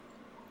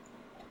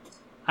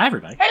Hi,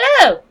 everybody.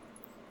 Hello.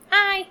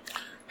 Hi.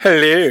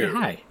 Hello. Say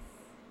hi.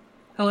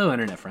 Hello,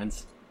 Internet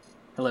friends.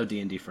 Hello,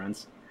 D&D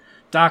friends.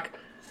 Doc,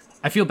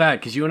 I feel bad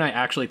because you and I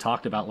actually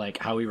talked about like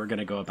how we were going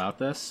to go about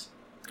this.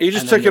 You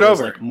just took it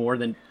over. Like, more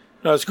than...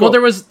 No, it's cool.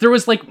 Well, there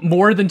was like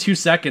more than 2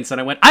 seconds, and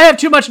I went, I have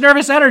too much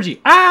nervous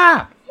energy.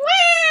 Ah!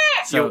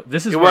 So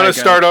this is you where want I to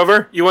go. start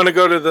over? You want to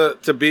go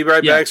to Be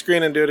Right Yeah. Back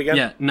screen and do it again?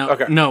 Yeah, no,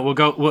 Okay. no, we'll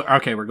go.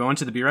 Okay, we're going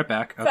to the Be Right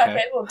Back. Okay.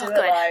 Okay, we'll do Oh, it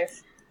good.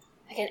 live.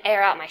 I can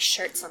air out my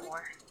shirt some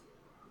more.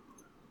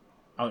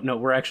 Oh no,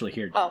 we're actually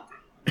here. Oh.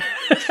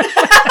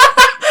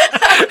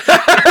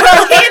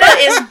 Well, Hannah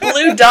is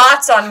blue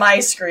dots on my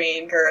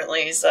screen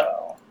currently,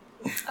 so.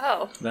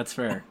 Oh. That's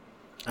fair.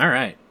 All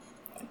right.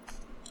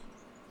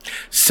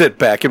 Sit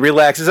back and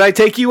relax as I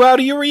take you out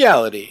of your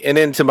reality and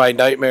into my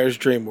nightmare's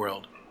dream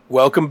world.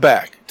 Welcome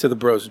back to the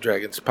Bros and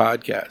Dragons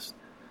podcast.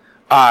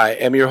 I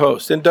am your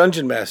host and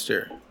dungeon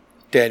master,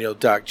 Daniel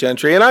Doc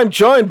Gentry, and I'm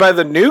joined by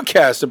the new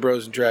cast of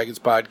Bros and Dragons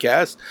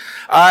podcast.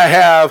 I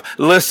have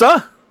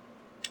Lissa,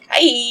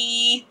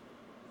 Hi.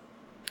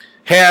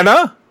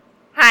 Hannah,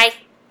 Hi.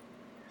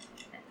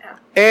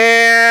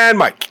 and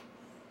Mike.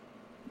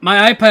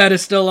 My iPad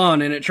is still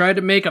on, and it tried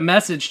to make a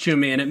message to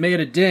me, and it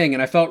made a ding,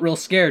 and I felt real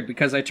scared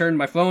because I turned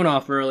my phone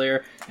off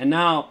earlier, and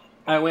now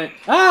I went,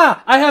 I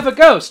have a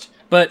ghost!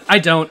 But I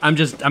don't, I'm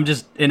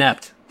just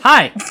inept.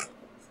 Hi!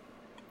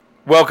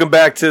 Welcome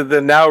back to the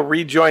now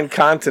rejoined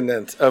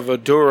continent of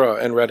Adura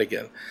and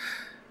Redigan.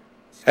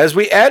 As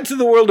we add to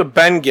the world of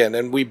Bengen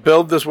and we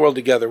build this world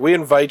together, we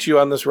invite you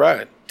on this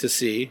ride to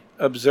see,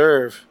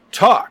 observe,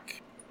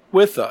 talk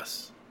with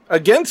us,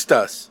 against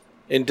us,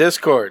 in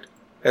Discord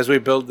as we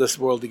build this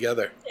world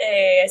together.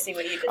 Hey, I see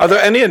what you did. Are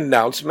there any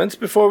announcements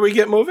before we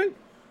get moving?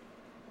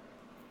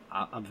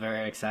 I'm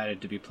very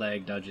excited to be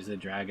playing Dungeons and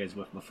Dragons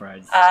with my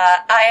friends.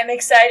 I am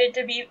excited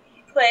to be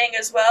playing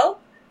as well.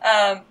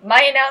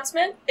 My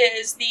announcement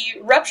is the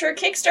Rupture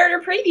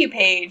Kickstarter preview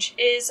page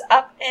is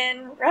up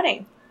and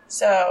running.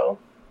 So,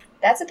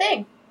 that's a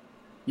thing.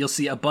 You'll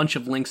see a bunch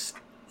of links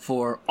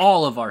for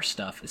all of our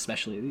stuff,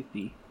 especially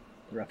the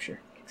Rupture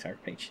Kickstarter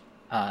page,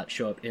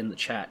 show up in the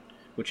chat,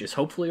 which is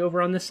hopefully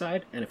over on this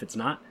side, and if it's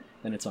not,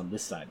 then it's on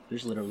this side.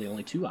 There's literally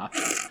only 2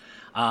 options.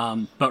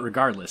 But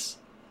regardless,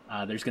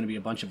 there's going to be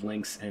a bunch of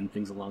links and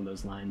things along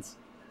those lines.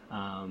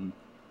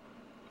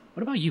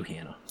 What about you,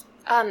 Hannah?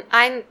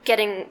 I'm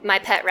getting my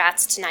pet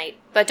rats tonight,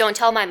 but don't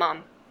tell my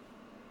mom.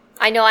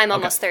 I know I'm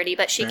almost 30,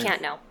 but she Fair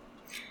can't know.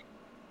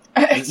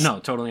 No,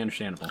 totally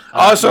understandable.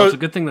 Also- it's a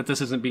good thing that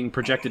this isn't being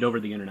projected over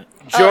the internet.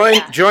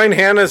 yeah. Join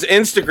Hannah's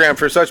Instagram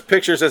for such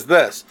pictures as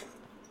this.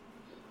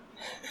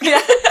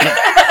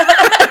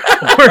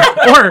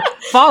 or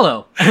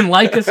follow and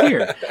like us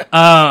here.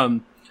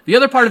 The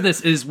other part of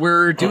this is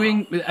we're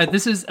doing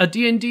this is a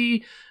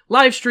D&D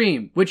live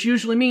stream, which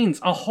usually means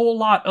a whole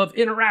lot of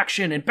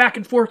interaction and back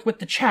and forth with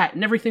the chat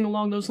and everything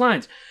along those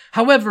lines.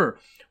 However,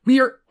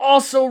 we are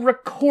also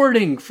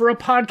recording for a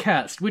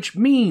podcast, which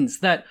means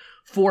that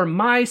for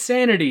my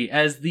sanity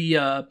as the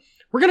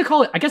we're going to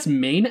call it, I guess,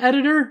 main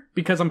editor,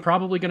 because I'm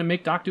probably going to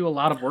make Doc do a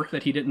lot of work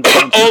that he didn't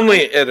do.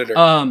 Only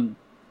editor.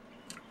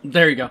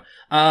 There you go.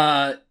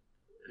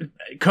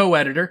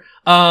 Co-editor.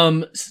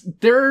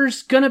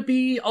 There's gonna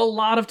be a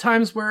lot of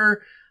times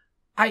where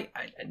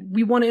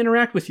we want to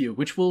interact with you,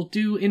 which we'll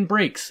do in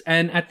breaks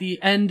and at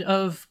the end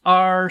of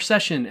our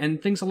session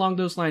and things along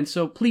those lines.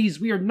 So please,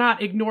 we are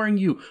not ignoring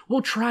you.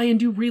 We'll try and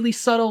do really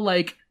subtle,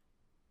 like,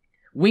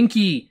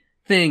 winky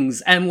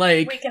things and,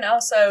 like, We can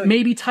also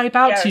maybe type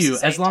out to you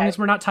say as long type. as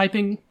we're not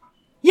typing.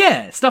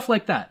 Yeah, stuff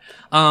like that.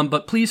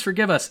 But please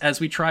forgive us as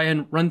we try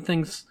and run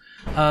things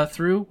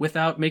through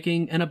without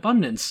making an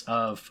abundance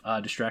of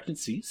distracted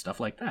seats, stuff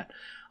like that.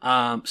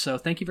 So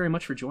thank you very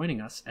much for joining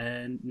us,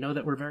 and know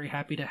that we're very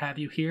happy to have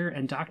you here.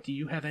 And Doc, do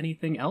you have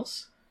anything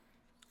else?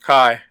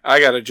 Hi, I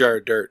got a jar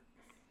of dirt.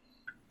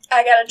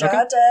 I got a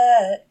draw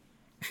debt.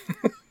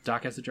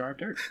 Doc has a jar of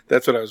dirt.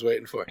 That's what I was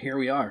waiting for. Here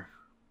we are.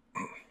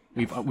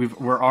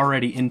 We're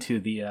already into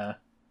the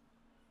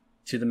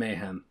to the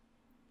mayhem.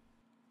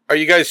 Are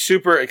you guys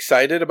super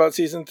excited about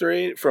season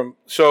 3?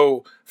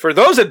 So for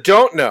those that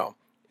don't know,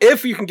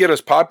 if you can get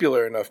us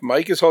popular enough,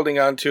 Mike is holding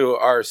on to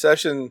our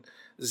session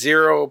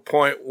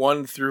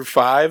 0.1 through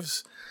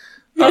 5s.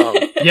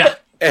 Yeah.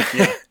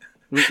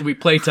 We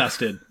play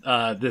tested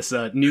this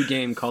new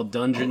game called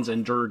Dungeons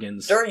and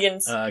Dragons.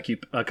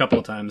 Keep a couple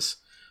of times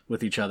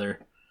with each other,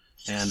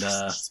 and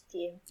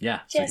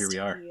yeah. So here we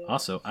are.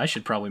 Also, I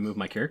should probably move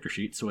my character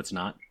sheet so it's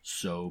not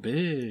so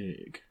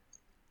big.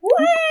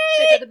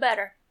 Bigger the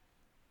better.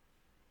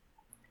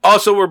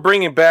 Also, we're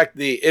bringing back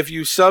if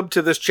you sub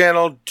to this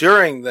channel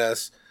during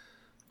this,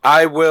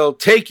 I will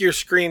take your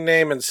screen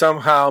name and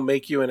somehow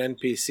make you an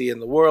NPC in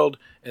the world,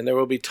 and there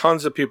will be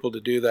tons of people to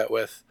do that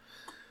with.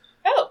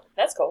 Oh,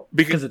 that's cool.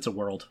 Because it's a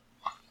world.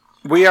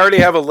 We already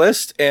have a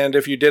list, and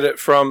if you did it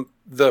from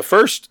the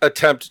first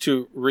attempt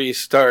to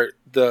restart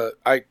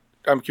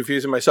I'm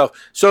confusing myself.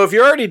 So if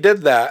you already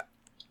did that,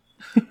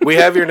 we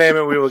have your name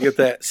and we will get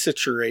that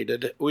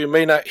situated. We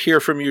may not hear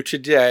from you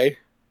today,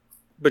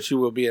 but you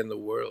will be in the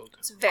world.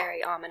 It's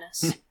very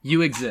ominous.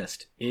 You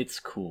exist. It's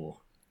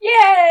cool.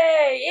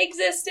 Yay!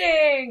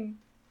 Existing!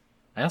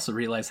 I also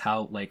realize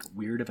how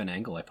weird of an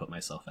angle I put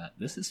myself at.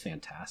 This is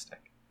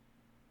fantastic.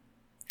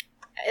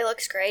 It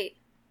looks great.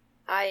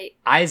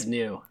 Eyes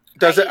new.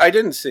 Does it? I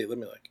didn't see. Let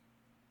me look.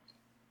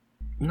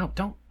 No,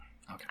 don't.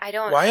 Okay. I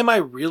don't. Why am I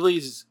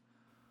really?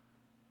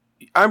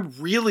 I'm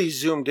really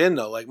zoomed in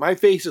though. Like my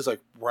face is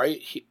right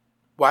here.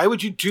 Why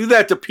would you do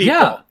that to people?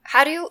 Yeah.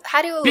 How do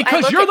I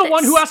Because look you're at the this?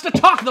 one who has to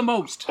talk the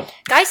most.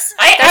 Guys,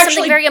 I there's actually-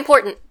 something very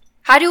important.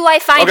 How do I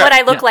find Okay. what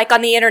I look Yeah. like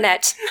on the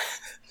internet?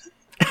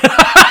 You can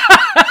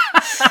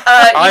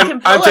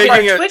pull I'm up taking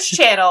our it- Twitch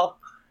channel.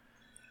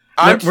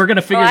 We're gonna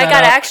Oh, figure I that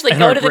gotta out actually in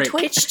go our to the break.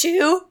 Twitch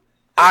too.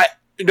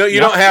 No, you Yeah.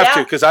 don't have to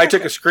Yeah. because I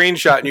took a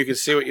screenshot and you can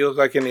see what you look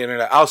like in the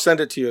internet. I'll send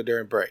it to you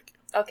during break.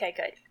 Okay,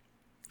 good.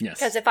 Yes.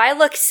 Because if I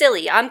look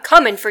silly, I'm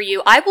coming for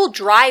you. I will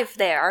drive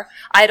there.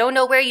 I don't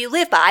know where you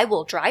live, but I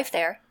will drive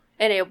there.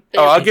 And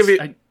I'll give you.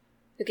 I-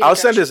 I'll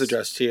send his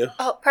address to you.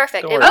 Oh,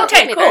 perfect. Don't It worry won't about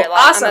take it. me Okay, very cool. long.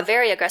 I'm Awesome. a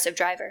very aggressive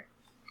driver.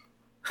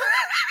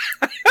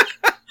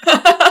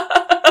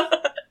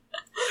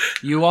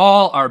 You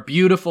all are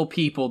beautiful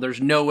people.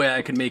 There's no way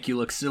I can make you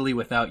look silly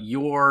without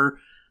your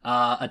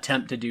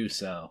attempt to do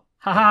so.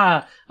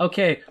 Haha.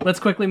 Okay, let's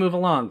quickly move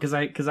along because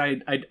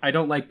I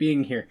don't like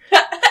being here.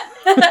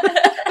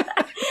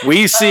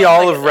 We see Oh,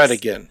 all look of at this.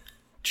 Redigan.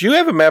 Do you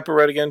have a map of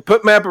Redigan?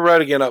 Put map of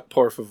Redigan up,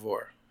 por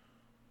favor.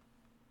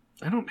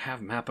 I don't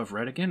have map of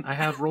Redigan. I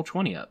have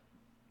Roll20 up.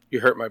 You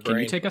hurt my Can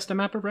brain. you take us to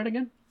map of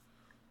Redigan?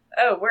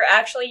 Oh, we're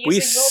actually We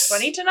using s-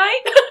 Roll20 tonight?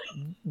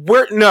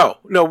 We're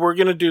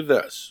gonna do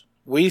this.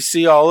 We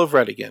see all of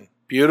Redigan.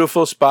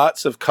 Beautiful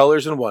spots of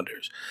colors and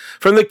wonders.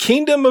 From the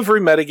kingdom of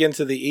Remedigan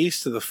to the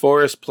east, to the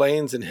forest,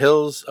 plains, and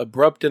hills,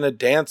 abrupt in a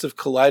dance of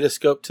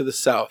kaleidoscope to the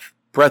south,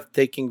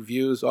 breathtaking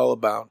views all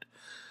abound.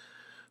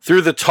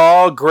 Through the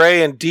tall,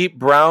 gray, and deep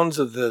browns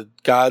of the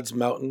God's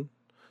Mountain,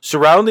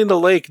 surrounding the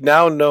lake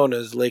now known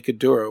as Lake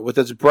Adura, with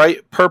its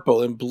bright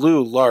purple and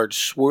blue large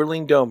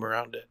swirling dome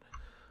around it.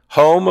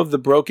 Home of the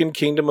broken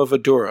kingdom of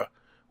Adura,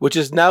 which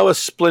is now a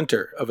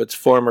splinter of its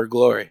former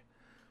glory.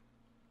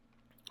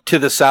 To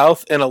the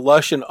south, in a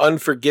lush and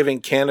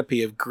unforgiving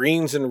canopy of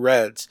greens and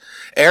reds,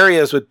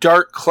 areas with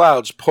dark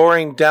clouds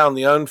pouring down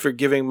the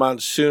unforgiving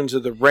monsoons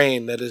of the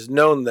rain that is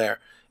known there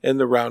in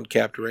the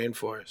round-capped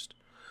rainforest.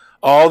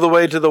 All the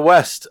way to the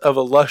west of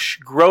a lush,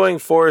 growing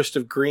forest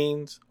of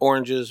greens,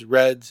 oranges,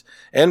 reds,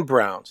 and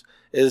browns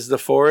is the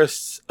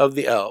forests of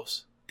the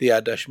elves, the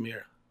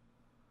Adashmira.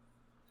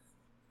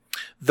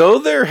 Though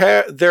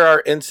there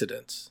are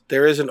incidents,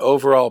 there is an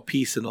overall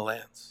peace in the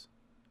lands.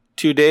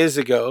 2 days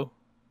ago,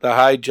 the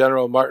High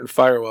General Martin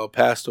Firewell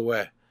passed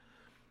away.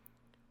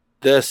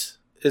 This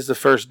is the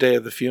first day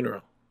of the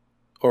funeral,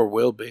 or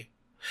will be.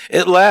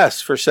 It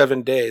lasts for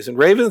 7 days, and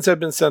ravens have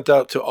been sent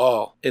out to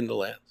all in the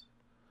lands.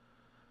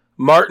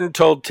 Martin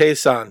told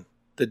Tayson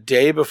the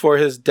day before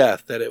his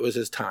death that it was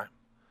his time.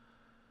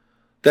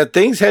 That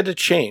things had to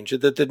change,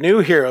 and that the new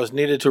heroes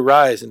needed to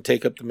rise and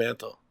take up the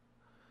mantle.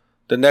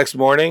 The next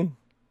morning,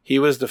 he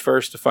was the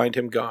first to find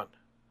him gone.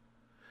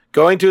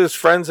 Going to his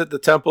friends at the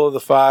Temple of the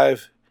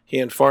Five, he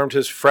informed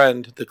his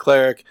friend, the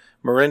cleric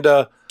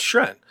Mirinda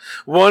Shren,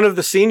 one of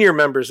the senior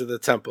members of the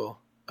temple,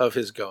 of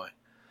his going.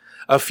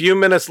 A few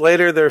minutes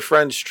later, their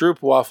friend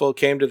Stroopwafel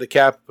came to the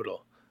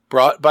capital,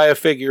 brought by a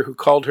figure who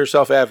called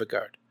herself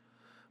Avigard.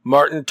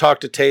 Martin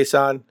talked to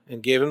Tayson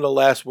and gave him the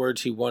last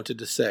words he wanted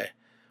to say,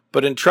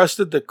 but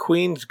entrusted the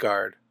Queen's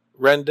Guard,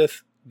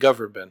 Rendith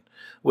Goverban,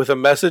 with a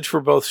message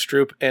for both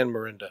Stroop and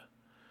Mirinda.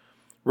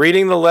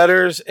 Reading the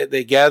letters,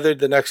 they gathered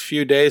the next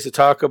few days to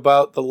talk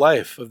about the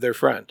life of their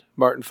friend,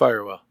 Martin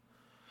Firewell.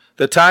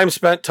 The time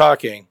spent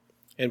talking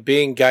and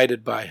being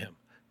guided by him.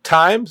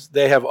 Times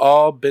they have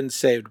all been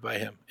saved by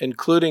him,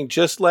 including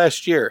just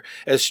last year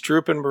as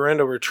Stroop and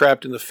Mirinda were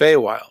trapped in the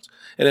Feywilds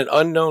in an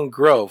unknown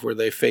grove where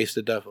they faced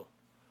the devil.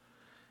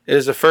 It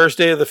is the first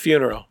day of the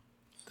funeral.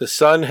 The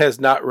sun has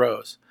not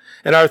rose,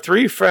 and our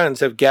three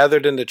friends have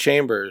gathered in the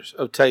chambers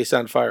of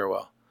Tayson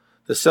Firewell.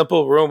 The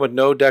simple room with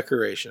no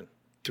decoration.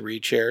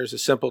 3 chairs, a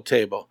simple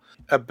table.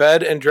 A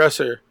bed and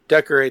dresser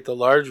decorate the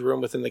large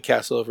room within the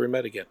castle of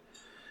Remedigan.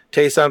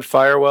 Tayson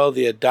Firewell,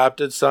 the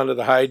adopted son of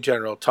the High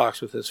General, talks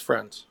with his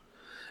friends,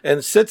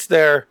 and sits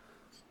there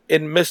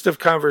in midst of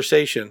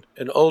conversation,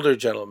 an older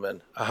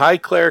gentleman, a high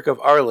cleric of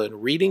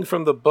Arlen, reading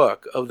from the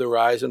book of the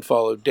Rise and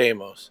Fall of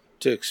Deimos,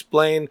 to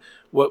explain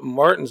what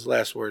Martin's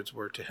last words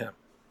were to him.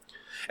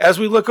 As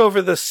we look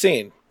over this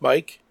scene,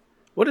 Mike,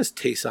 what does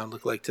Tayson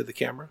look like to the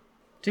camera?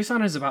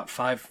 Tayson is about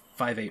 5'8",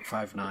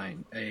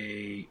 5'9",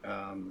 a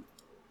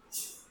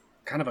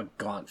kind of a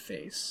gaunt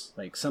face,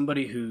 like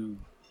somebody who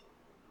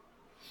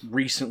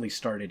recently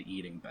started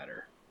eating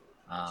better,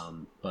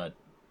 but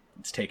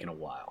it's taken a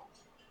while.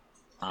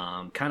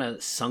 Kind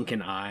of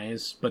sunken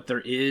eyes, but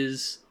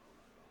there's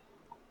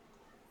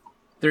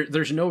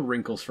no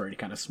wrinkles for any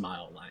kind of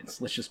smile lines.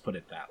 Let's just put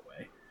it that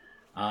way.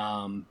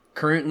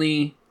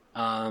 Currently,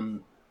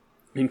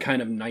 in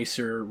kind of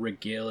nicer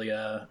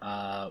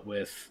regalia,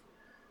 with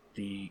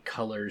the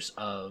colors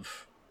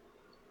of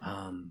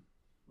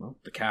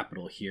the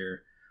capital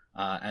here,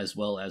 as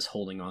well as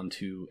holding on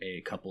to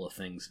a couple of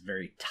things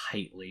very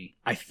tightly.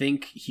 I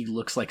think he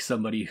looks like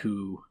somebody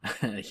who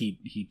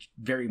he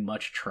very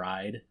much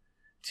tried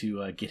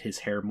to get his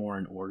hair more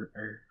in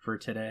order for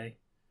today.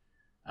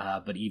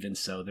 But even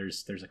so,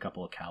 there's a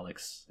couple of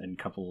cowlicks and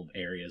a couple of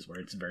areas where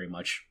it's very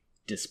much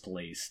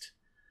displaced,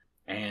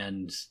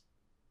 and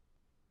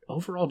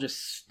overall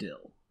just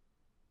still.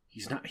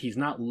 He's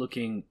not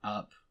looking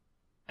up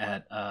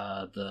at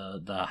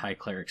the High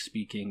Cleric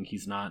speaking.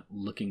 He's not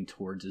looking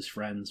towards his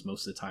friends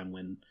most of the time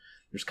when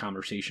there's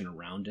conversation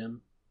around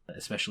him.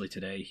 Especially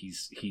today,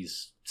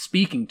 he's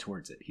speaking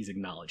towards it. He's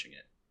acknowledging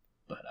it,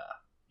 but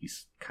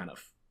he's kind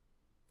of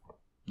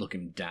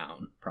looking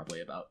down, probably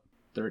about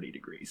 30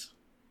 degrees.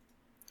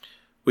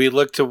 We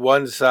look to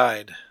one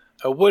side,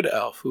 a wood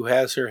elf who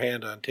has her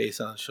hand on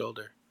Tayson's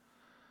shoulder.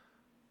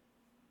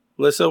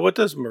 Lissa, what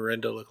does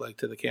Mirinda look like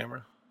to the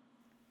camera?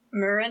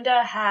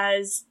 Mirinda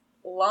has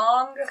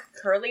long,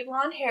 curly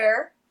blonde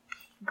hair,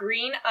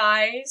 green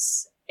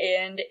eyes,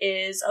 and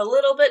is a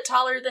little bit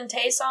taller than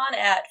Tayson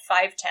at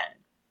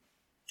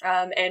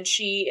 5'10". And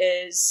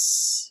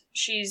she's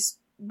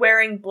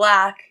wearing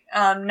black,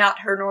 not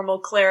her normal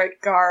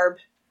cleric garb.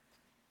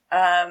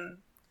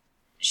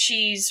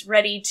 She's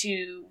ready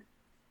to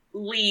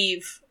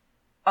leave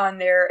on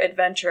their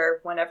adventure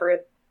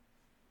whenever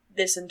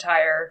this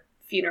entire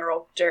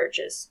funeral dirge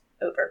is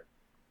over.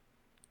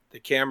 The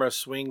camera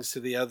swings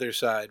to the other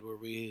side where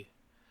we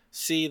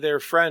see their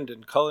friend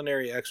and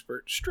culinary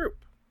expert, Stroop.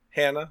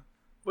 Hannah,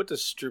 what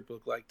does Stroop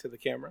look like to the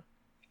camera?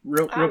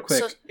 Real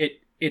quick,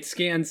 it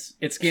scans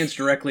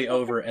directly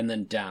over and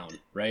then down,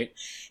 right?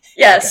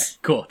 Yes. Okay,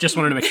 cool. Just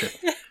wanted to make sure.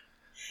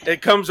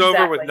 It comes over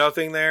Exactly. with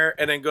nothing there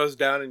and then goes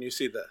down and you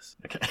see this.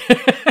 Okay.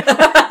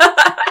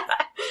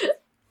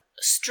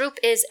 Stroop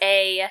is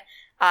a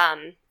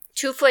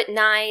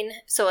 2'9",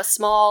 so a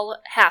small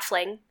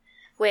halfling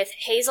with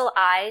hazel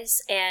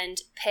eyes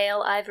and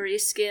pale ivory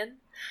skin.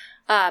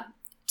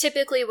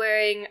 Typically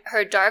wearing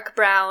her dark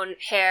brown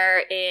hair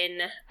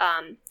in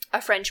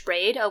a French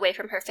braid away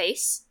from her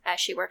face as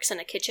she works in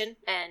a kitchen,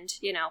 and,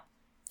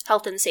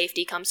 health and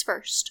safety comes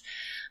first.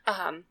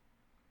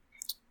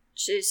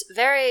 She's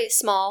very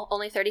small,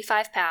 only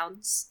 35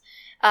 pounds,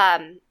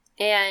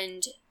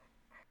 and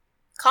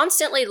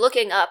constantly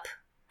looking up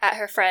at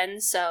her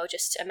friends, so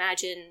just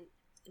imagine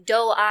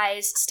doe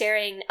eyes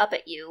staring up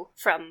at you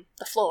from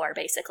the floor,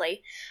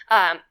 basically,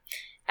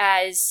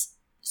 as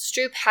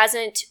Stroop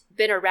hasn't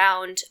been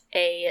around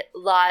a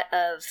lot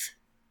of,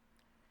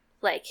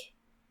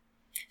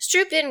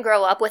 Stroop didn't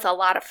grow up with a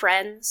lot of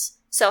friends,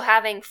 so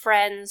having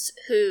friends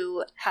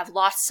who have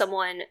lost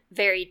someone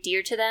very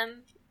dear to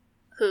them,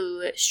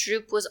 who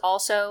Stroop was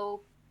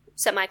also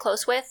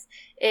semi-close with,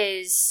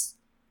 is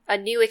a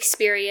new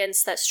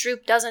experience that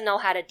Stroop doesn't know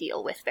how to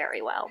deal with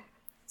very well.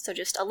 So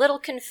just a little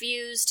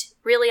confused,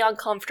 really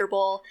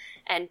uncomfortable,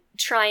 and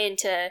trying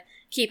to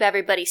keep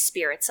everybody's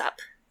spirits up.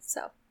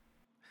 So,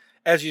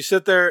 As you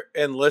sit there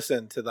and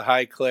listen to the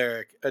High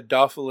Cleric,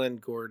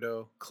 Adolphalin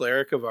Gordo,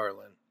 Cleric of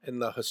Arlen,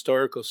 and the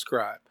Historical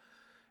Scribe,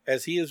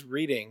 as he is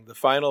reading the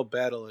final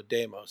battle of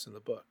Deimos in the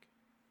book.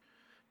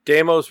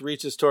 Deimos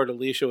reaches toward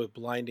Alicia with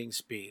blinding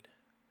speed.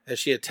 As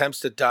she attempts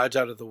to dodge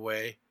out of the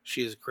way,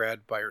 she is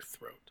grabbed by her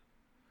throat.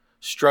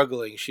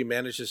 Struggling, she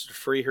manages to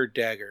free her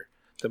dagger.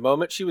 The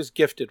moment she was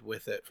gifted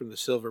with it from the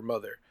Silver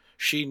Mother,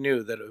 she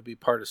knew that it would be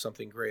part of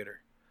something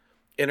greater.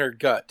 In her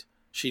gut,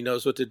 she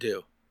knows what to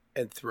do,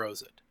 and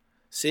throws it.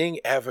 Seeing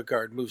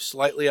Avagard move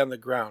slightly on the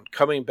ground,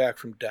 coming back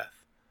from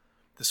death.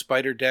 The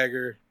spider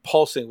dagger,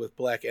 pulsing with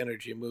black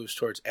energy, moves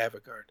towards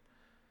Avagard.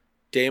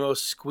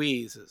 Deimos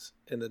squeezes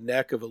in the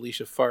neck of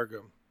Alicia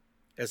Fargum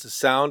as the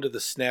sound of the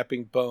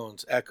snapping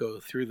bones echo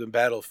through the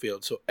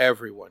battlefield so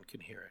everyone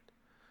can hear it.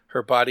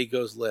 Her body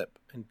goes limp,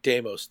 and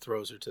Deimos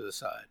throws her to the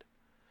side.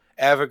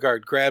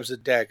 Avagard grabs a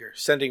dagger,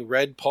 sending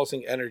red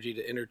pulsing energy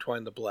to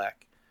intertwine the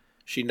black.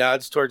 She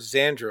nods towards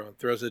Xandro and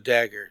throws a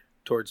dagger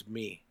towards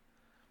me.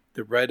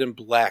 The red and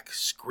black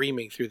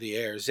screaming through the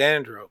air.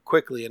 Xandro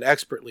quickly and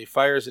expertly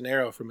fires an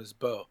arrow from his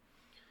bow,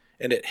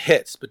 and it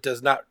hits but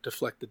does not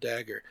deflect the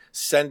dagger,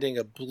 sending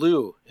a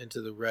blue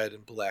into the red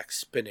and black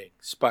spinning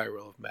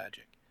spiral of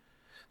magic.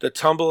 The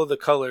tumble of the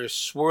colors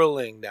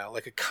swirling now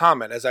like a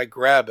comet as I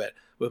grab it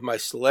with my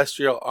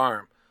celestial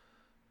arm,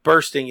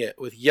 bursting it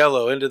with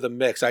yellow into the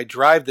mix. I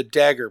drive the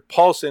dagger,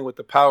 pulsing with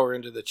the power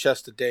into the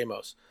chest of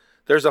Deimos.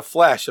 There's a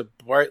flash of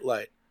bright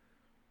light.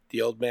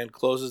 The old man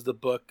closes the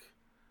book.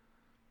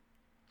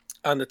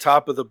 On the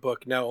top of the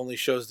book now only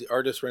shows the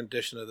artist's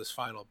rendition of this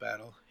final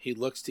battle. He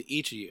looks to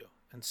each of you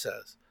and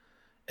says,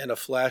 in a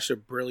flash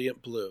of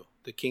brilliant blue,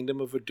 the kingdom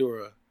of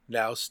Adura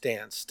now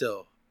stands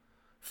still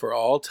for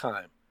all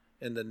time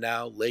in the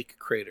now lake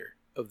crater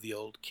of the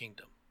old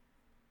kingdom.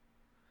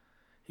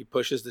 He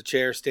pushes the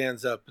chair,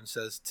 stands up, and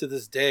says, to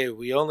this day,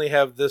 we only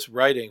have this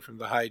writing from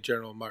the High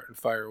General Martin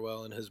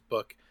Firewell in his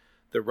book,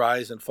 The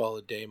Rise and Fall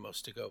of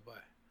Deimos, to go by.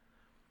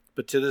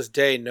 But to this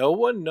day, no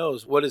one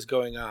knows what is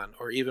going on,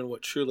 or even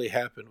what truly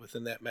happened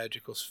within that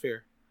magical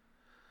sphere.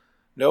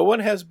 No one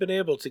has been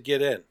able to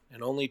get in,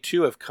 and only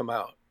 2 have come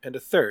out, and a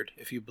third,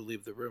 if you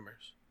believe the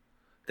rumors.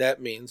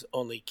 That means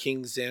only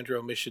King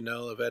Xandro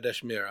Missionel of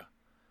Edeshmira,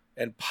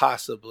 and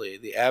possibly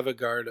the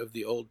Avagard of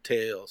the Old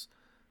Tales,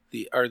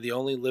 are the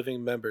only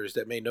living members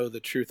that may know the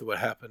truth of what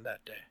happened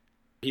that day.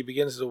 He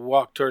begins to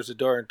walk towards the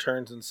door and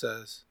turns and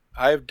says,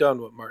 I have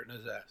done what Martin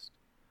has asked.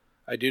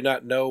 I do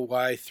not know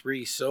why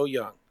 3 so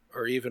young,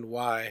 or even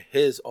why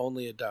his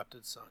only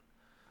adopted son.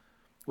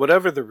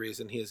 Whatever the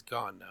reason, he is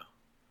gone now,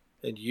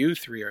 and you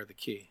 3 are the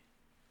key.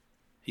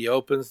 He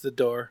opens the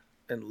door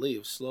and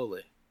leaves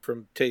slowly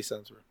from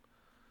Tayson's room,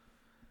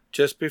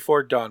 just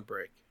before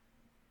dawnbreak.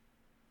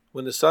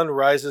 When the sun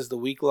rises, the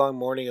week-long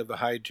mourning of the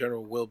High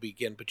General will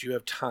begin, but you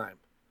have time.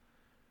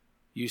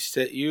 You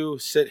sit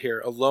here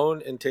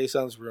alone in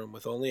Tayson's room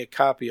with only a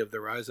copy of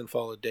The Rise and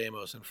Fall of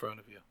Deimos in front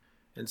of you.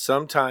 And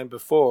sometime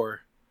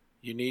before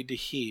you need to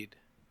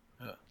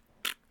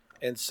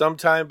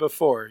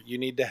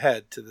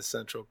head to the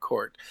Central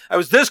Court. I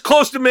was this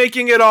close to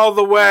making it all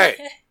the way.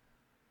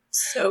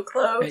 So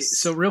close. Hey,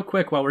 so real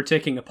quick, while we're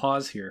taking a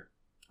pause here,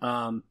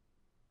 I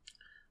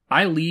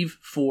leave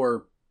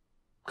for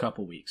a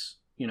couple weeks.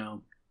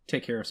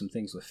 Take care of some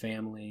things with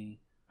family.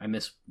 I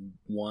miss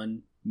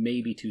 1,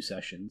 maybe 2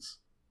 sessions.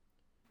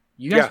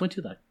 You guys went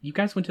to the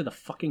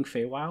fucking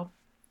Feywild?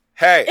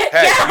 Hey,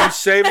 you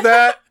save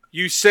that.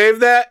 You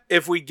save that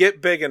if we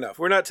get big enough.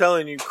 We're not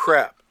telling you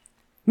crap.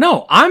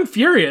 No, I'm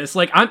furious.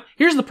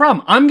 Here's the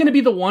problem. I'm going to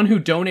be the one who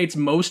donates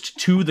most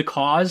to the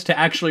cause to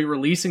actually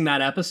releasing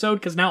that episode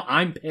because now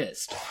I'm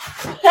pissed.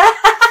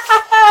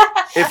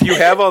 If you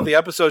have all the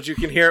episodes, you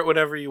can hear it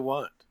whenever you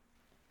want.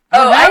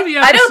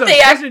 I don't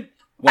think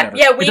Whatever.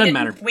 Yeah, it doesn't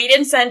matter. We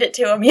didn't send it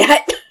to him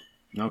yet.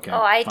 Okay.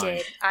 Oh, I fine.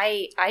 did.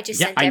 I just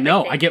sent I everything.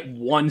 know. I get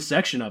 1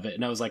 section of it,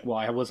 and I was like, well,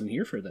 I wasn't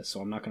here for this,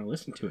 so I'm not going to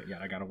listen to it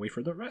yet. I got to wait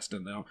for the rest.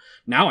 And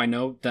now I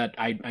know that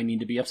I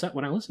need to be upset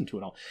when I listen to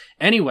it all.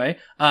 Anyway,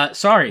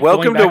 sorry.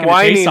 Welcome to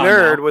Whiny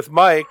Nerd now. with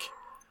Mike.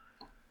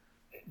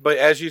 But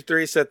as you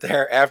 3 sit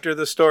there, after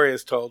the story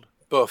is told,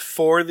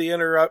 before the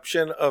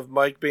interruption of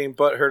Mike being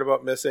butthurt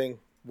about missing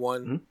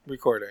 1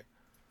 recording,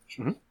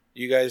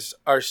 you guys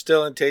are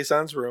still in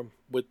Tayson's room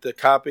with the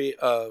copy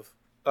of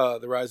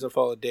The Rise and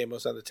Fall of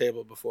Deimos on the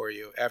table before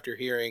you after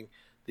hearing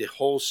the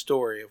whole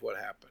story of what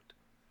happened.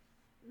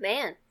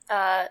 Man,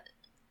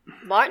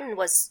 Martin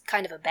was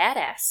kind of a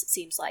badass, it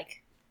seems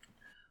like.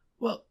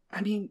 Well,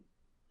 I mean,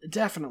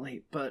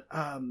 definitely, but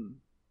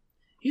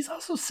he's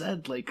also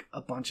said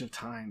a bunch of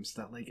times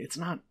that it's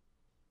not.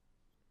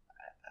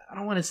 I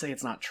don't want to say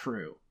it's not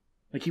true.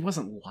 He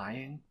wasn't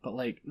lying, but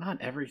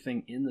not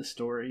everything in the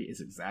story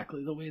is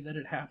exactly the way that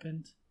it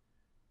happened.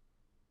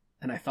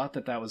 And I thought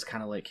that was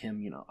kind of like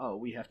him,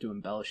 we have to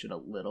embellish it a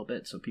little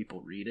bit so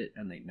people read it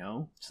and they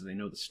know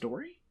the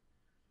story.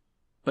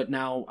 But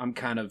now I'm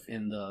kind of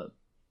in the,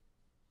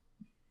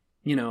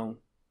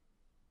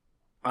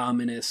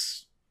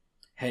 ominous,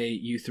 hey,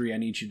 you 3, I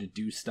need you to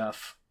do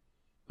stuff,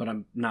 but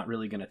I'm not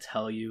really going to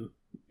tell you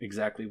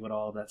exactly what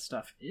all of that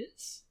stuff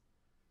is.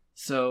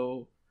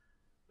 So,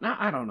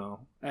 I don't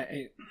know.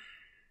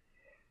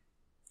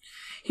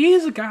 He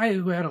is a guy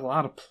who had a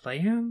lot of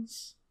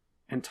plans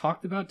and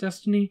talked about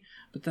destiny,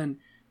 but then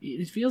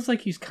it feels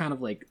like he's kind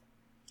of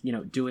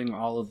doing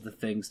all of the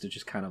things to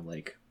just kind of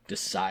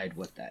decide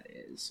what that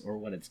is or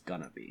what it's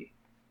gonna be.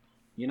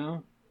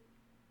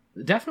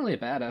 Definitely a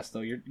badass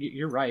though.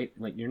 You're right.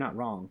 You're not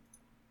wrong.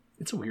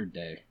 It's a weird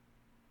day.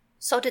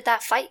 So did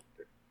that fight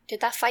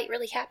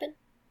really happen?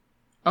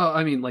 Oh,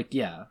 I mean,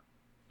 yeah.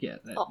 Yeah.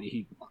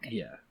 Okay.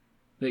 Yeah.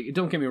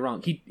 Don't get me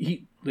wrong.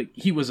 He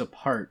was a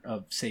part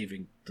of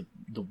saving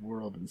the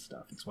world and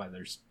stuff. It's why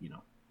there's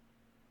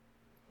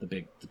the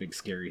big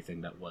scary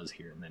thing that was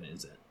here and then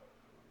isn't.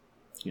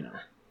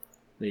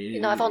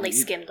 I've only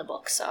skimmed the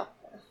book, so.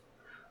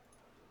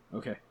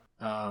 Okay.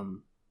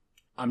 I'm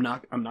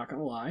not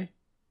gonna lie.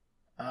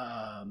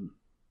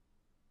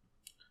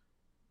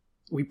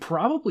 We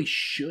probably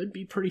should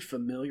be pretty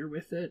familiar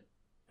with it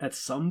at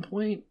some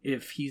point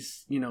if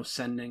he's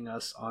sending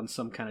us on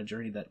some kind of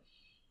journey that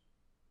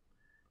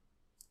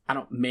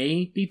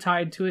may be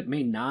tied to it,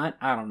 may not.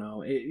 I don't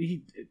know.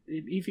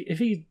 If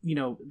he,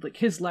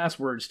 his last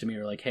words to me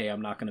are hey,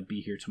 I'm not going to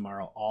be here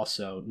tomorrow.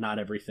 Also, not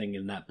everything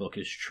in that book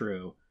is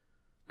true.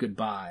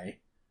 Goodbye.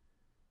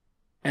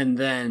 And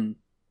then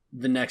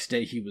the next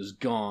day he was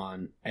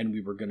gone and we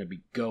were going to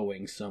be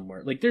going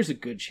somewhere. There's a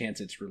good chance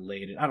it's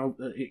related.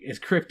 As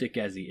cryptic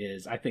as he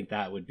is, I think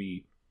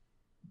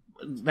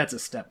that's a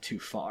step too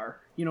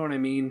far. You know what I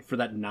mean? For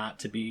that not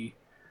to be.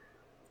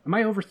 Am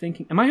I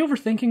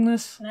overthinking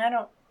this? I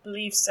don't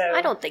believe so.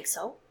 I don't think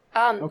so.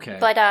 Okay.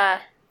 But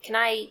can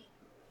I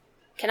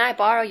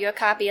borrow your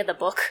copy of the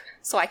book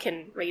so I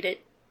can read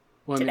it?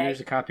 Well, today? There's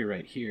a copy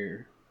right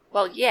here.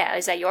 Well, yeah.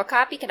 Is that your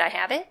copy? Can I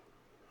have it?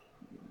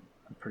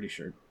 I'm pretty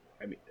sure.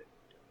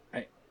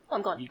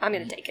 I'm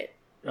gonna take it.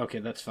 Okay,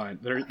 that's fine.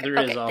 There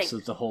is also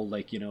thanks. the whole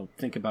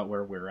think about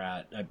where we're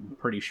at. I'm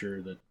pretty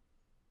sure that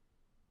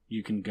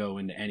you can go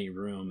into any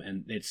room,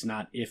 and it's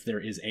not if there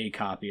is a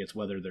copy; it's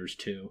whether there's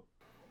 2.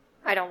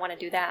 I don't want to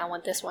do that. I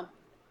want this one.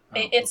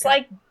 It's okay.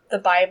 like the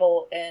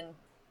Bible in...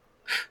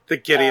 The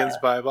Gideon's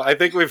Bible. I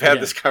think we've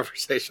had this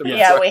conversation before.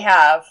 Yeah, we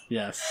have.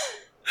 Yes.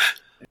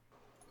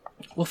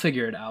 We'll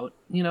figure it out.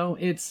 You know,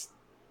 it's...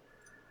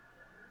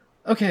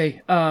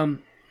 Okay,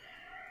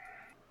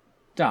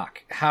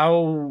 Doc,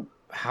 how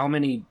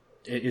many...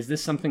 Is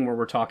this something where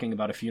we're talking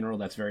about a funeral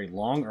that's very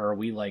long, or are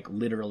we, like,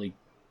 literally,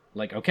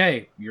 like,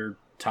 okay, your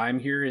time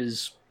here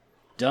is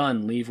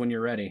done, leave when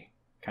you're ready,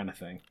 kind of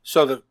thing?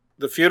 So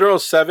the funeral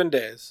is 7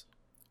 days,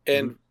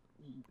 and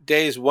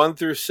days 1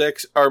 through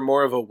 6 are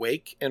more of a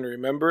wake and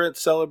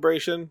remembrance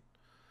celebration.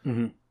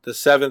 Mm-hmm. The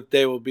 7th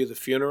day will be the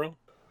funeral.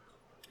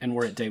 And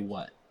we're at day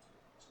what?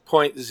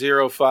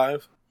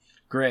 0.05.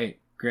 Great.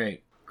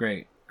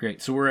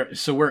 So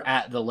we're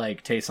at the,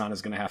 like, Tayson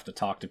is going to have to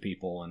talk to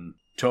people, and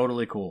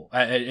totally cool.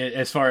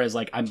 As far as,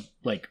 like,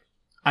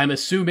 I'm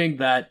assuming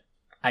that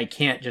I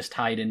can't just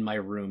hide in my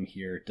room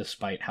here,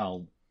 despite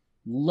how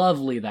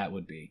lovely that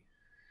would be.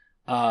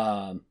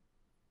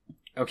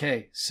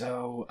 Okay,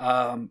 so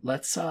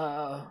let's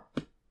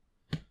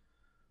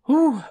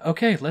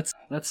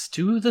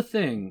do the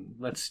thing.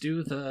 Let's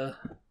do the...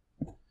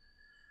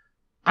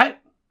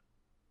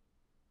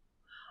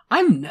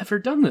 I've never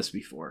done this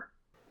before.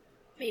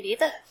 Me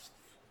neither.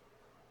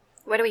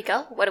 Where do we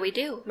go? What do we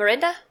do?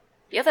 Miranda?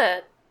 You're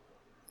the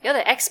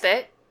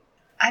expert.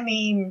 I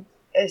mean,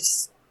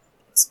 it's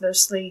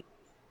mostly...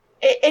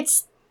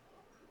 It's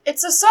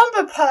a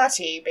somber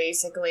party,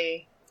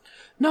 basically.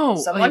 No,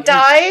 Someone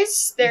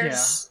dies,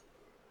 there's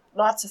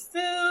lots of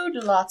food,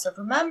 lots of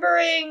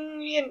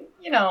remembering,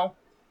 you know.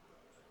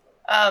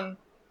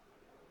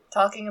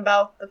 Talking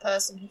about the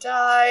person who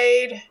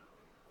died.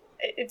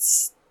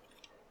 It's...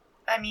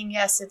 I mean,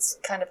 yes, it's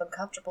kind of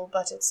uncomfortable,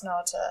 but it's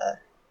not,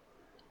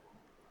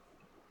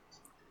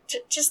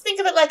 just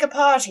think of it like a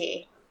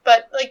party,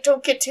 but, like,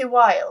 don't get too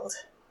wild.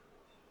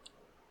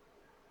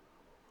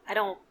 I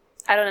don't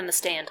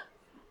understand.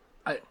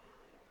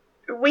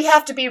 We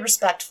have to be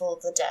respectful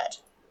of the dead,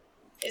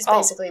 is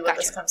basically what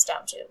this comes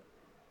down to.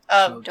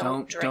 So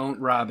don't don't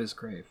rob his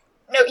grave.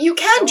 No, you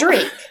can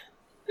drink.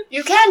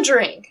 You can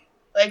drink.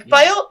 Like,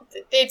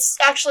 it's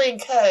actually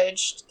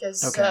encouraged,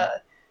 because,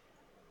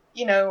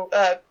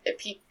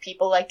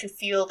 people like to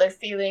feel their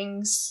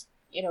feelings,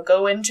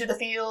 go into the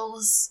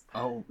feels.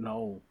 Oh,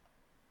 no.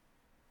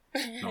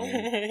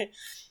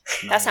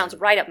 That sounds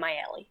right up my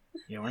alley.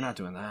 Yeah, we're not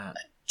doing that.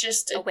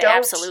 Just we're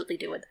absolutely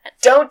doing that.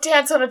 Don't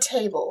dance on a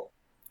table.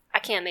 I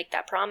can't make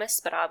that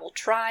promise, but I will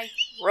try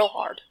real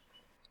hard.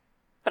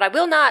 But I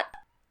will not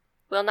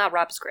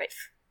rob his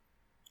grave.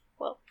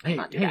 Well,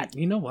 not do that.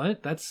 You know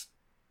what? That's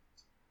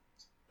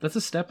a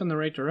step in the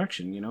right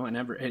direction,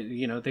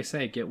 and they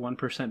say get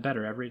 1%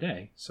 better every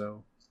day.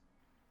 So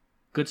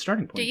good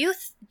starting point. Do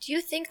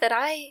you think that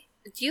I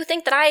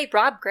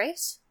rob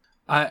graves?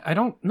 I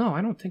don't know.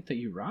 I don't think that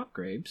you rob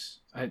graves.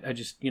 I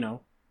just,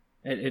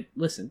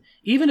 listen,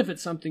 even if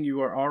it's something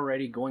you are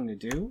already going to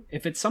do,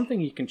 if it's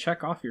something you can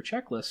check off your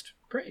checklist,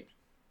 great.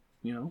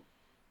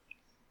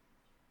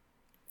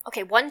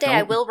 Okay, one day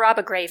I will rob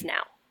a grave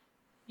now.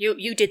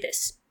 You did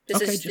this.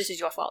 This is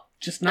your fault.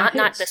 Just not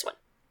this one.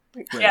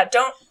 Right. Yeah,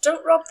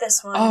 don't rob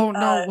this one. Oh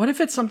no, what if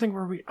it's something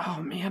where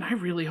oh man, I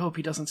really hope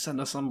he doesn't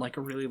send us on like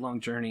a really long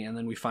journey and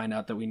then we find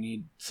out that we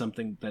need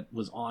something that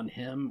was on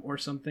him or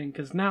something,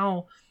 because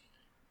now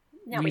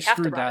we have to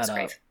screwed rob his that up.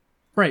 grave.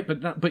 Right,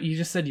 but you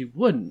just said you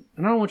wouldn't,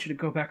 and I don't want you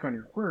to go back on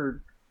your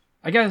word.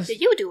 I guess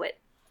you do it.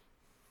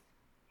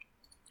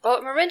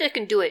 Well, Miranda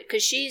can do it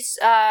because she's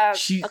a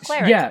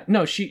cleric. Yeah,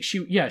 no,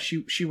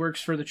 she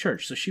works for the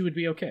church, so she would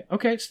be okay.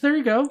 Okay, so there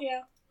you go.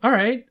 Yeah. All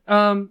right.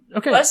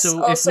 Okay. Plus,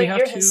 so also, if we have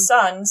you're his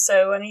son,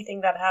 so anything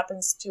that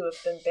happens to have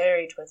been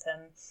buried with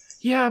him.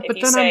 Yeah, if but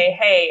you then say,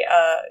 hey,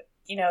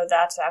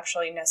 that's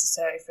actually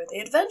necessary for the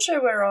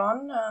adventure we're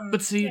on.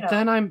 But see,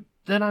 then I'm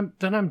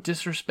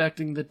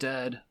disrespecting the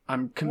dead.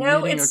 I'm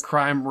committing a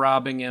crime,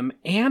 robbing him,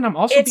 and I'm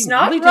also it's being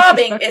not really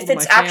robbing disrespectful if to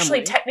it's my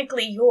actually family.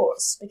 technically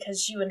yours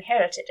because you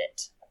inherited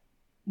it.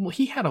 Well,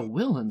 he had a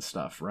will and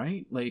stuff,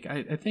 right? Like,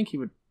 I think he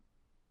would.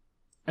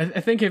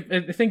 I think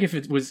if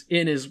it was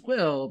in his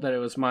will that it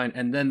was mine,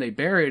 and then they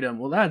buried him,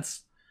 well,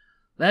 that's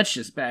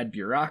just bad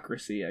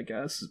bureaucracy, I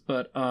guess.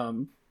 But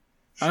I'm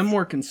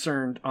more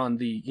concerned on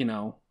the,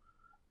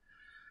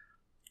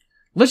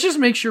 let's just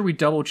make sure we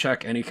double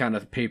check any kind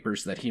of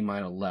papers that he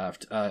might have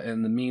left.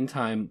 In the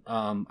meantime,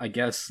 I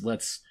guess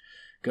let's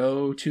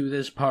go to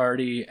this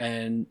party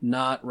and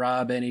not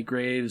rob any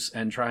graves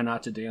and try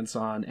not to dance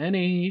on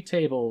any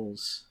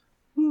tables.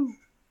 Woo.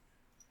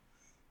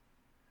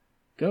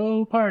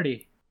 Go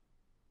party.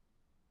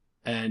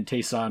 And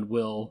Tayson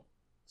will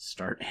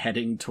start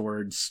heading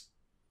towards...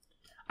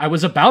 I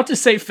was about to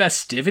say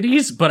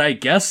festivities, but I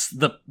guess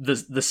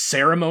the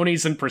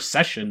ceremonies and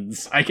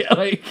processions. I get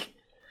like...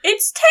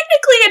 It's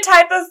technically a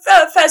type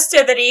of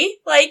festivity.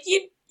 Like,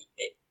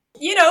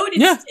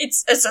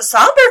 it's a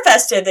somber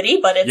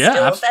festivity, but it's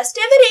still a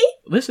festivity.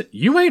 Listen,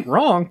 you ain't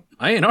wrong.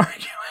 I ain't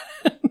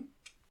arguing.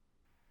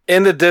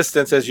 In the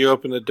distance, as you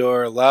open the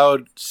door, a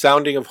loud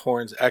sounding of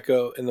horns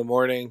echo in the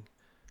morning,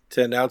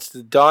 to announce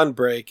the dawn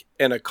break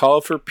and a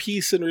call for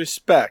peace and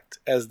respect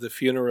as the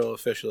funeral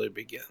officially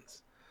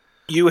begins.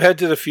 You head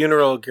to the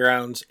funeral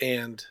grounds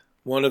and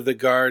one of the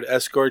guard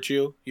escorts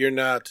you. You're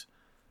not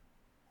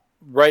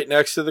right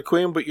next to the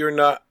queen, but you're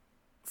not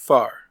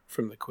far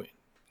from the queen.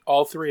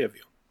 All three of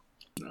you.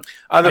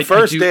 On the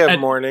first day of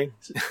mourning.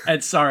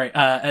 At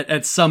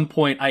some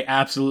point, I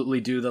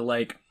absolutely do the,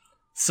 like,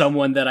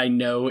 someone that I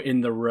know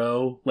in the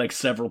row, like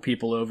several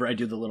people over, I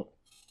do the little,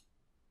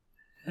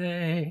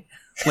 hey,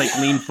 like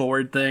lean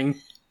forward thing,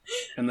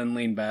 and then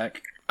lean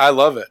back. I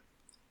love it.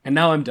 And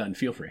now I'm done.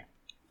 Feel free.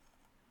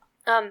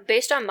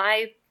 Based on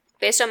my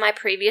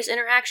previous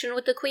interaction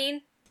with the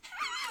queen,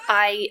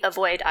 I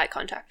avoid eye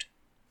contact.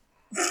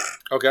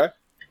 Okay.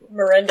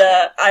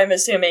 Miranda, I'm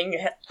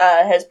assuming,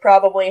 has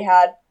probably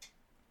had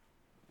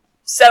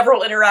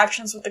several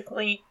interactions with the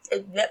queen.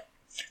 With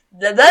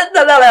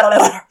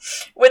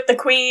the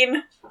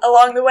queen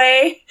along the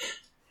way.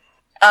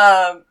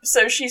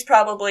 So she's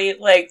probably,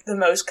 like, the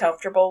most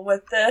comfortable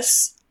with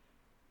this.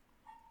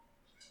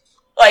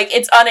 Like,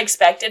 it's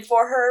unexpected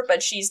for her,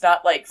 but she's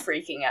not, like,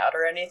 freaking out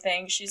or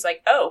anything. She's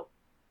like, oh.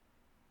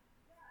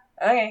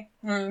 Okay.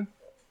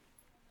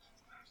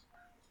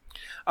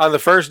 On the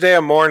first day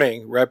of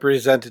mourning,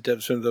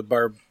 representatives from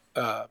the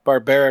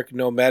barbaric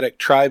nomadic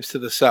tribes to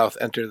the south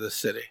enter the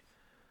city.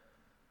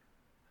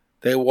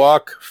 They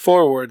walk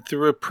forward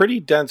through a pretty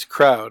dense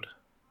crowd,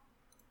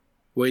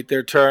 wait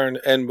their turn,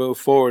 and move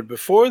forward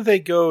before they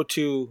go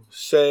to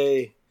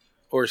say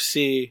or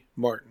see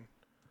Martin.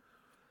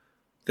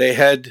 They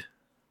head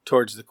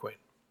towards the queen.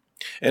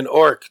 An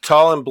orc,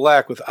 tall and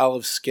black with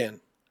olive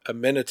skin, a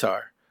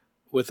minotaur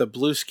with a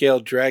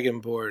blue-scaled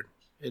dragon board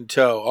in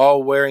tow,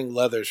 all wearing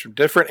leathers from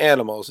different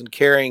animals and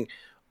carrying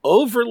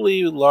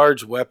overly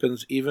large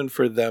weapons even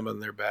for them on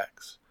their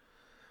backs.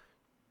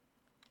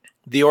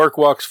 The orc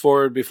walks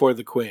forward before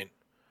the queen.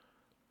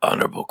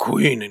 Honorable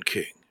queen and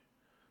king,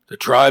 the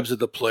tribes of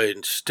the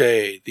plain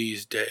stay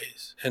these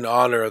days in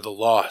honor of the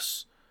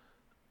loss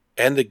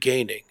and the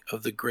gaining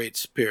of the great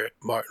spirit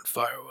Martin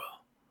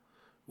Firewell.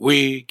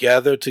 We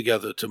gather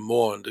together to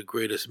mourn the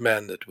greatest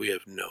man that we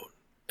have known.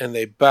 And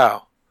they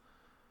bow.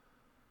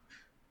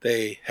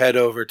 They head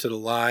over to the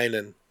line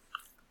and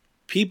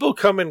people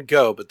come and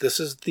go, but this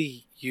is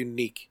the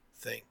unique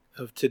thing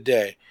of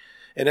today.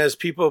 And as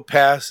people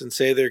pass and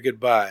say their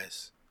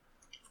goodbyes,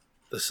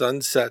 the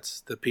sun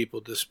sets, the people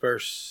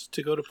disperse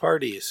to go to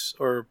parties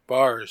or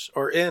bars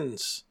or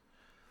inns.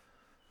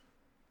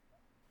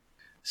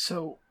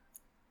 So,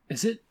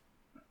 is it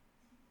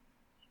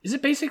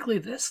basically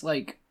this,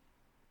 like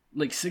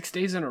 6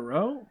 days in a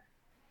row?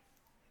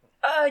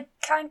 It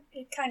kind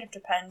of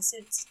depends.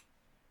 It's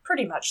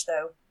pretty much,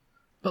 though.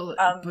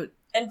 But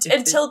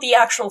until the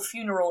actual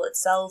funeral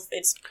itself,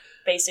 it's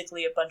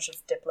basically a bunch of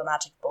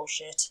diplomatic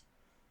bullshit.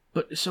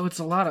 But, so it's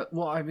a lot of,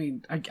 well, I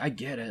mean, I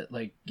get it,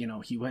 like, you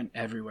know, he went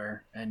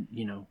everywhere, and,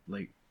 you know,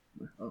 like,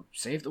 oh,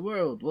 save the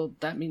world, well,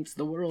 that means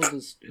the world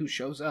is who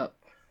shows up.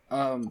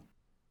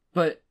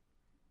 But,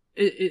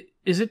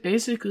 is it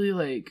basically,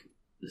 like,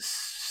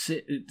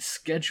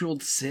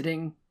 scheduled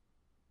sitting,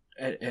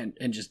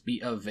 and just be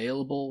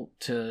available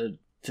to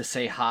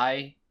say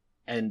hi,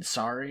 and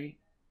sorry,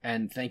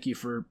 and thank you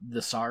for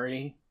the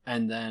sorry,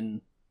 and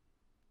then,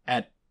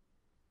 at,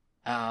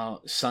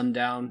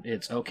 sundown,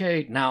 it's,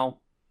 okay, now,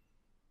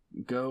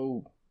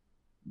 go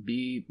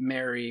be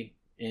merry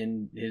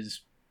in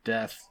his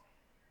death.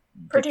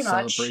 Pretty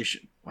much.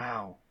 Celebration.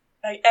 Wow.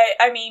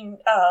 I mean,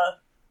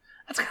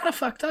 that's kind of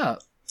fucked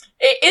up.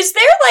 Is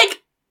there,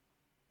 like,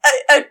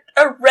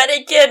 a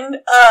Redigan,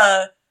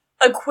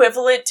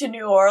 equivalent to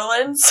New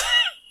Orleans?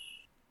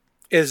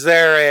 Is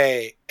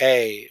there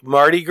a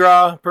Mardi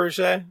Gras, per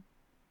se?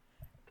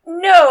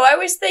 No, I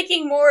was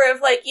thinking more of,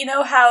 like, you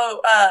know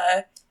how,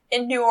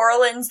 in New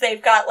Orleans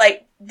they've got,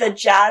 like, the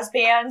jazz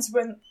bands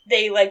when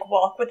they, like,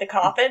 walk with the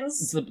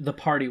coffins? It's the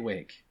party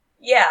wake.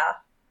 Yeah.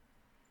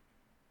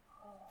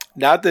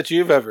 Not that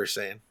you've ever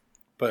seen.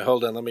 But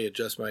hold on, let me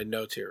adjust my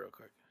notes here real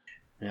quick.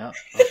 Yeah,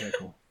 okay,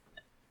 cool.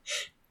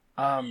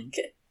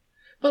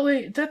 But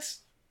wait,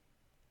 does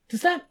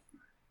that...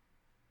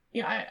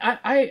 Yeah,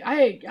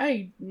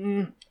 I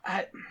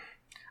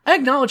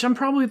acknowledge I'm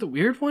probably the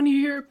weird one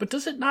here, but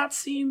does it not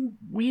seem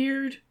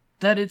weird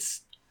that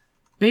it's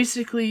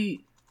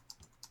basically,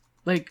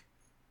 like,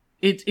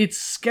 it's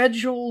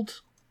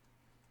scheduled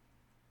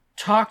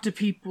talk to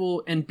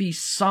people and be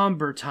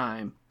somber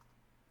time,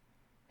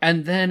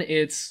 and then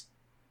it's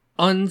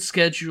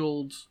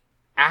unscheduled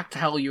act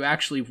how you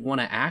actually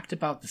want to act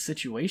about the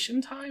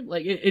situation time?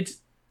 Like,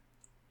 it's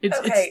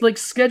like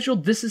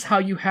scheduled, this is how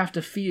you have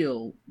to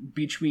feel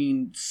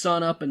between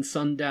sun up and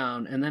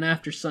sundown, and then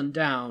after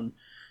sundown,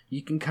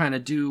 you can kind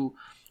of do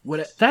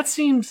that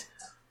seems...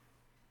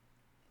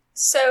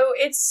 So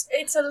it's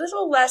a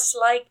little less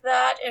like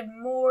that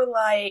and more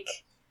like,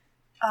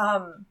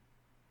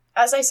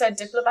 as I said,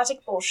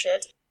 diplomatic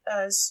bullshit,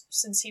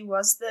 since he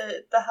was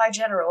the High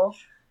General.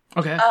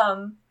 Okay.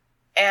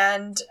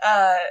 And,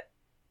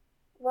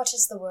 what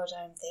is the word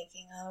I'm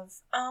thinking of?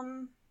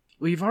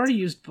 Well, you've already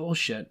used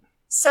bullshit.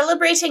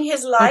 Celebrating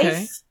his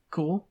life.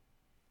 Cool.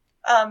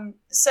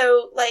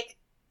 So, like,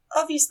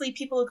 obviously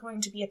people are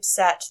going to be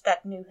upset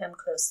that knew him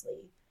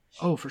closely.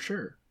 Oh, for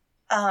sure.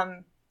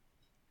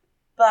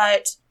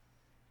 But,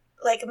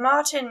 like,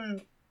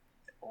 Martin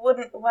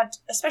wouldn't want,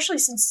 especially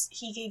since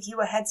he gave you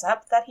a heads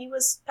up that he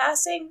was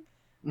passing,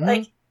 Mhm.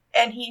 like,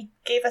 and he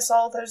gave us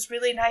all those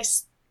really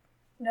nice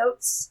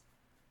notes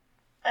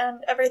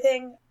and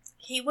everything.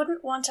 He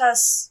wouldn't want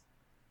us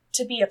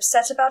to be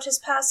upset about his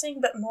passing,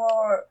 but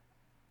more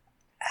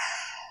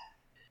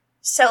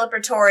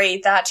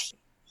celebratory that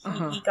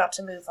he got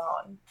to move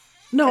on.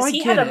 No, Because I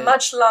he get had a it.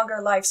 much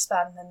longer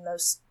lifespan than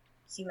most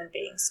human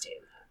beings do.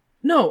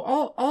 No,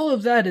 all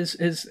of that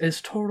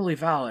is totally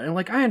valid, and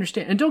like I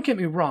understand. And don't get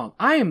me wrong,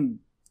 I am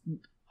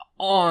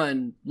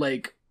on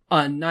like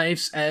a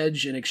knife's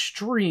edge and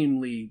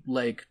extremely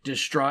like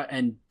distraught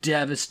and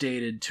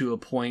devastated to a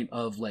point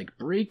of like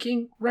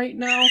breaking right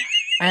now.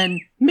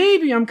 And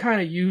maybe I'm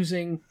kind of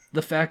using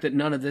the fact that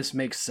none of this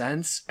makes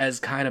sense as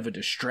kind of a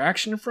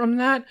distraction from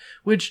that,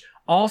 which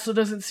also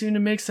doesn't seem to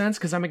make sense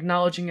because I'm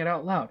acknowledging it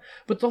out loud.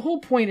 But the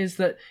whole point is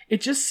that it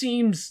just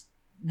seems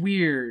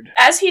weird.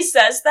 As he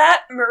says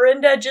that,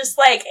 Mirinda just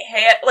like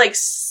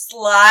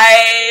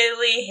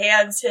slyly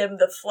hands him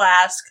the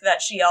flask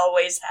that she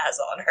always has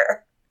on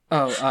her.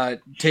 Oh,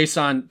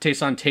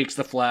 Tayson takes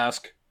the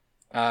flask,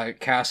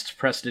 casts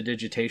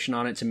prestidigitation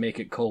on it to make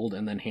it cold,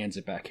 and then hands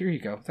it back. Here you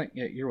go.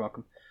 Yeah, you're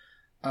welcome.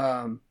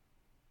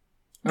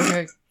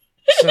 Okay.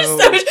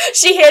 So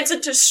she hands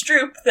it to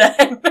Stroop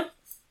then.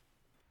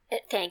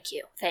 Thank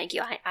you.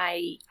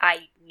 I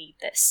need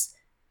this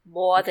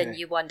more than Okay.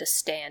 you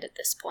understand at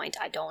this point.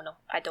 I don't know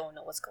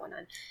what's going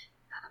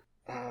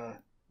on.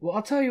 Well,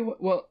 I'll tell you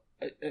what. Well,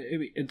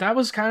 that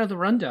was kind of the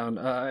rundown.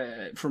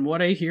 From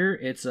what I hear,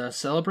 it's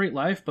celebrate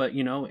life, but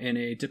in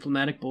a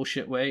diplomatic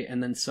bullshit way,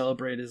 and then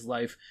celebrate his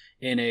life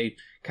in a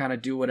kind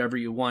of do whatever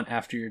you want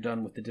after you're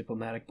done with the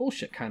diplomatic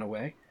bullshit kind of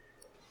way.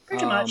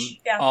 Pretty much,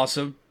 yeah.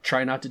 Also,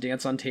 try not to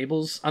dance on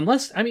tables,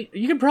 unless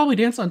you can probably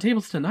dance on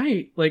tables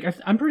tonight. Like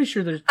I'm pretty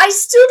sure there's. I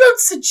still don't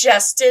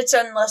suggest it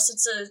unless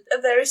it's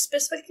a very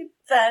specific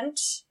event.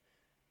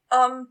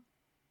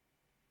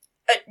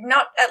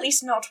 Not at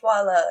least not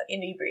while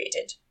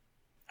inebriated.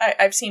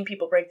 I've seen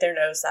people break their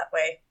nose that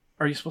way.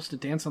 Are you supposed to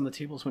dance on the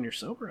tables when you're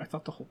sober? I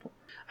thought the whole point.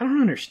 I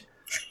don't understand.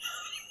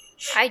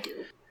 I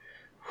do,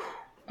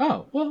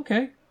 Oh, well,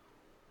 okay.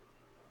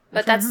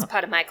 but Fair that's enough.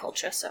 part of my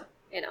culture. So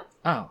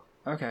Oh,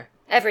 okay.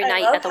 every I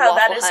night love at the how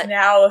Waffle that is Hut.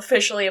 now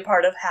officially a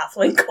part of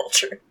halfling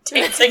culture.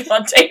 Dancing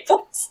on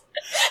tables.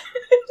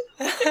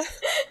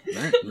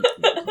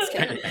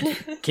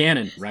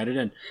 Canon, write it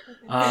in.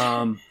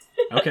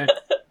 Okay.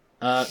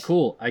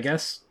 Cool. I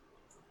guess.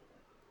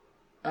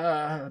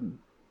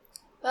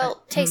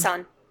 Well,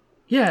 Tayson,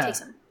 Yeah.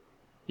 Tayson,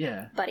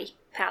 Yeah. buddy,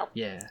 pal.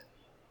 Yeah.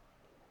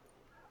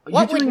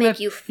 What would make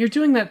you You're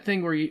doing that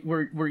thing where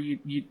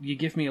you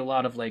give me a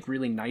lot of like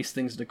really nice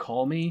things to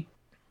call me,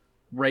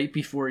 right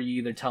before you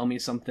either tell me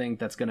something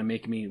that's gonna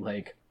make me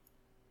like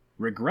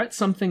regret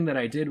something that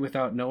I did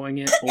without knowing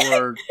it,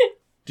 or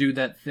do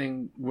that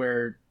thing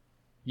where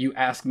you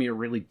ask me a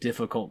really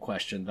difficult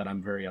question that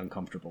I'm very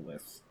uncomfortable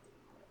with.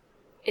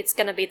 It's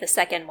gonna be the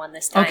second one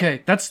this time.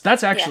 Okay, that's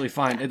actually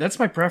fine. That's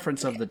my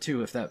preference of the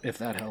two. If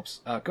that helps,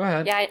 go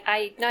ahead. Yeah,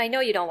 I know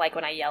you don't like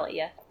when I yell at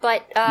you,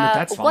 but No,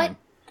 that's fine.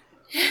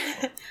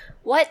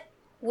 what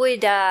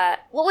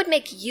would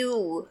make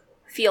you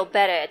feel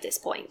better at this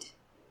point?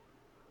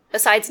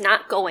 Besides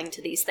not going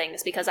to these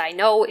things, because I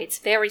know it's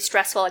very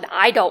stressful and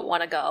I don't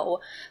want to go,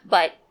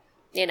 but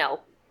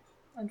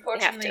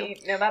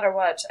Unfortunately, no matter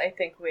what, I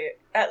think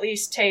at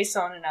least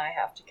Tayson and I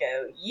have to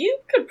go. You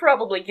could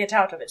probably get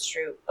out of it,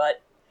 Stroop,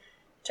 but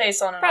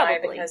Tayson and I,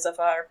 Probably. because of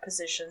our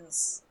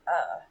positions,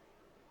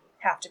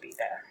 have to be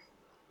there.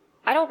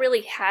 I don't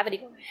really have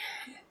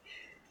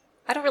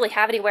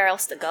anywhere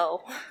else to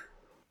go.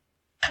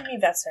 I mean,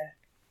 that's fair.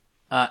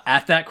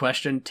 At that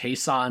question,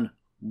 Tayson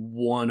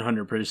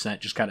 100%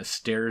 just kind of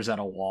stares at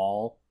a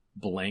wall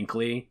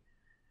blankly,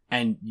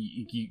 and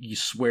you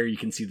swear you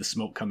can see the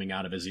smoke coming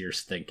out of his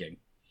ears thinking.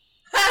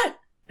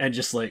 And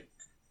just like,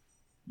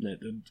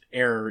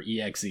 error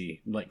exe,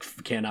 like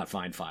cannot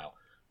find file.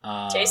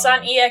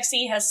 Tayson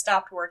EXE has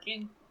stopped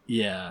working.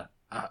 Yeah.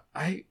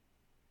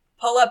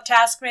 Pull up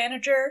Task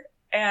Manager,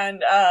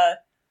 and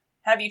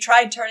have you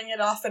tried turning it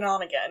off and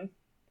on again?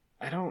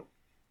 I don't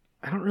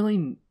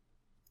really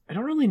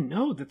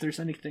know that there's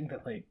anything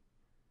that like.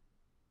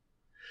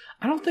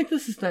 I don't think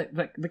this is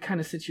the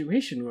kind of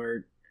situation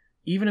where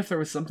even if there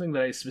was something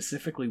that I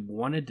specifically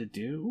wanted to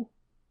do,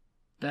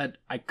 that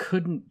I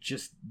couldn't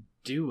just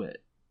do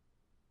it.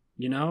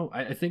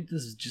 I think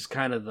this is just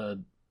kind of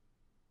I'm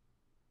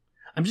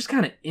just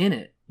kind of in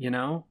it,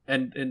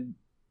 and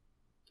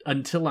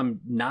until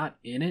I'm not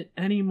in it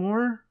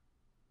anymore,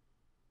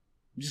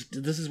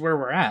 just this is where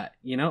we're at,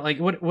 like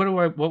what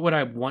would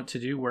I want to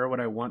do? Where would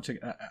I want to?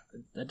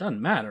 That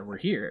doesn't matter. We're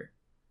here.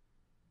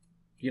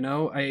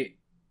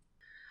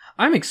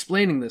 I'm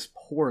explaining this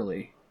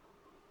poorly.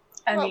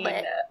 I Little mean,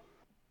 bit.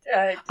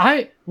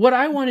 What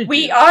I want to do.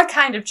 We are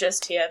kind of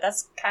just here.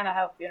 That's kind of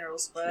how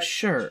funerals work.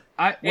 Sure.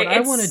 I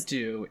want to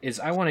do is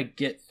I want to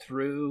get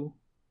through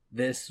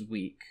this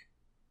week,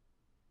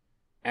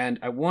 and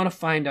I want to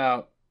find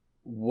out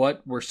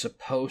what we're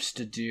supposed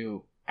to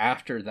do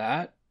after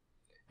that,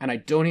 and I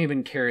don't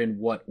even care in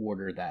what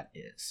order that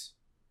is.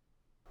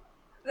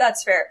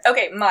 That's fair.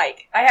 Okay,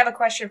 Mike, I have a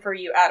question for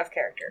you out of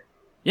character.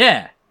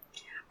 Yeah.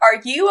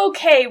 Are you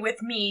okay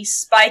with me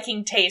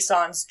spiking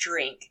Tayson's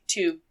drink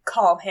to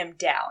calm him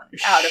down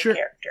out of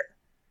character?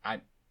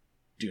 I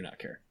do not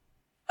care.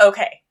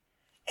 Okay.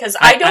 Because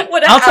I don't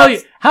want to I'll tell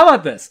you. How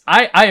about this?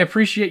 I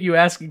appreciate you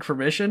asking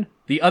permission.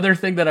 The other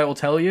thing that I will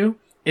tell you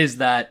is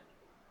that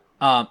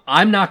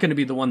I'm not going to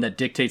be the one that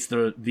dictates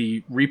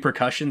the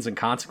repercussions and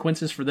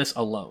consequences for this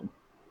alone.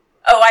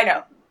 Oh, I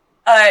know.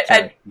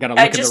 Gotta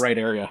look in the right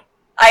area.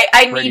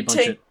 I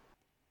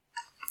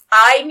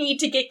need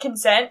to get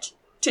consent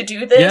to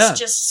do this,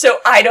 just so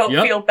I don't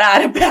feel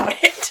bad about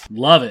it.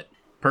 Love it.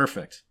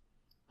 Perfect.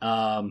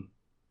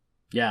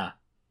 Yeah.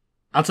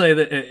 I'll tell you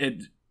that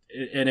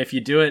and if you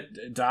do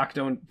it, Doc,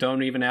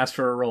 don't even ask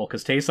for a roll,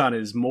 because Tayson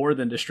is more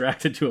than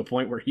distracted to a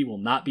point where he will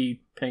not be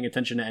paying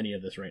attention to any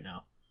of this right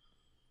now.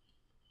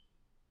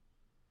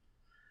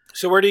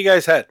 So where do you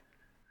guys head?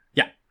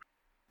 Yeah.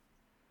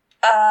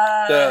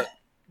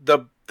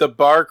 The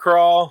bar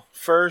crawl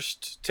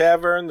first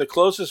tavern. The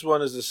closest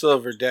one is the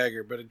Silver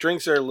Dagger, but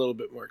drinks are a little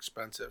bit more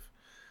expensive.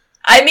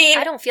 I mean,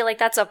 I don't feel like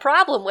that's a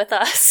problem with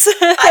us.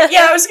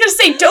 I was gonna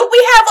say, don't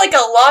we have like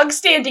a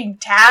long-standing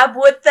tab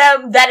with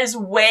them that is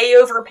way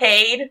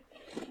overpaid?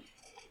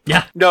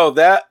 Yeah. No,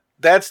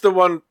 that's the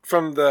one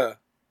from the.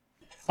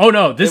 Oh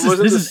no! This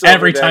is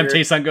every time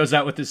Tayson goes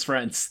out with his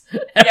friends.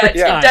 Every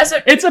time.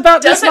 It's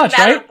about this much,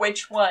 matter right?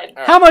 Which one?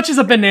 How much is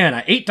a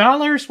banana?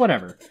 $8?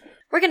 Whatever.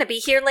 We're gonna be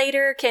here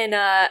later. Can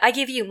I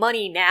give you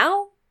money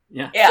now?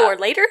 Yeah. For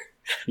later?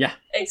 Yeah.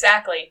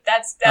 Exactly.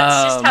 That's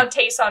just how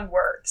Tayson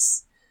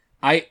works.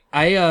 If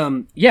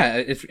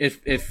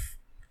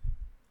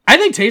I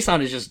think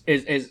Tayson is just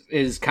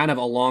is kind of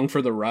along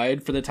for the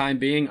ride for the time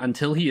being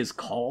until he is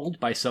called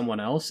by someone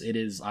else.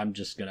 I'm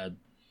just gonna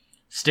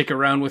stick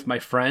around with my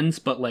friends,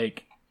 but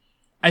like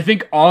I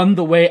think on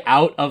the way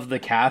out of the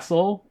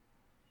castle,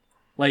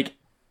 like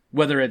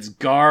whether it's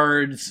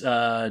guards,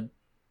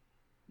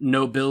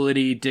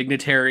 nobility,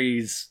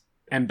 dignitaries,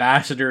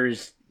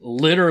 ambassadors,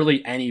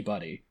 literally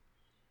anybody,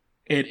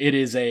 it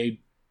is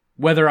a,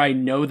 whether I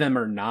know them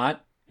or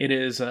not, it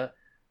is a,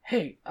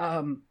 hey,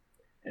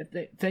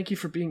 thank you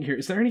for being here.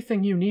 Is there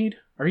anything you need?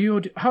 Are you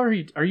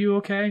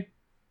okay?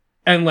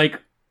 And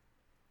like,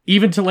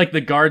 even to like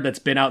the guard that's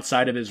been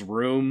outside of his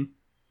room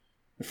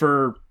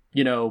for,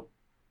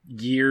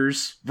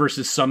 years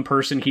versus some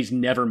person he's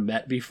never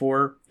met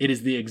before, it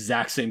is the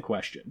exact same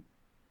question.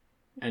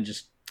 And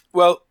just...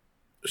 Well,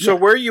 so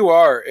where you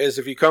are is,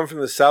 if you come from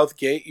the south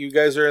gate, you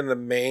guys are in the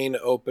main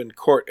open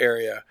court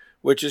area,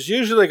 which is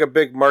usually like a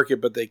big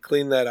market, but they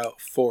clean that out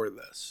for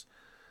this.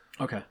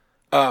 Okay.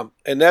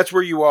 And that's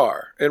where you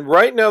are. And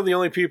right now, the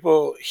only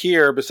people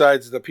here,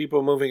 besides the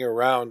people moving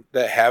around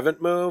that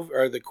haven't moved,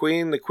 are the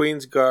Queen, the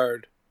Queen's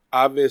Guard,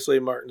 obviously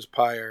Martin's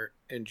Pyre,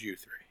 and you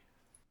three.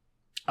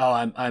 Oh,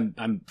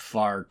 I'm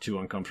far too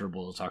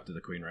uncomfortable to talk to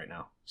the Queen right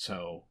now.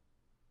 So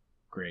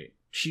great.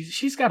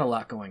 She's got a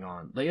lot going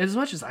on. Like, as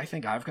much as I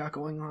think I've got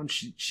going on,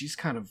 she's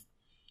kind of,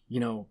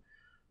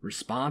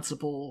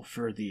 responsible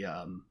for the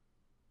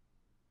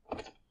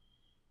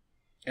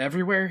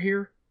everywhere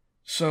here.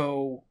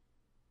 So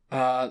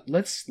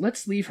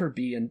let's leave her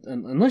be, and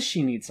unless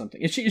she needs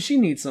something. If she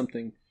needs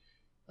something,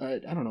 I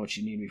don't know what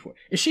she needs me for.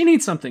 If she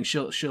needs something,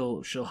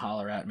 she'll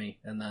holler at me,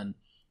 and then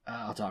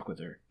I'll talk with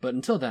her. But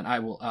until then, I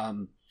will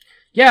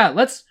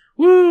let's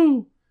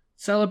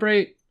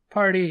celebrate,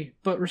 party,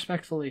 but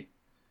respectfully.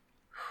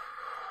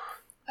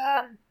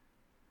 All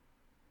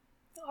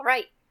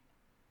right.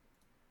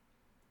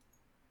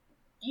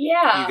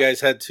 Yeah. You guys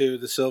head to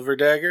the Silver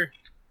Dagger?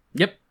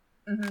 Yep.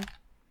 Mm-hmm.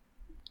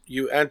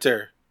 You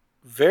enter.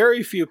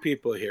 Very few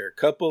people here. A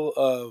couple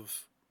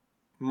of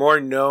more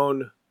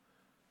known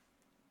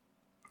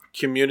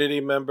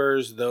community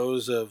members,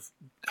 those of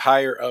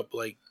higher up,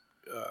 like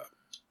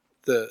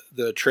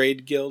the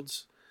trade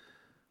guilds.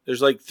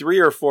 There's like 3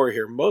 or 4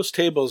 here. Most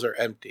tables are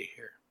empty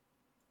here.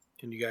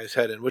 And you guys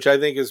head in, which I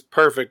think is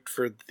perfect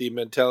for the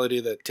mentality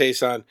that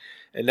Tayson,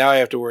 and now I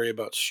have to worry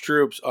about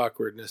Stroop's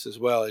awkwardness as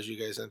well as you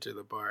guys enter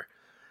the bar.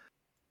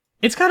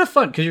 It's kind of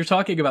fun because you're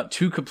talking about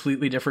 2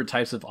 completely different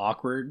types of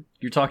awkward.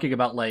 You're talking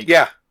about like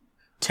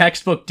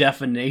textbook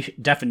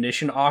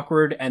definition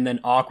awkward, and then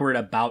awkward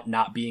about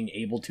not being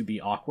able to be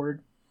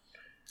awkward.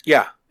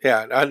 Yeah.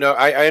 I know.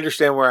 I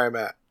understand where I'm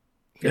at.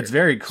 Here. It's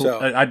very cool. So,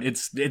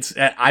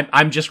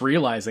 I'm just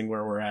realizing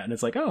where we're at, and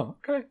it's like, oh,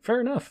 okay,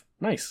 fair enough,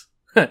 nice.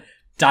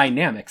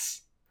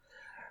 Dynamics.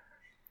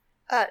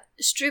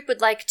 Stroop would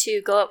like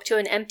to go up to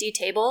an empty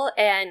table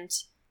and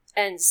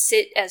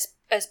sit as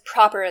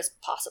proper as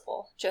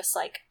possible. Just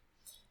like,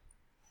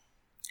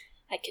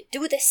 I can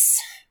do this,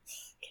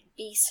 can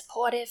be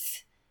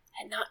supportive,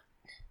 and not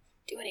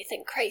do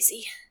anything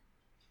crazy.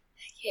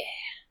 Yeah.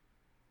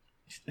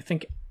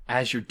 think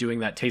as you're doing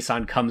that,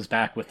 Tayson comes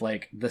back with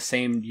like the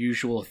same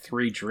usual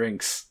 3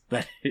 drinks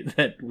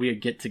that we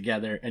get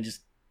together, and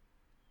just,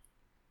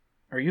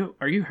 are you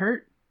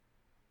hurt?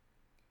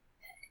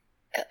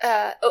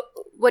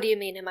 What do you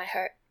mean? Am I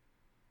hurt?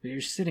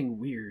 You're sitting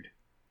weird.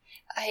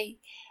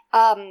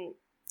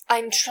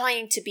 I'm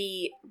trying to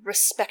be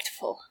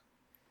respectful.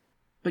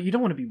 But you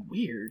don't want to be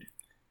weird.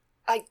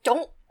 I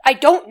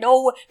don't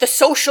know the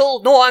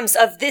social norms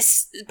of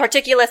this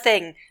particular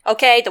thing,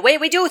 okay? The way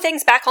we do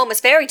things back home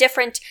is very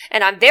different,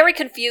 and I'm very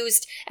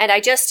confused, and I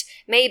just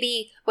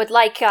maybe would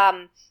like,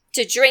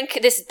 to drink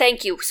this.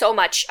 Thank you so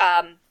much.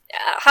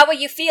 How are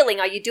you feeling?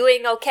 Are you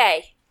doing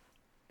okay?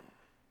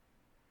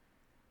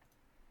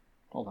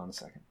 Hold on a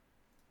second.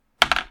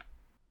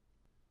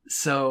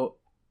 So,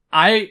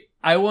 I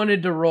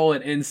wanted to roll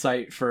an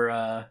insight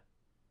for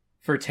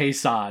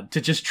Tayson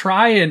to just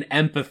try and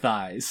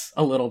empathize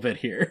a little bit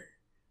here.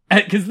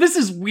 Because this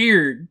is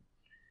weird.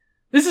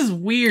 This is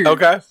weird.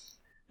 Okay.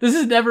 This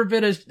has never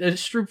been a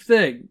Stroop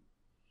thing.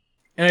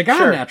 And I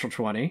got a natural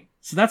 20,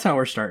 so that's how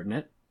we're starting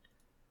it.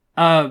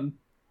 To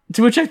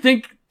which I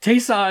think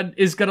Tayson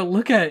is going to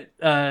look at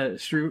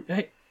Stroop.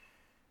 Hey,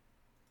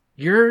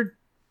 you're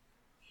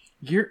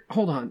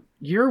hold on.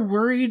 You're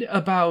worried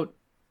about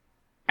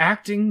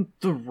acting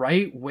the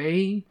right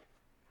way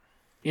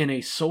in a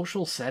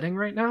social setting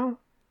right now?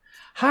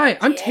 Hi,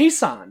 I'm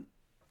Tayson.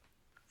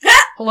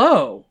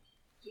 Hello.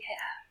 Yeah.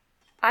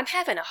 I'm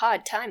having a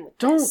hard time with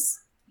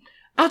this.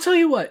 I'll tell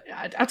you what.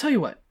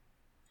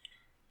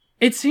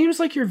 It seems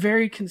like you're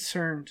very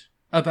concerned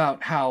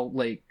about how,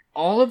 like,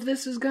 all of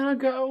this is gonna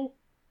go,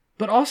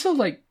 but also,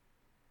 like,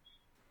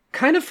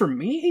 kind of for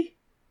me.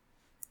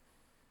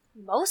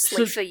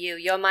 Mostly for you.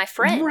 You're my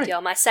friend. Right.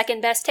 You're my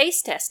second best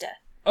taste tester.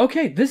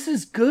 Okay, this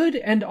is good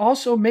and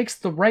also makes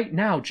the right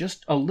now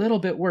just a little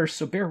bit worse,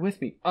 so bear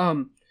with me.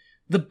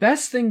 The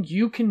best thing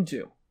you can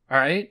do,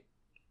 alright?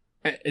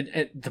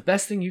 The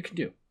best thing you can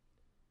do.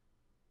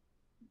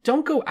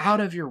 Don't go out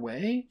of your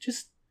way.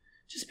 Just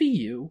be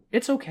you.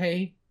 It's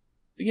okay.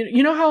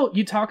 You know how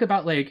you talk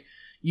about, like,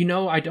 you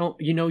know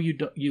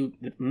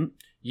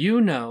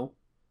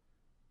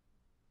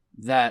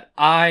that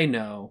I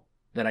know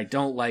that I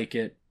don't like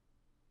it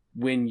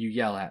when you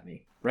yell at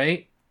me,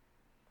 right?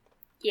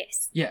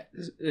 Yes. Yeah,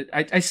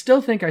 I still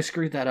think I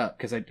screwed that up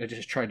because I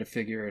just tried to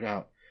figure it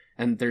out.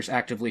 And there's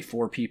actively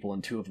 4 people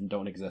and 2 of them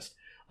don't exist.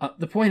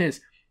 The point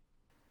is,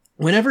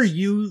 whenever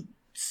you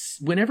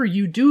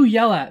do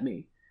yell at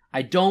me,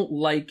 I don't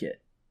like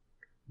it.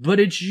 But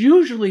it's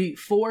usually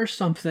for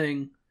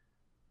something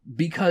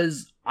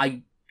because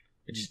I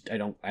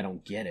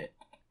don't get it,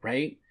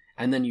 right?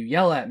 And then you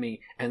yell at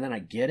me, and then I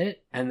get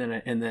it, and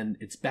then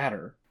it's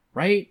better,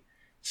 right?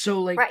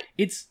 So, like, right.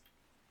 It's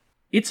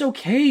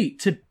okay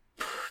to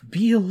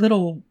be a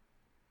little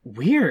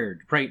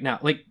weird right now.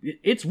 Like,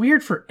 it's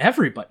weird for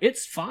everybody.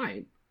 It's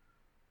fine.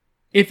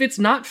 If it's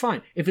not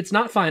fine,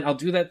 I'll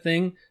do that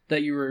thing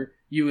that you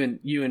and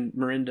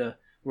Mirinda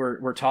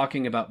were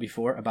talking about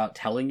before, about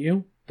telling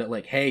you that,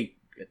 like, hey,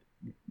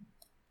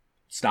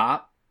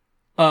 stop.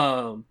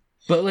 But,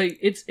 like,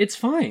 it's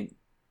fine.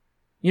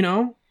 You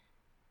know?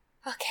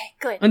 Okay,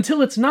 good.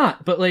 Until it's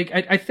not. But, like,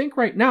 I think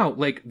right now,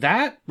 like,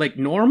 that, like,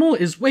 normal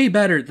is way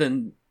better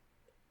than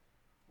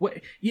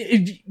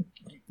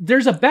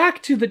there's a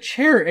back to the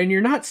chair and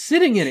you're not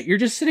sitting in it. You're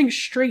just sitting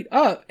straight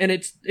up, and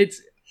it's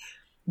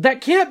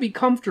that can't be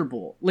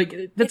comfortable.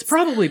 Like, that's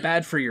probably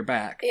bad for your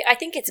back. I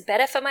think it's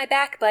better for my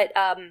back, but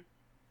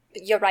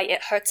you're right,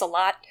 it hurts a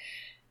lot.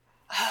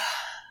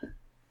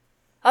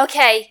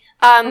 Okay.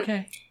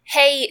 Okay.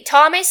 Hey,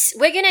 Thomas,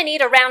 we're gonna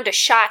need a round of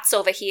shots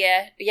over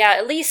here. Yeah,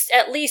 at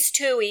least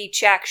 2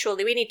 each,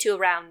 actually. We need 2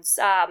 rounds.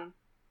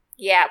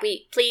 Yeah,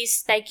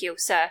 please, thank you,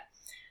 sir.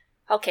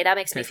 Okay, that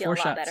makes me feel a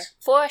lot better.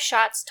 4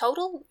 shots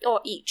total or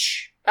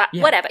each?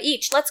 Yeah. Whatever,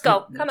 each. Let's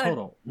go. Come on.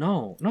 Total.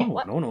 No.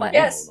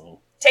 Yes.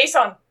 No.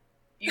 Tayson,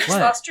 you just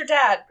lost your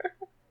dad.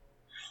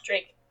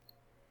 Drake.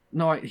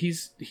 No,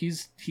 he's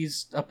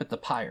up at the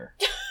pyre.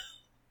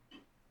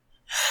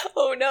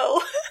 Oh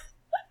no.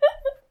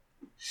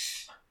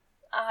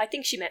 I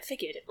think she meant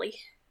figuratively.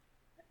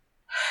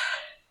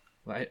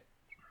 What?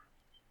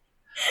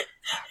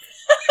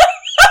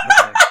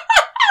 Okay.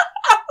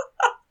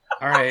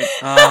 All right.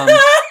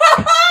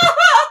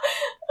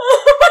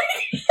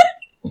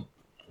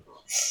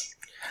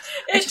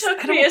 It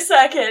took me a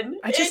second.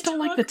 I just don't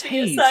like the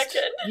taste.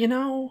 You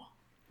know?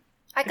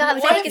 I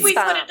got What Vegas if we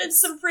bombs. put it in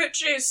some fruit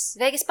juice?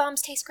 Vegas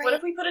bombs taste great. What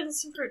if we put it in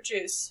some fruit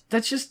juice?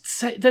 That just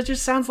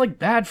sounds like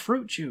bad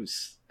fruit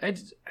juice.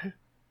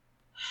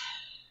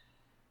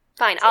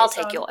 Fine, I'll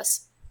take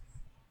yours.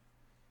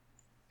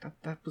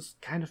 That was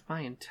kind of my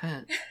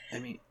intent. I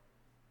mean,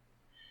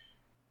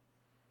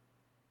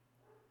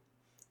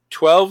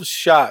 12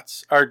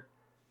 shots.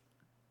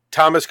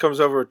 Thomas comes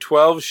over with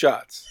 12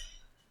 shots.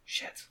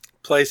 Shit.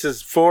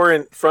 Places 4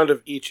 in front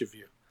of each of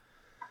you.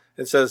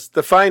 And says,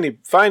 the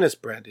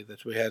finest brandy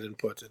that we had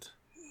imported.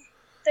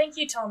 Thank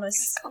you, Thomas.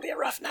 It's gonna be a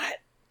rough night.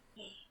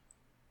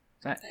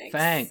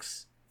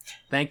 Thanks.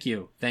 Thank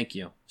you.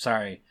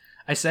 Sorry.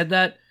 I said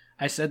that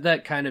I said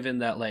that kind of in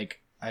that,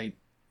 like, I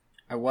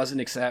wasn't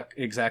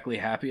exactly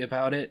happy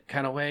about it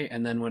kind of way,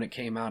 and then when it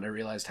came out, I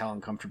realized how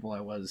uncomfortable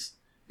I was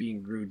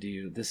being rude to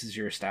you. This is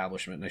your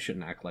establishment, and I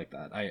shouldn't act like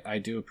that. I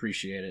do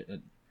appreciate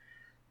it.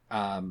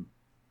 Wholesome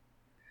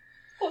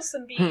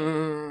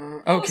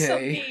bean.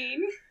 Okay.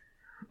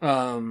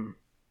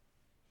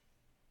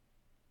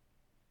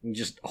 He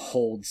just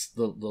holds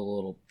the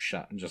little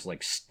shot and just,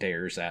 like,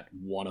 stares at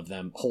one of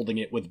them, holding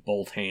it with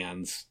both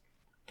hands.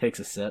 Takes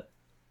a sip.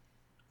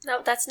 No,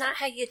 that's not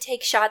how you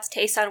take shots,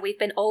 Tayson. We've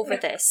been over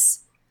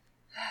this.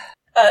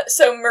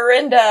 So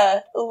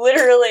Miranda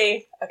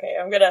literally... Okay,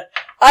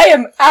 I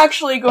am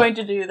actually going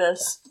to do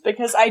this,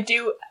 because I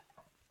do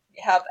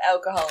have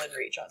alcohol in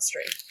reach on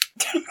stream.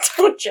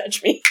 Don't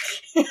judge me.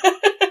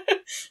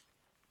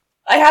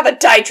 I have a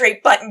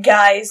dihydrate button,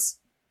 guys.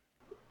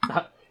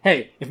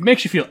 Hey, if it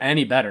makes you feel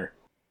any better.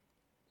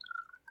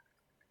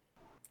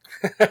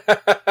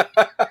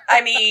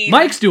 I mean...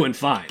 Mike's doing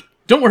fine.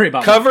 Don't worry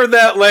about Cover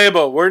that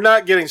label. We're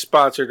not getting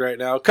sponsored right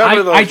now.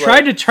 Cover those I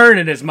tried labels. to turn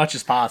it as much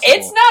as possible.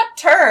 It's not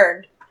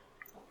turned.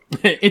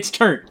 It's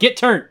turned. Get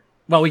turned.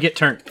 Well, we get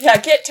turned. Yeah,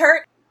 get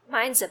turned.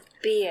 Mine's a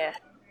beer.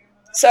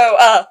 So,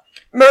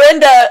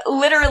 Miranda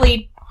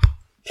literally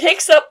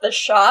picks up the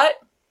shot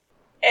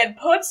and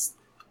puts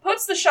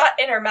the shot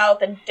in her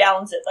mouth and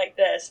downs it like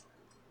this.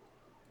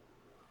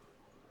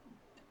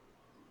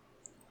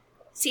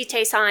 See,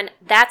 Tayson,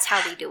 that's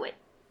how we do it.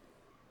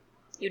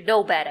 You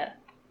know better.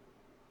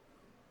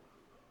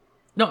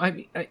 No,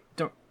 I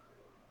don't...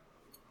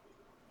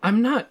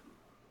 I'm not...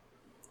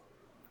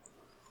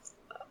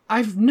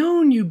 I've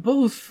known you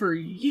both for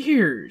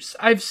years.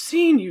 I've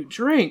seen you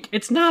drink.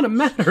 It's not a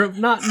matter of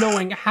not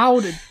knowing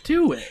how to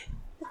do it.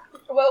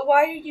 Well,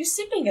 why are you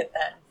sipping it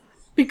then?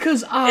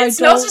 Because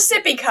It's not a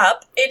sippy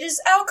cup. It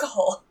is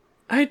alcohol.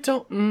 I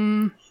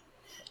don't...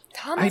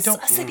 Thomas,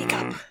 don't- a sippy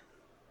cup.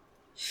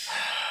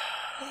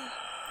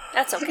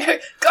 That's okay.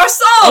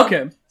 Garçon!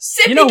 Okay.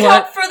 Sippy You know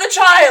cup what? for the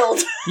child!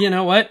 You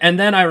know what? And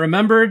then I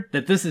remembered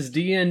that this is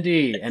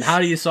D&D. And how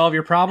do you solve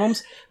your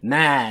problems?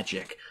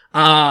 Magic.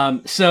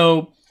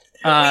 So...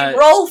 we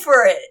roll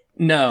for it.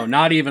 No,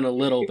 not even a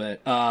little bit.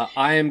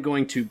 I am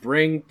going to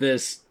bring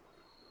this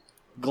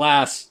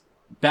glass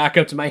back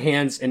up to my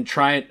hands and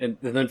try it, and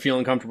then feel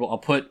uncomfortable. I'll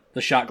put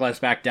the shot glass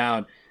back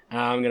down, and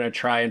I'm going to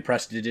try and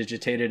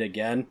prestidigitate it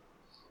again.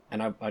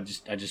 And I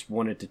just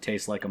want it to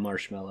taste like a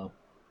marshmallow.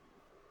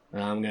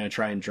 And I'm going to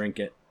try and drink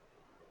it.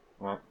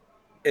 Well,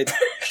 It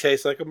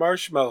tastes like a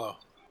marshmallow.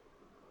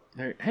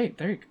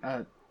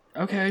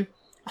 okay.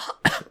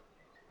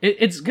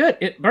 It's good.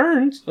 It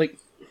burns. Like,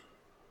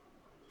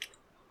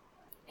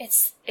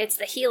 It's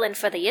the healing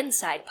for the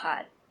inside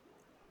pod.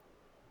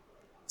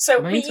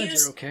 So My we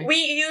insides are okay.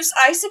 use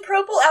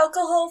isopropyl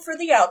alcohol for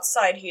the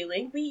outside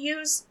healing. We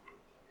use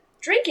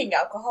drinking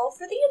alcohol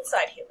for the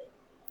inside healing.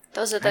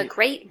 Those are the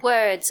great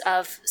words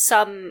of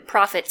some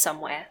prophet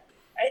somewhere.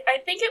 I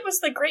think it was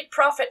the great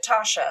prophet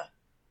Tasha.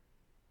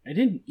 I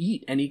didn't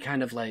eat any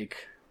kind of,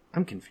 like...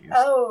 I'm confused.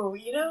 Oh,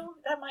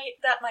 that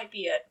might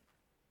be it.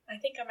 I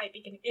think I might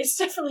be. It's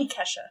definitely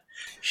Kesha.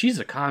 She's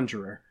a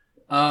conjurer.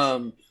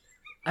 I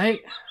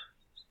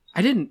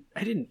didn't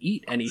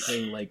eat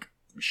anything like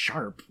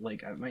sharp.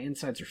 Like my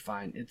insides are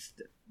fine.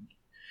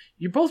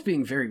 You're both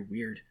being very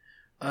weird.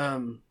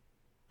 But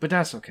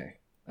that's okay.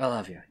 I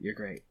love you. You're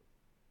great.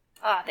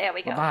 Ah, there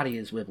we My go. body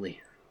is wibbly.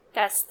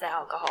 That's the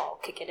alcohol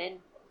kicking in.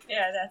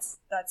 Yeah, that's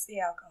the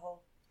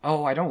alcohol.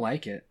 Oh, I don't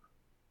like it.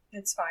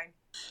 It's fine.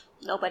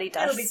 Nobody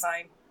does. It'll be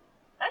fine.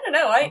 I don't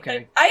know.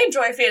 Okay. I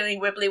enjoy feeling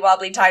wibbly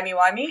wobbly timey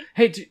wimey.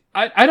 Hey,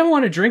 I don't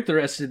want to drink the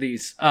rest of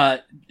these.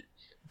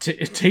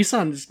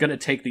 Tayson's gonna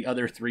take the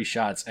other 3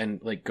 shots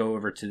and like go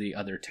over to the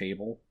other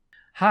table.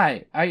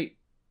 Hi, I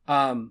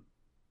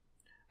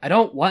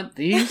don't want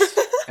these.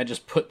 I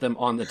just put them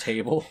on the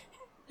table.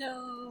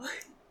 No.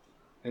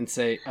 And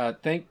say,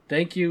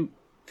 thank you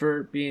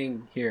for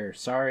being here.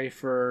 Sorry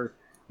for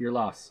your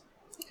loss.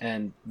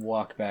 And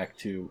walk back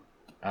to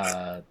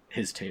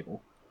his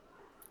table.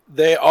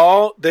 They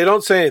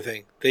don't say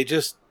anything. They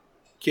just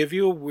give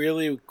you a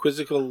really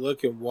quizzical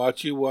look and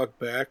watch you walk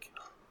back.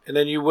 And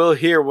then you will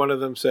hear one of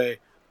them say,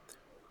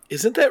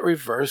 "Isn't that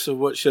reverse of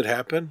what should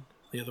happen?"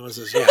 The other one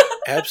says, "Yeah,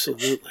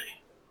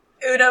 absolutely."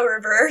 Uno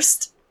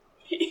reversed.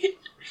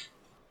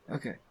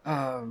 Okay.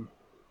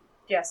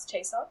 Yes,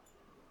 Tayson.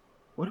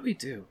 What do we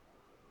do?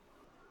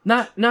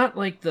 Not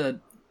like the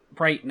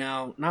right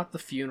now, not the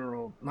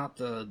funeral, not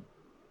the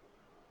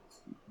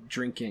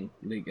drinking.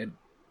 Like,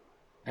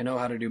 I know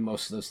how to do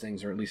most of those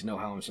things, or at least know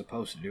how I'm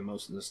supposed to do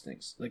most of those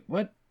things. Like,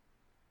 what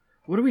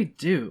do we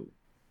do?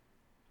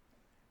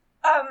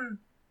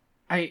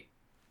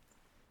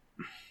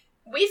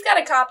 We've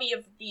got a copy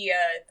of the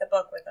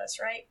book with us,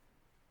 right?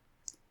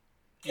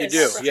 You Yes, do,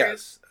 that's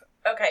yes.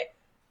 Okay.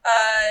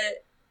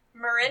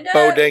 Miranda.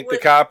 Bodank the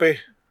copy.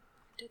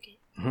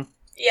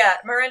 Yeah,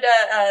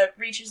 Miranda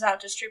reaches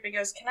out to Stroop and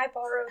goes, "Can I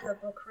borrow the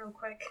book real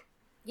quick?"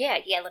 Yeah,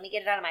 let me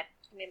get it out of my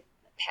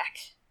pack.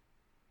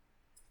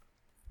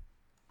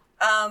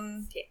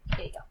 Here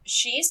you go.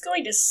 She's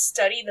going to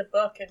study the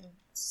book and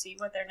see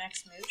what their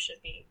next move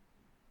should be.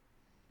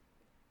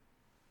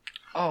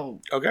 Oh,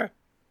 Okay.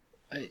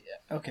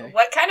 okay.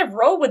 What kind of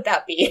role would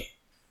that be?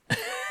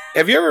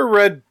 Have you ever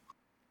read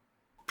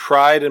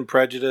Pride and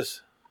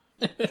Prejudice?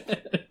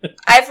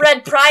 I've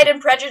read Pride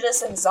and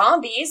Prejudice and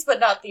Zombies, but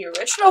not the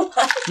original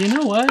one. You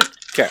know what?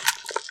 Okay.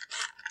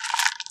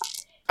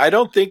 I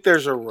don't think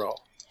there's a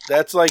role.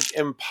 That's like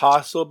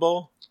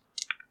impossible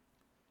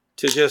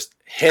to just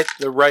hit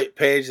the right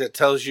page that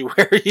tells you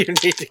where you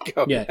need to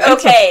go. Yeah. it's a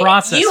Okay,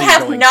 process you he's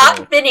have going not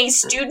through. been a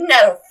student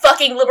at a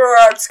fucking liberal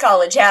arts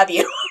college, have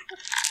you?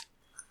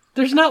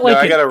 There's not No, like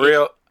I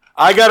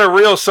got a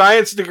real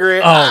science degree.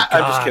 Oh, I'm just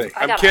God. kidding.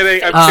 I I'm got a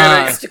kidding.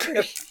 I'm physics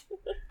kidding.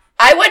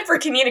 I went for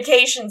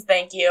communications,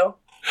 thank you.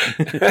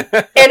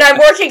 And I'm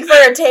working for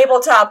a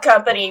tabletop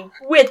company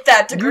with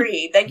that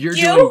degree. Thank You're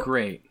you. doing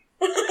great.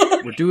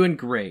 We're doing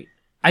great.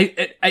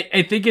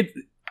 I think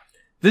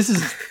this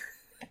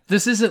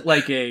isn't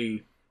like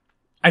a.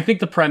 I think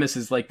the premise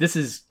is like this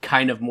is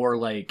kind of more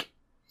like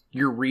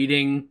you're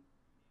reading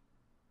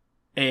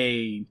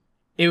a.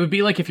 It would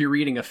be like if you're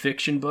reading a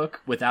fiction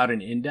book without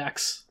an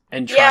index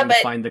and Yeah, trying but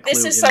to find the clue. this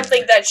is in something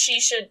there. that she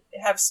should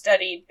have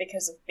studied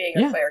because of being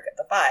a Yeah. cleric at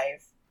the 5.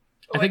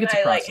 I think it's a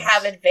Wouldn't I, like, process.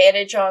 have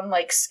advantage on,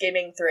 like,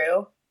 skimming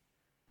through?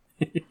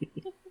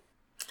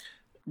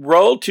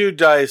 Roll 2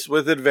 dice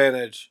with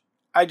advantage.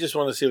 I just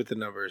want to see what the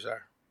numbers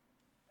are.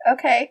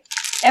 Okay.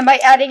 Am I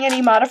adding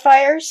any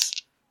modifiers?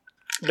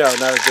 No,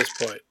 not at this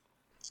point.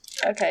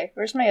 Okay,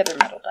 where's my other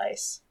metal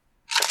dice?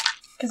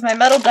 Because my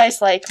metal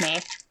dice like me.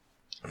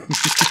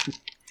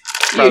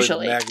 Probably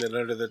Usually. the magnet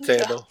under the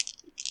table.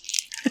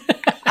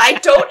 I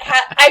don't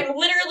have... I'm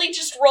literally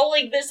just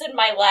rolling this in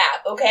my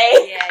lap,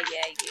 okay?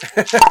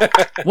 Yeah.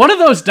 One of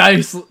those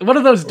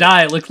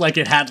die looked like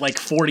it had like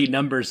 40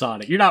 numbers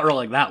on it. You're not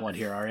rolling that one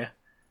here, are you?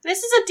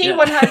 This is a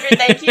D100,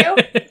 thank you.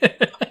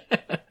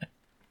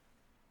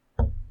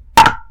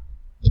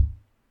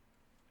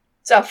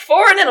 It's a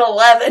 4 and an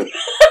 11.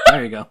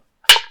 There you go.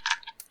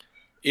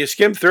 You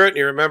skim through it and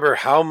you remember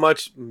how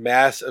much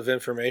mass of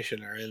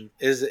information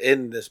is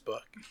in this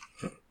book.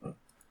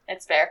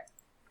 It's fair.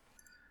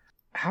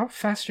 How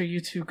fast are you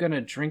two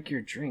gonna drink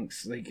your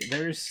drinks?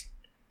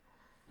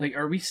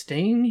 Are we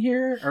staying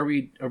here? Are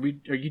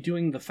you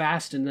doing the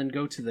fast and then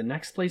go to the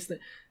next place?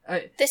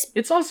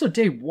 It's also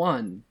day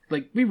 1.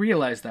 Like, we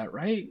realize that,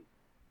 right?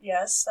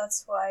 Yes,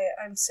 that's why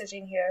I'm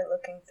sitting here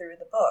looking through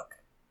the book.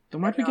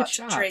 Then why'd we get Not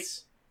shots? drink.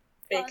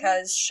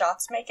 Because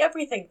shots make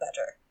everything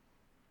better.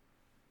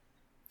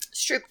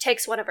 Stroop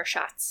takes one of her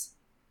shots.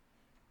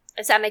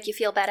 Does that make you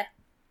feel better?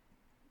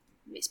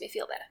 Makes me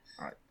feel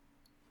better.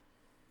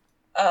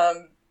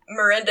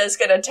 Miranda's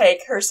gonna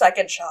take her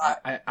second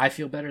shot. I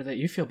feel better that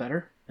you feel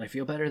better. I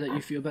feel better that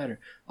you feel better.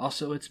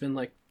 Also, it's been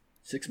like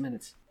 6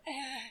 minutes.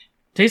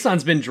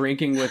 Tayson's been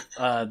drinking with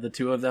the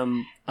two of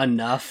them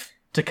enough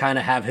to kind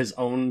of have his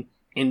own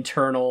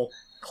internal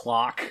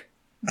clock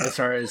as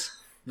far as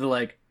the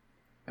like,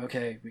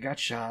 okay, we got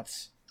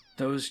shots.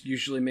 Those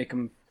usually make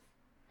them,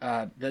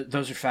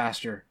 those are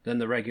faster than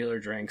the regular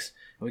drinks.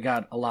 We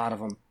got a lot of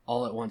them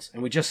all at once,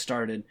 and we just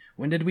started.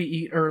 When did we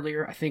eat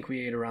earlier? I think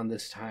we ate around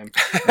this time.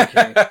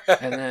 Okay,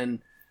 and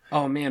then,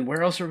 oh man,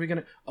 where else are we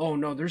gonna? Oh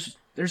no, there's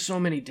so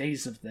many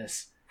days of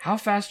this. How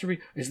fast are we?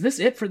 Is this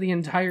it for the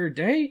entire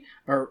day?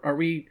 Or are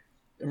we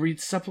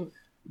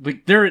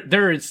like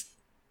there is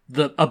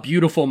a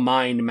beautiful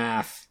mind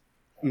math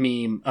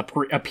meme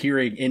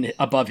appearing in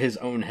above his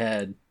own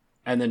head,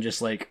 and then just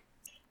like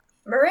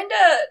Miranda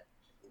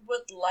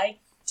would like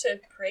to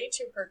pray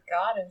to her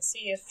god and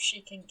see if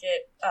she can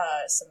get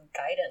some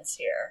guidance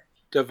here.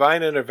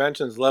 Divine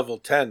Intervention's level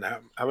 10.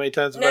 How many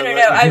times have No, I no, let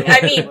no, you I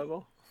go mean-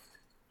 level?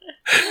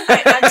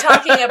 I'm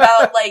talking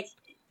about, like,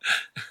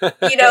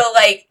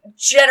 like,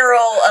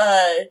 general,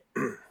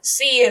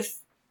 see if,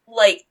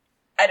 like,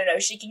 I don't know,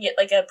 she can get,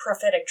 like, a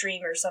prophetic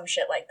dream or some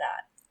shit like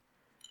that.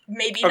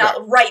 Maybe Okay.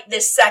 not right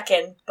this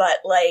second, but,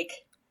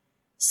 like,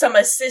 some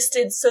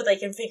assistance so they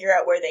can figure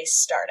out where they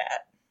start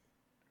at.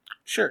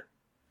 Sure.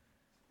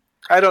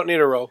 I don't need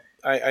a roll.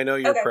 I know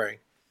you're Okay. praying.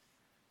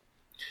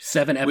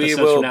 7 We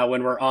episodes will- from now,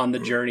 when we're on the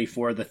journey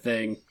for the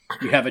thing,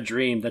 you have a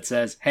dream that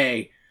says,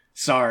 "Hey,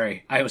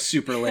 sorry, I was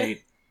super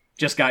late.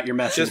 Just got your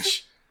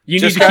message. You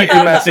need just to got keep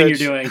your doing the thing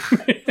you're message."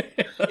 doing."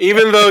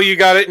 Even though you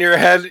got it in your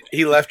head,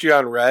 he left you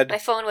on My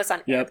red. phone was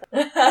on. Yep.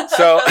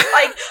 So-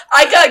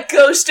 I got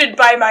ghosted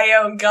by my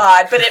own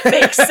god, but it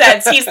makes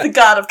sense. He's the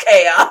god of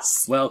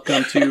chaos.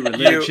 Welcome to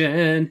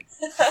religion.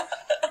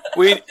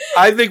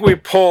 I think we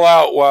pull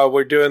out while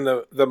we're doing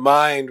the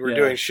mind. We're Yeah.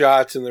 doing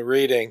shots and the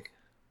reading,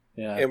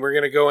 Yeah. and we're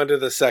going to go into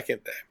the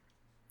second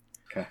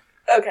day.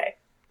 Okay.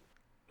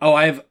 Oh,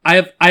 I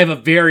have a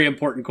very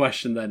important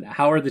question then.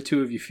 How are the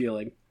two of you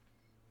feeling?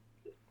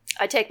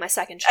 I take my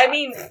second shot. I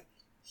mean,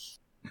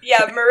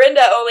 yeah,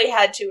 Miranda only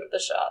had 2 of the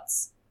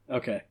shots.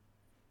 Okay.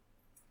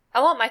 I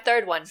want my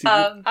third one. See,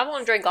 Um, I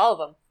want to drink all of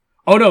them.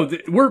 oh no,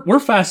 we're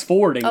fast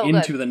forwarding Oh,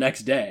 into good. the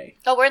next day.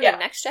 Oh, we're in Yeah. the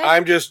next day?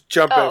 I'm just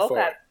jumping Oh, okay.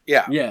 forward.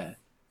 Yeah. Yeah.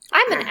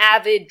 I'm an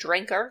avid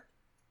drinker.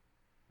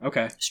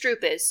 Okay.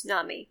 Stroop is,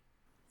 not me.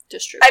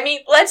 Stroop. I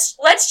mean, let's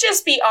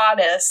just be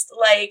honest.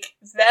 Like,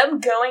 them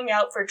going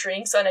out for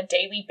drinks on a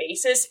daily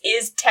basis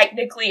is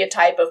technically a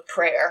type of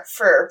prayer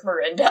for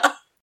Mirinda.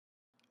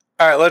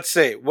 All right, let's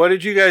see. What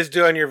did you guys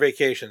do on your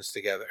vacations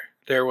together?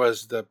 There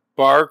was the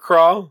bar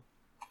crawl.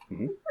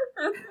 Mhm.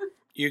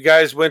 You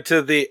guys went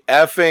to the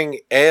effing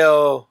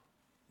ale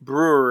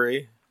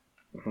brewery.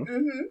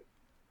 Mm-hmm.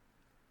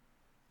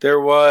 There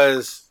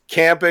was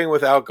camping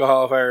with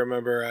alcohol, if I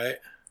remember right.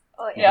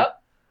 Oh,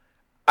 Yep.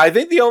 I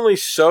think the only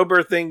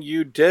sober thing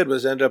you did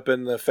was end up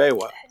in the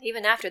Feywild.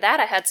 Even after that,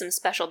 I had some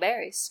special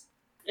berries.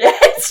 Yeah,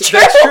 it's true.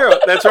 That's true.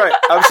 That's right.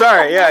 I'm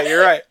sorry. Yeah,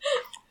 you're right.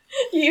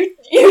 You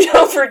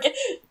don't forget.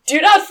 Do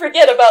not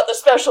forget about the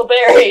special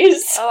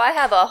berries. Oh, I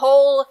have a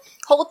whole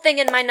thing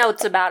in my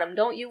notes about them.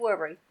 Don't you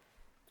worry.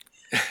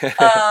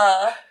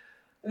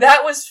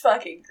 That was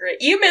fucking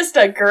great. You missed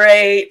a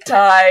great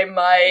time,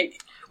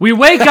 Mike. We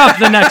wake up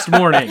the next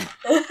morning.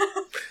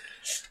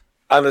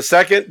 On the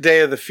second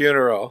day of the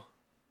funeral,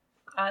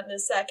 On the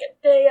second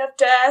day of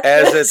death.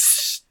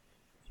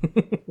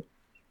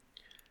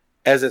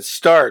 as it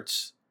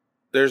starts,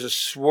 there's a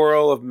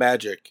swirl of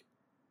magic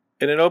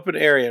in an open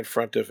area in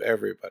front of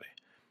everybody.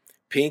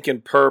 Pink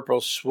and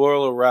purple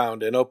swirl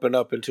around and open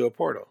up into a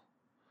portal.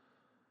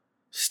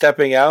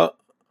 Stepping out,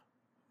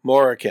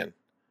 Morrigan,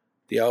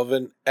 the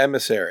elven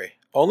emissary.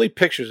 Only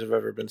pictures have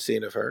ever been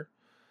seen of her.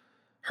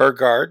 Her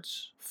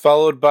guards,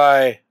 followed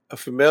by a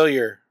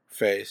familiar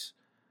face,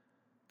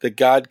 the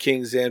God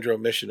King Xandro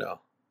Missionel,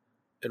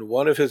 and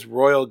one of his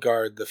royal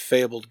guard, the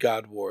fabled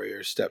God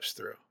Warrior, steps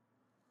through.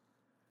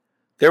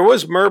 There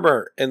was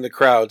murmur in the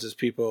crowds as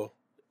people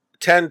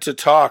tend to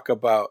talk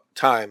about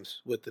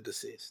times with the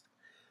deceased.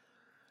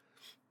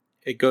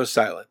 It goes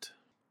silent.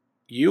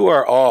 You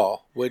are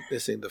all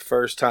witnessing the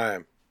first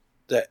time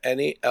that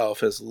any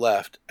elf has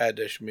left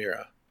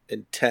Adeshmira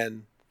in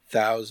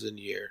 10,000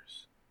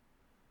 years.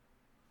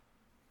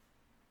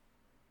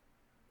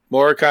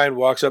 Morrigan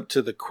walks up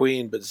to the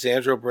queen, but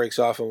Xandro breaks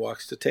off and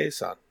walks to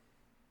Tayson.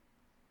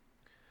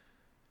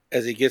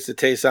 As he gets to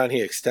Tayson,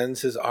 he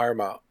extends his arm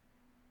out.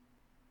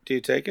 Do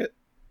you take it?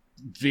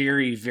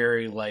 Very,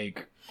 very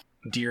like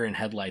deer in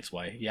headlights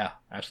way. Yeah,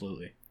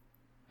 absolutely.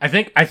 I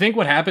think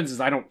what happens is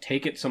I don't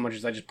take it so much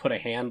as I just put a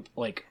hand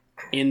like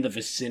in the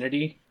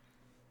vicinity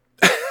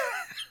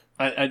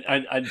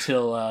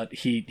until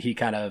he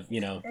kind of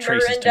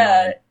traces to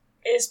Mirinda mine.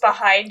 is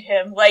behind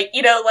him, like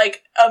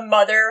a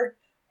mother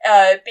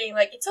being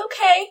like, "It's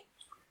okay,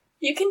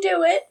 you can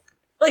do it."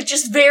 Like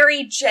just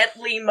very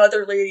gently,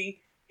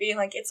 motherly, being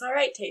like, "It's all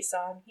right,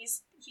 Tayson.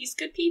 He's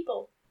good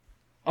people."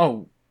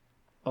 Oh,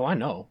 I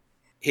know.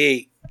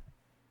 He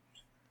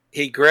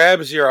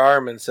grabs your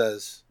arm and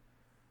says,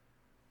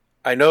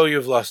 I know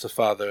you've lost a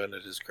father and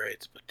it is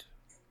great, but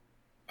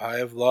I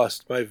have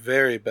lost my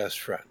very best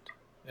friend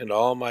in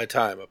all my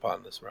time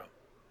upon this realm.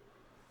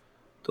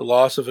 The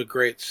loss of a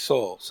great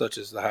soul, such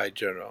as the High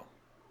General,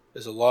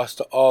 is a loss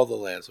to all the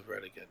lands of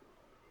Redigan.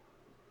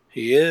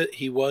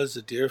 He was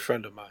a dear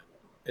friend of mine,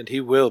 and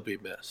he will be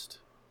missed.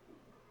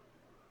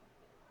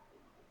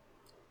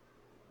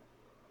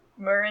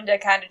 Mirinda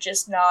kind of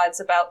just nods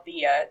about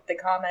the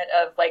comment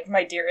of like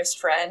my dearest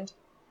friend,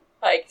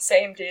 like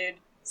same dude,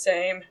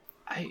 same.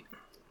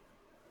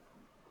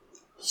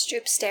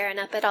 Stroop staring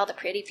up at all the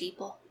pretty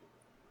people.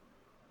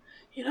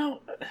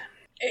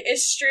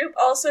 Is Stroop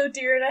also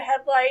deer in the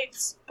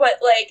headlights, but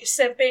like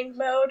simping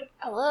mode?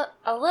 A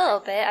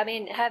little bit. I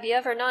mean, have you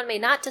ever known me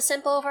not to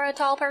simp over a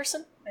tall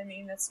person? I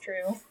mean, that's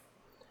true.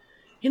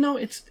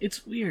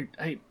 It's weird.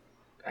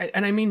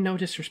 And I mean no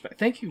disrespect.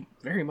 Thank you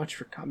very much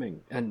for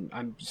coming, and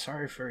I'm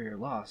sorry for your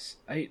loss.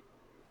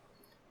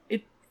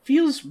 It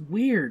feels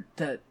weird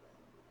that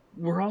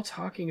we're all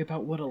talking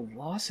about what a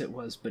loss it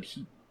was, but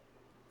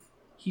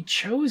he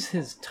chose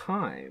his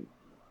time.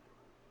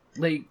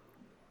 Like,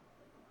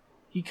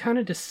 he kind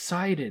of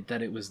decided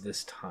that it was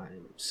this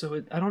time.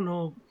 So I don't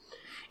know.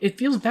 It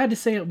feels bad to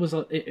say it was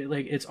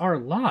it's our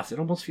loss. It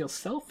almost feels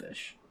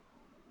selfish.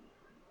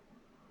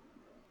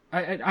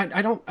 I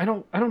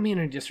don't mean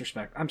any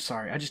disrespect. I'm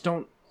sorry. I just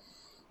don't.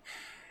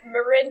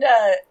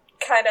 Mirinda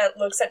kind of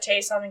looks at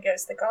Tayson and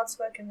goes, "The gods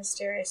work in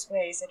mysterious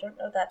ways. I don't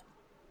know that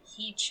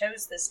he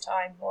chose this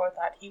time or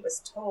that he was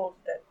told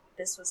that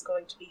this was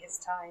going to be his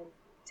time,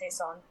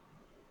 Tayson."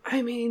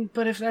 I mean,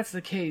 but if that's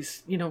the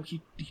case, he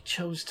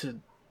chose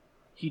to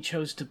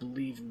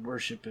believe and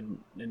worship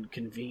and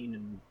convene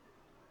and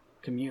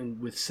commune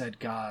with said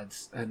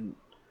gods, and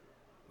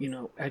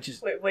I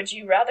just. Wait, would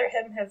you rather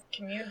him have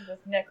communed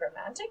with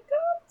necromantic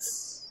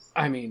gods?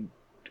 I mean,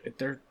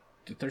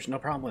 there's no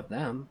problem with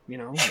them, I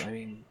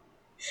mean,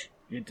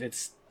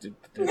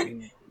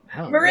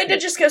 hell. Mirinda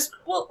just goes,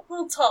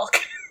 "We'll talk."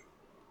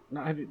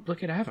 No, I mean,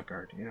 look at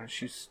Avogard.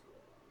 She's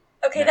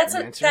Okay, that's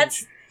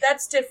different.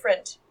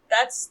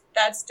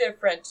 That's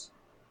different.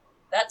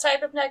 That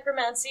type of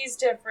necromancy is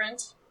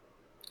different.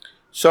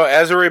 So,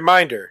 as a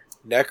reminder,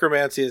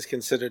 necromancy is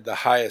considered the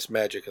highest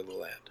magic of the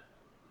land.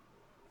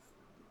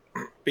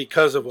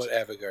 Because of what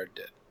Avogard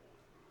did.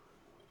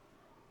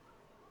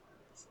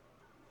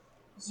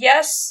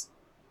 Yes,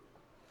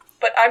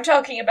 but I'm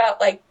talking about,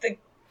 like,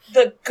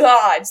 the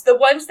gods. The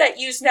ones that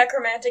use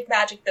necromantic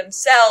magic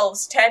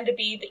themselves tend to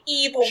be the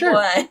evil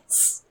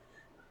ones.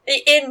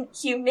 In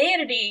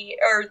humanity,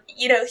 or,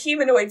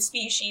 humanoid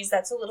species,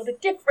 that's a little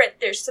bit different.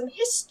 There's some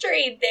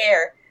history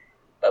there.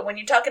 But when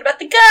you're talking about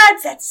the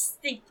gods,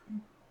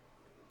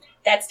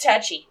 that's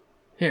touchy.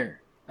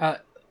 Here,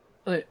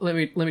 let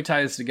me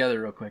tie this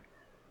together real quick.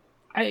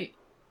 I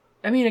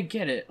mean, I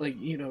get it. Like,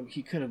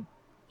 he could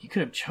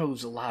have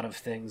chose a lot of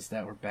things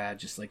that were bad,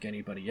 just like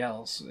anybody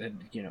else,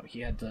 and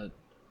he had to.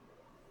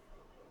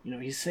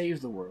 He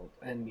saved the world,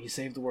 and he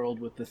saved the world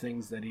with the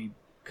things that he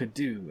could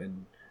do,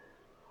 and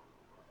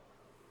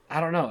I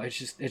don't know.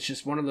 It's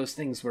just one of those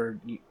things where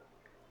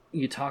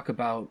you talk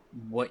about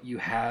what you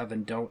have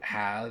and don't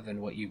have, and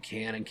what you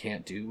can and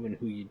can't do, and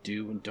who you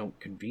do and don't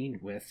convene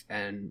with.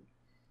 And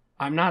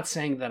I'm not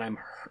saying that I'm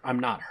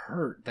not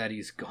hurt that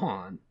he's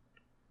gone.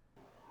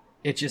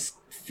 It just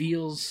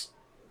feels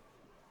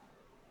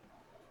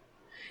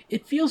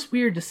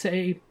weird to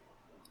say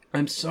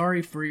I'm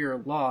sorry for your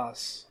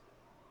loss,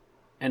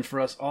 and for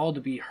us all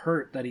to be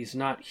hurt that he's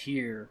not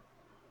here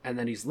and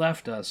that he's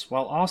left us,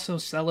 while also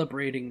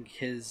celebrating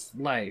his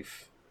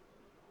life.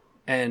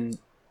 And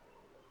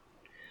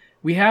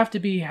we have to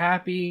be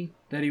happy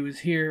that he was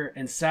here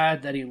and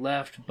sad that he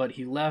left, but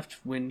he left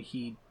when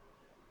he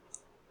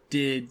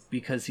did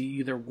because he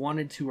either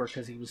wanted to or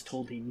because he was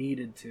told he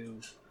needed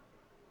to.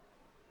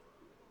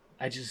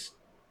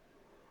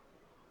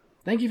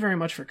 Thank you very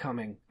much for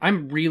coming.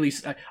 I'm really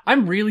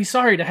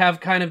sorry to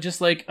have kind of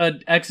just like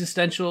an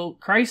existential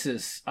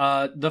crisis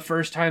the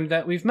first time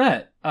that we've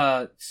met,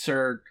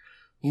 Sir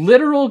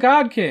Literal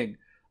God King.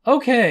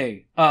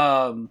 Okay.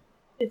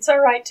 It's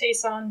all right,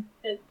 Tayson.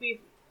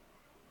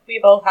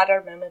 We've all had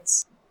our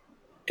moments.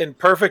 In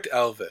perfect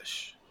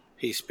Elvish,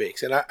 he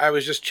speaks, and I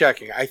was just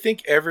checking. I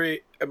think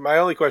my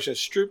only question is,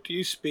 Stroop, do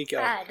you speak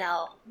Elvish?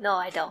 No,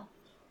 I don't.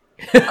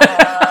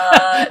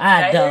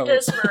 Neither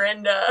does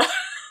Miranda.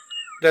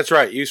 That's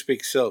right, you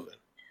speak Sylvan.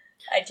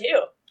 I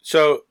do.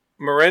 So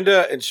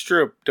Miranda and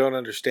Stroop don't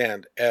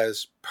understand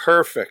as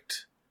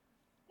perfect,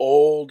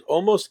 old,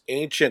 almost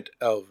ancient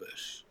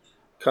Elvish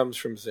comes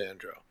from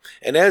Xandro.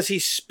 And as he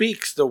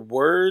speaks, the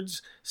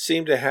words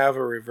seem to have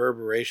a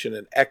reverberation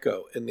and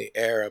echo in the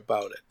air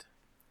about it.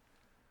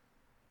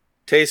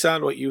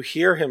 Tayson, what you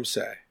hear him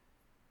say,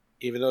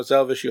 even though it's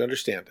Elvish, you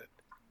understand it,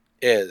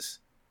 is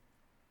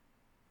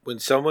when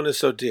someone is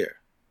so dear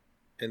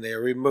and they are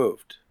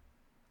removed,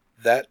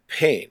 that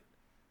pain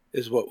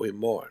is what we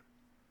mourn,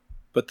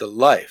 but the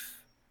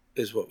life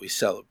is what we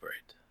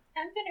celebrate.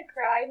 I'm gonna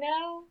cry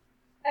now.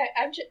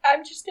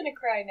 I'm just gonna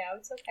cry now.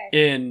 It's okay.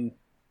 In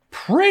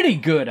pretty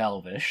good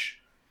Elvish.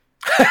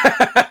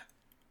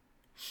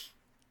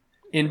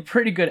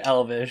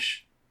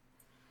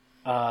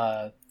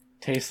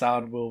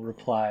 Tayson will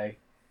reply,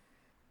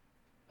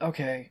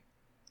 okay.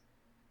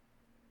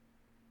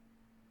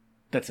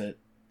 That's it.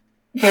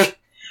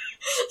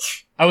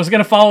 I was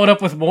gonna follow it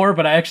up with more,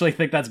 but I actually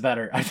think that's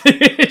better. I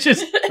think it's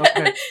just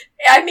okay.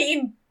 I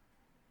mean,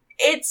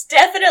 it's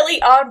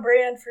definitely on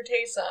brand for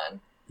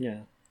Tayson. Yeah.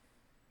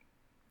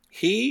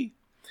 He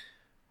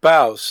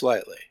bows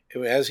slightly.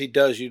 As he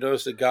does, you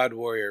notice the God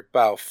Warrior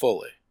bow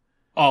fully.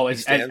 Oh,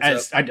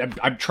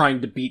 I'm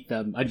trying to beat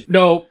them.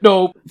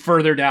 No,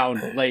 further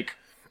down. Like,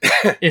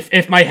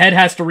 if my head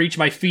has to reach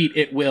my feet,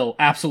 it will.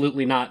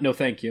 Absolutely not. No,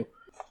 thank you.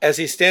 As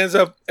he stands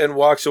up and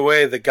walks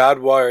away, the God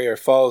Warrior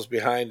follows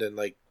behind and,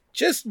 like,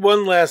 just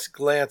one last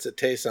glance at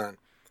Tayson,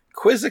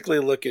 quizzically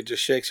looking,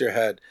 just shakes her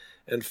head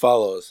and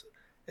follows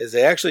as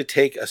they actually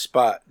take a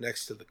spot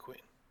next to the queen.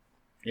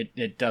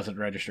 It doesn't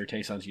register.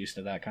 Tayson's used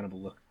to that kind of a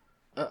look.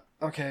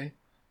 Okay.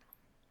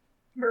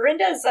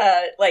 Miranda's,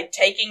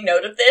 taking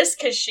note of this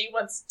because she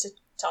wants to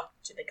talk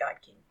to the God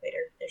King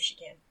later, if she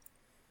can.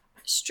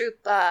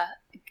 Stroop,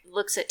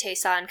 looks at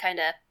Tayson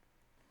kinda,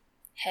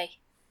 hey,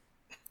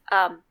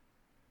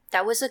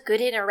 that was a good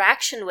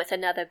interaction with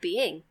another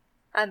being.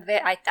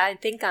 I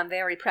think I'm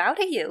very proud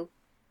of you.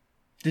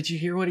 Did you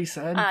hear what he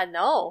said?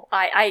 No.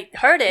 I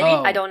heard it.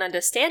 Oh. I don't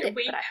understand it,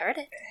 but I heard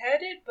it.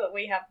 Heard it, but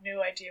we have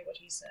no idea what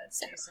he said.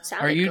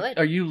 Sounded good.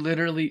 Are you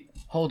literally...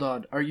 Hold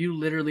on. Are you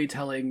literally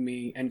telling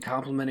me and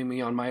complimenting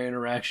me on my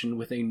interaction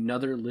with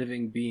another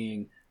living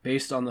being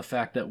based on the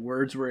fact that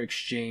words were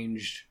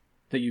exchanged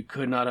that you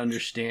could not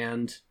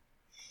understand?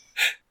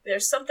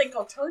 There's something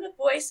called tone of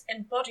voice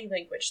and body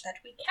language that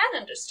we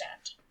can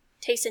understand.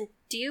 Tayson,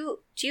 do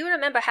you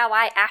remember how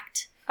I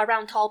act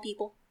around tall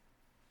people?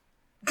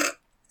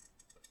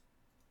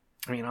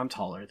 I mean, I'm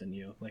taller than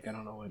you. Like, I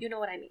don't know what... You know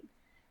what I mean.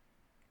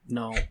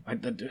 No.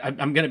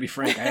 I'm gonna be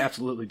frank. I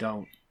absolutely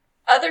don't.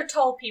 Other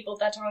tall people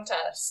that aren't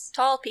us.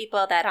 Tall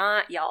people that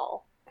aren't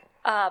y'all.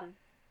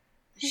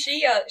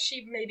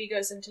 She maybe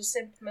goes into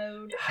simp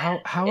mode. How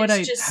would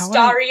I... Just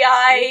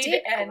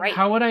starry-eyed. Great.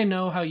 How would I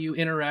know how you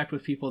interact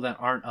with people that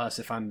aren't us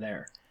if I'm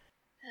there?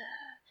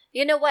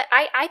 You know what?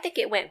 I think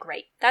it went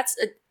great. I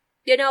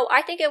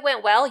think it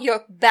went well.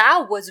 Your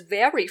bow was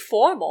very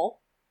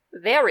formal.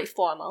 Very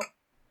formal.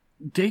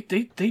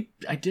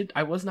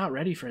 I was not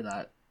ready for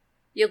that.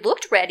 You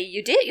looked ready.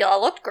 You did. You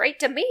all looked great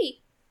to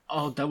me.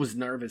 Oh, that was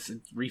nervous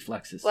and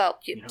reflexes. Well,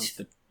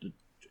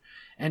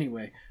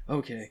 anyway,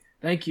 okay.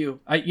 Thank you.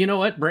 You know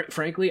what?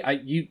 Frankly,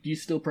 you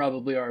still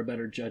probably are a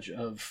better judge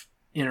of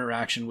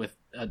interaction with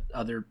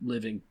other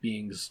living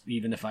beings,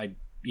 even if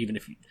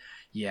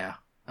yeah.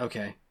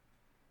 Okay.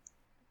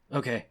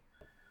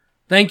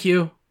 Thank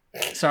you.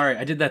 Sorry,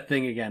 I did that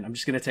thing again. I'm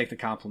just gonna take the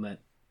compliment.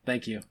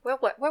 Thank you. We're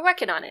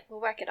working on it.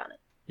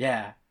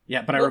 Yeah,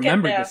 but I We'll get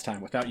remembered there. this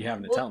time without you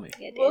having to tell me.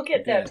 We'll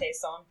get there, Okay.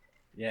 Tayson.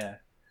 Yeah.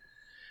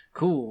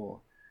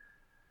 Cool.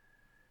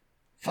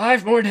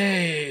 5 more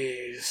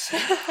days.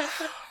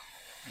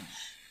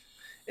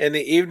 In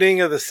the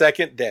evening of the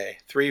second day,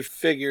 3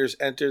 figures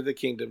entered the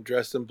kingdom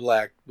dressed in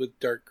black with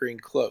dark green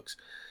cloaks,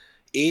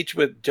 each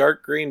with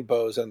dark green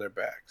bows on their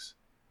backs.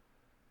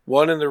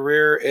 One in the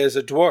rear is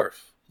a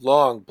dwarf,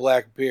 long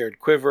black beard,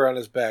 quiver on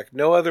his back.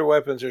 No other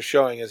weapons are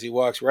showing as he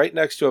walks right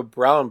next to a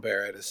brown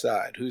bear at his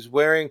side, who's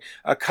wearing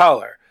a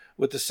collar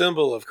with the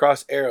symbol of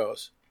crossed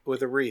arrows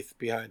with a wreath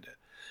behind it.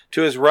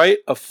 To his right,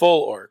 a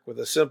full orc with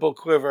a simple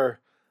quiver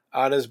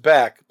on his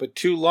back, but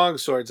 2 long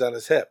swords on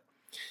his hip.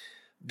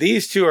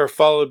 These 2 are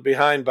followed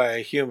behind by a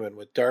human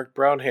with dark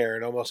brown hair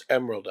and almost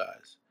emerald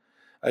eyes.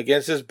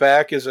 Against his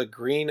back is a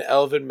green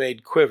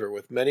elven-made quiver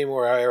with many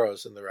more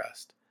arrows than the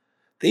rest.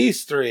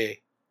 These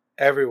 3,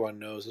 everyone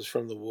knows, is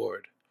from the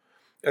Ward,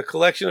 a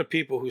collection of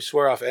people who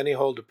swear off any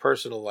hold to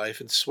personal life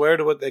and swear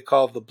to what they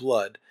call the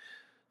Blood,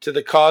 to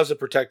the cause of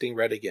protecting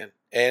Redigan,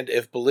 and,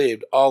 if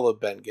believed, all of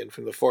Bengen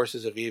from the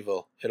forces of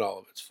evil in all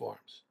of its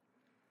forms.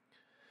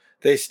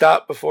 They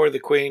stop before the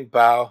Queen,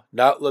 bow,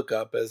 not look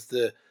up, as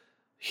the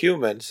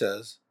human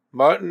says,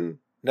 Martin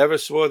never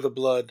swore the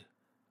blood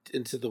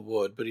into the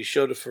wood, but he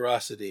showed a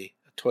ferocity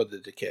toward the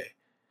decay.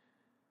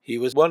 He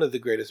was one of the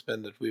greatest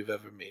men that we've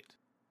ever met.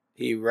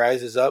 He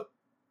rises up,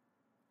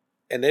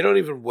 and they don't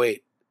even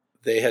wait.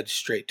 They head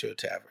straight to a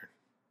tavern.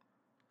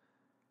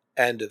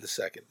 End of the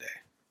second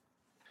day.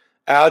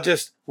 I'm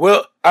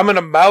going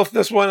to mouth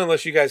this one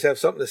unless you guys have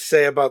something to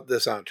say about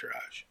this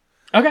entourage.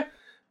 Okay.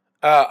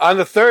 On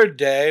the third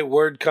day,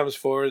 word comes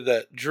forward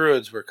that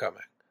druids were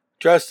coming,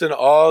 dressed in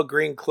all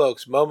green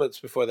cloaks moments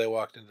before they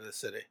walked into the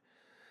city.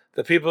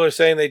 The people are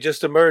saying they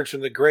just emerged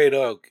from the great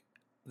oak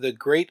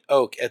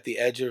at the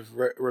edge of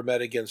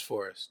Remedigan's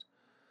forest.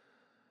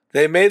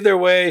 They made their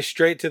way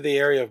straight to the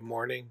area of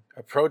mourning,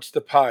 approached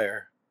the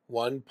pyre.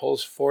 One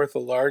pulls forth a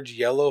large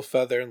yellow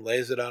feather and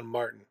lays it on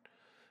Martin,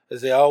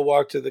 as they all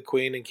walk to the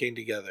Queen and King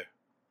together.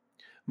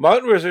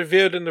 Martin was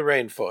revered in the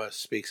rainforest,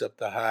 speaks up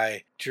the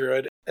high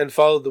druid, and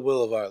followed the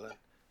will of Arlen.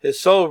 His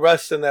soul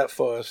rests in that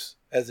forest,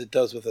 as it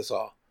does with us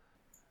all.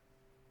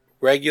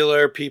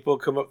 Regular people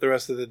come up the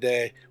rest of the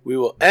day. We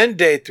will end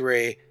day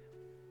 3.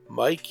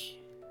 Mike?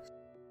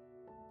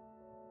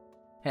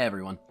 Hey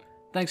everyone,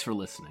 thanks for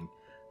listening.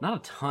 Not a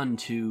ton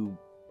to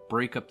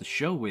break up the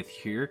show with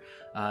here.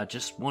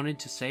 Just wanted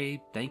to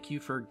say thank you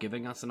for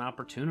giving us an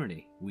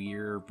opportunity.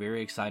 We're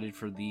very excited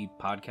for the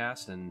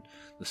podcast and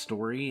the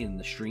story and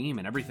the stream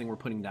and everything we're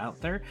putting out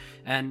there.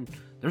 And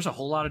there's a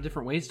whole lot of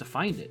different ways to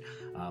find it.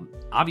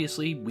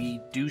 Obviously,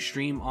 we do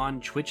stream on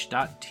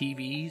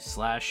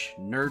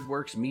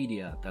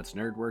twitch.tv/nerdworksmedia. That's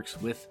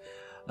Nerdworks with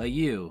a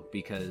U,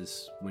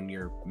 because when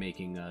you're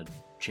making a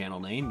channel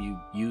name, you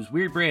use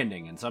weird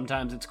branding, and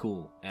sometimes it's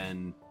cool.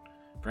 And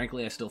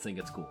frankly, I still think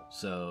it's cool.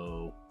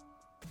 So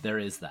there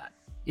is that.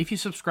 If you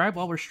subscribe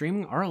while we're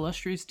streaming, our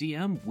illustrious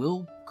DM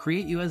will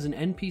create you as an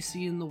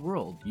NPC in the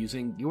world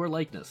using your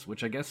likeness,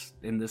 which I guess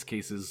in this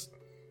case is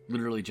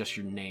literally just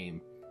your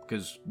name,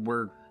 because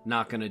we're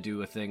not going to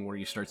do a thing where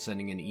you start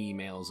sending in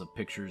emails of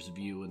pictures of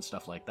you and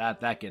stuff like that.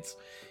 That gets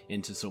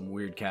into some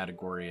weird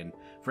category, and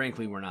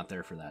frankly, we're not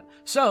there for that.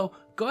 So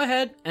go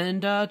ahead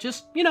and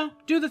just,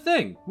 do the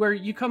thing where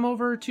you come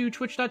over to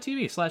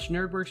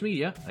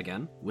twitch.tv/nerdworksmedia,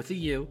 again, with a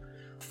U,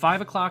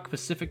 5 o'clock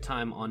Pacific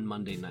time on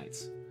Monday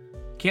nights.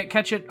 Can't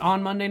catch it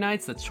on Monday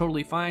nights? That's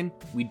totally fine.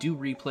 We do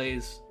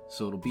replays,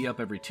 so it'll be up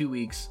every 2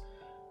 weeks.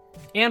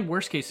 And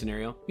worst case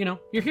scenario,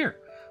 you're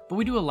here. But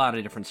we do a lot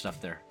of different stuff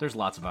there. There's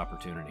lots of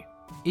opportunity.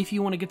 If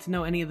you want to get to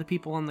know any of the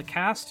people on the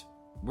cast,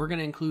 we're going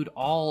to include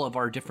all of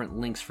our different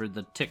links for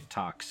the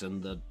TikToks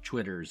and the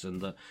Twitters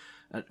and the,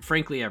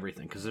 frankly,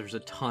 everything, because there's a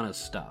ton of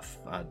stuff.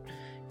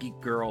 Geek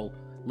Girl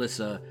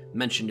Lissa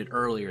mentioned it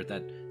earlier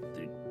that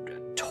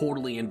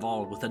totally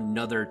involved with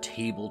another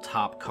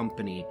tabletop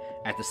company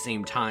at the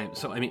same time.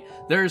 So,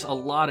 there's a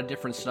lot of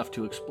different stuff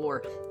to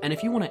explore. And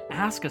if you want to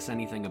ask us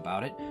anything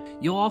about it,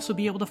 you'll also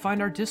be able to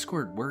find our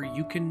Discord where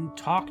you can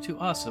talk to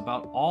us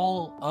about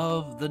all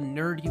of the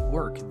nerdy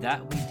work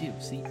that we do.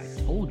 See, I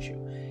told you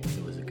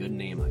it was a good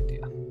name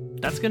idea.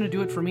 That's going to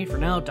do it for me for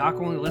now. Doc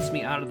only lets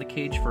me out of the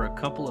cage for a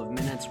couple of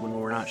minutes when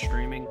we're not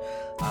streaming.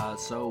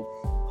 So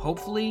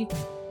hopefully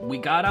we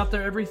got out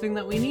there everything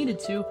that we needed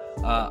to.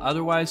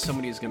 Otherwise,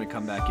 somebody's going to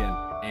come back in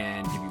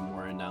and give you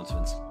more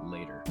announcements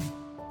later.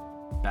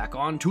 Back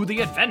on to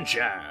the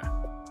adventure.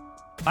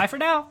 Bye for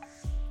now.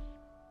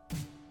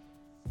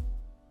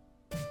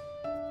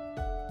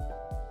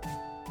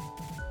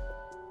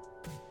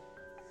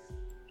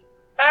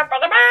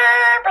 Ba-ba-da-ba,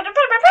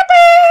 ba-da-ba-ba.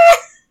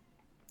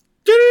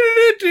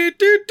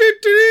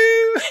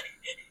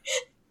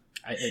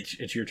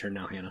 it's your turn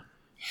now, Hannah.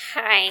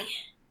 Hi.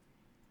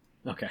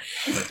 Okay.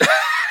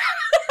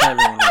 Hi,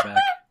 everyone, we're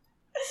back.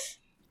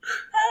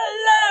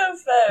 Hello,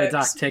 folks. Hey,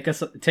 Doc,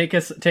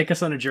 take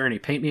us on a journey.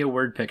 Paint me a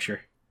word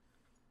picture.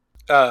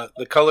 The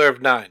color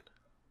of 9.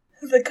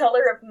 The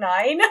color of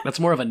 9? That's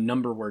more of a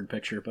number word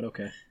picture, but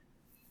okay.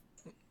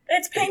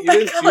 It's paint It by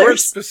is your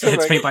colors. specific.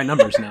 It's paint by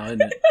numbers now,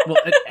 isn't it? Well,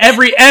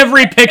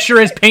 every picture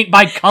is paint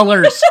by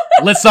colors,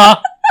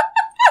 Lissa.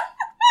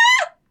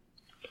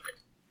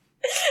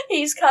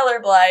 He's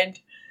colorblind.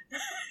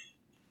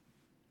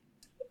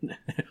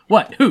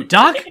 What? Who?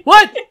 Doc?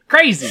 What?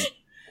 Crazy.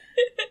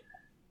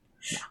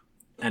 No.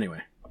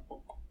 Anyway.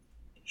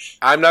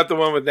 I'm not the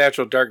one with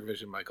natural dark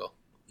vision, Michael.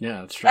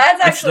 Yeah, that's true. That's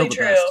It's actually still the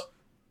true. best.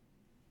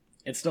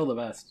 It's still the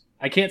best.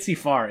 I can't see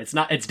far. It's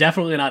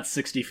definitely not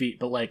 60 feet,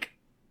 but like,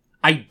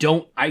 I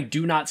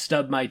do not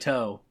stub my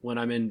toe when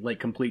I'm in like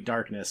complete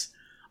darkness.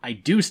 I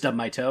do stub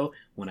my toe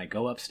when I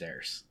go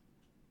upstairs.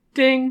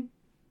 Ding.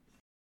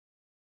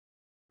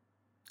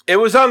 It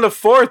was on the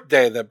 4th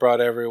day that brought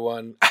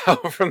everyone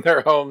out from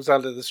their homes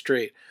onto the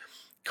street,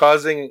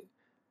 causing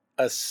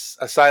a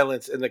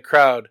silence in the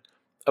crowd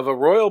of a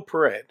royal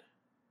parade.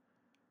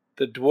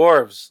 The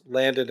dwarves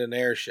landed an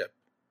airship.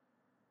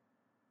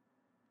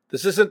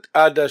 This isn't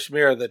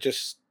Adashmira that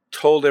just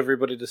told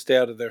everybody to stay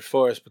out of their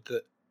forest, but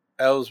the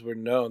elves were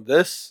known.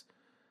 This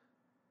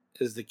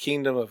is the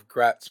kingdom of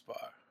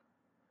Gratspar.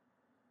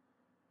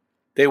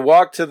 They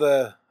walk to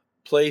the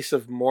place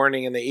of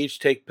mourning and they each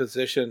take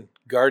position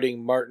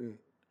guarding Martin.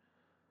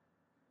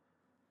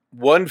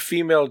 One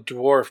female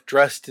dwarf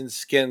dressed in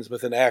skins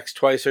with an axe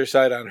twice her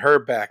side on her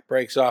back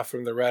breaks off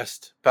from the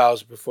rest,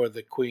 bows before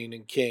the queen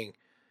and king,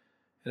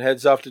 and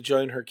heads off to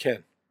join her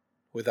kin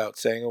without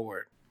saying a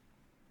word.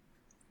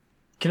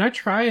 Can I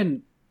try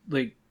and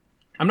like?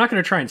 I'm not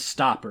going to try and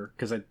stop her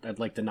because I'd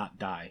like to not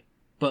die.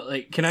 But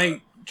like, can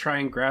I try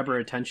and grab her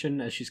attention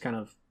as she's kind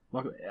of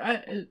walking?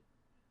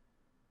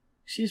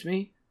 Excuse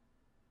me.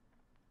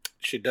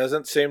 She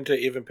doesn't seem to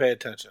even pay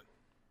attention.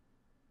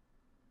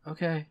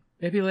 Okay,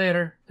 maybe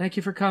later. Thank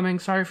you for coming.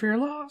 Sorry for your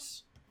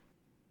loss.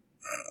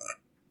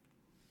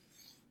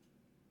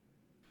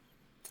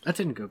 That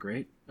didn't go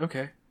great.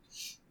 Okay.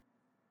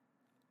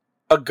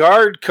 A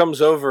guard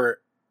comes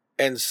over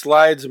and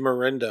slides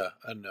Mirinda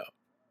a note.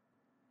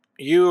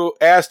 You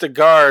asked a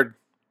guard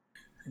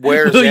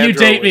where Will you Xandro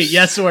date me? was.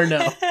 Yes or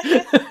no?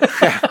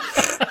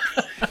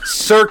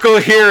 Circle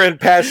here and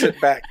pass it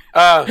back.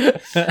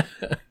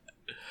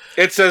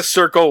 It says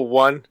circle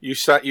 1. You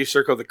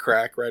circle the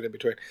crack right in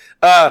between.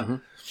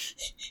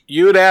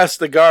 You would ask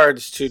the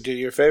guards to do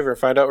you a favor and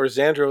find out where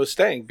Xandro was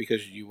staying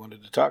because you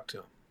wanted to talk to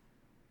him.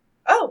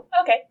 Oh,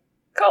 okay.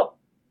 Cool.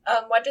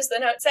 What does the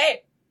note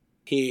say?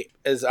 He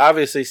is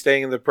obviously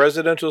staying in the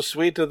presidential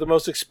suite of the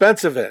most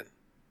expensive inn,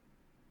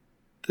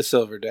 the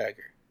Silver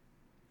Dagger.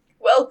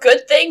 Well,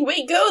 good thing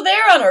we go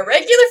there on a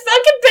regular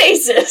fucking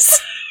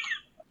basis.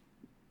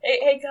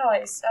 Hey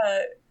guys,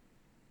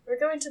 we're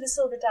going to the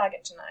Silver Dagger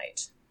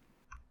tonight.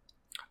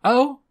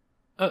 Oh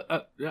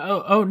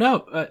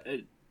no.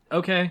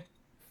 Okay.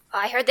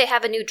 I heard they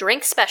have a new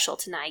drink special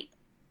tonight.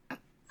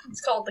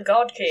 It's called the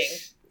God King.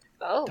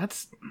 Oh,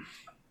 That's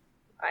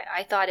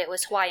I thought it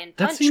was Hawaiian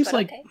That punch, seems but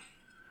like- okay.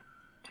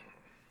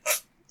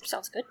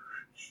 Sounds good.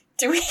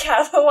 Do we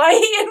have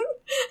Hawaiian?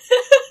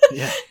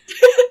 yeah.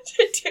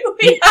 Do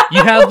we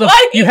have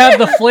You have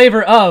the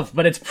flavor of,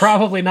 but it's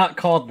probably not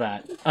called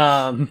that.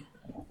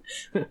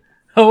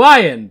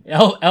 Hawaiian,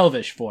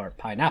 Elvish for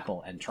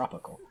pineapple and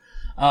tropical.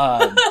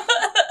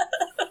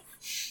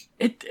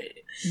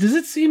 Does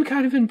it seem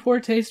kind of in poor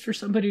taste for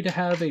somebody to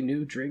have a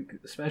new drink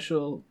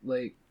special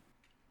like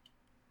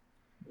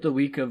the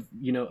week of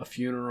a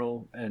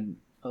funeral and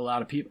a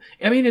lot of people?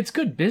 I mean, it's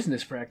good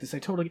business practice. I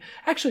totally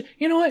actually.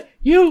 You know what?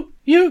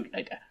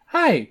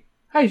 Hi,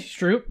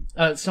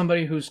 Stroop.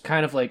 Somebody who's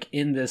kind of like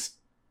in this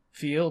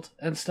field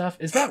and stuff.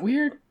 Is that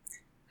weird?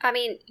 I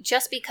mean,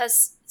 just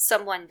because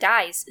someone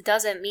dies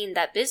doesn't mean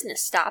that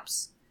business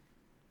stops.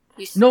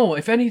 No,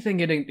 if anything,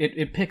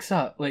 it picks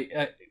up. Like,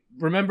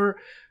 remember,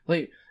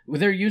 like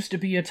there used to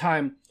be a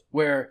time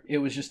where it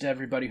was just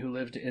everybody who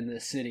lived in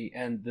this city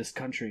and this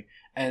country,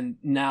 and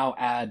now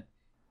add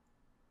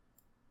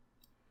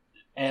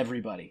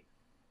everybody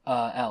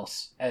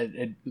else.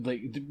 And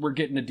like we're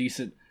getting a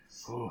decent.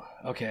 Ooh,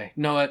 okay,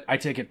 no, I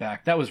take it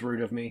back. That was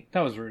rude of me.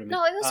 No, it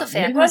was a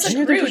fair It maybe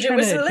wasn't they're rude. just It trying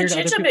was to a adhere to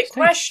other legitimate people's taste.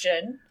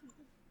 question.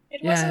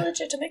 It was Yeah. a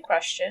legitimate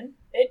question.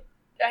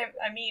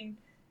 I mean...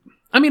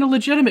 I mean, a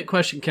legitimate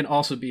question can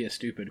also be a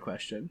stupid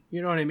question.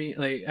 You know what I mean?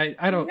 Like,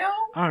 I don't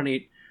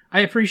need.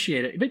 I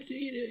appreciate it, but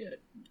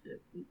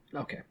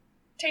okay.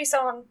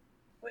 Tayson,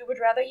 we would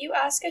rather you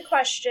ask a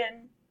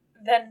question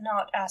than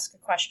not ask a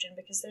question,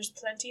 because there's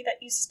plenty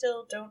that you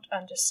still don't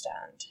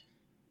understand.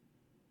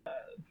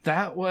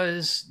 That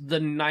was the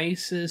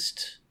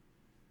nicest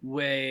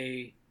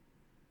way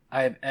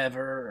I've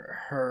ever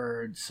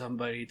heard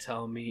somebody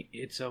tell me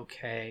it's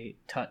okay.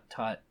 Tut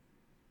tut.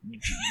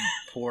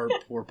 Poor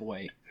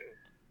boy.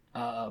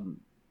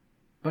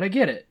 But I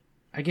get it.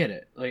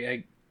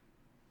 Like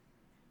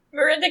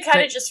Miranda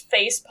kind of just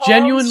face palms.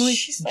 Genuinely,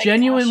 She's like,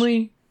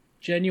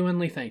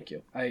 genuinely, thank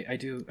you. I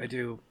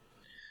do.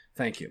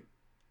 Thank you.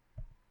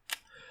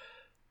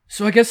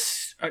 So I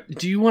guess,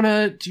 do you want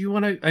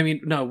to, I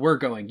mean, no, we're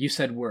going. You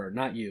said we're,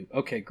 not you.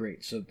 Okay,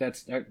 great. So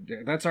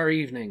that's our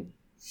evening.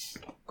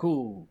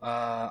 Cool.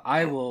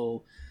 I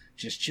will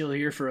just chill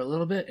here for a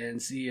little bit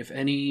and see if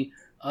any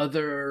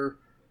other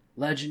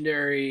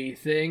legendary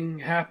thing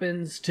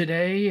happens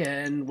today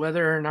and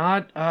whether or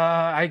not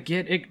I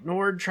get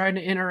ignored trying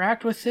to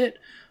interact with it,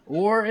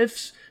 or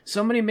if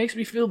somebody makes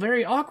me feel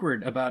very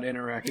awkward about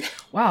interacting.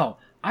 Wow,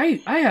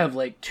 I have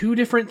like 2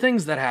 different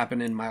things that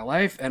happen in my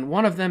life, and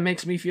one of them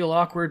makes me feel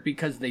awkward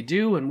because they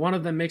do, and one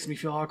of them makes me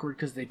feel awkward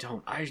because they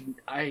don't.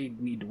 I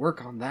need to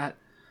work on that.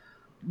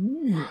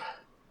 Ooh.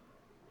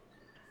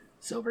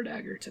 Silver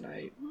Dagger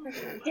tonight.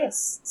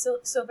 Yes,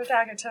 Silver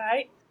Dagger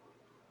tonight.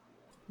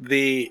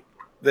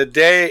 The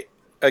day,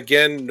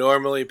 again,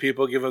 normally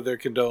people give up their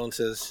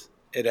condolences.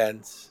 It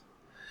ends.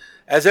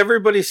 As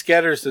everybody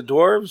scatters, the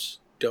dwarves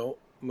don't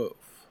move.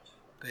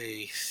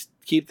 They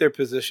keep their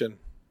position.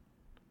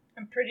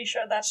 I'm pretty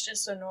sure that's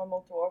just a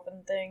normal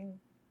dwarven thing.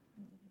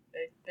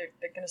 They're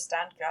going to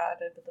stand guard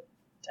over the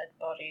dead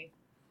body.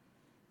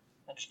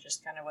 That's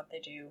just kind of what they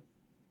do.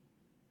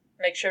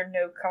 Make sure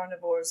no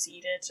carnivores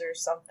eat it or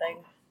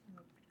something.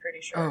 I'm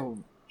pretty sure.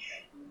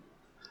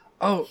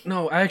 Oh,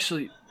 no,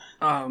 actually,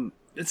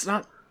 it's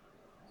not.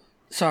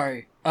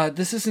 Sorry,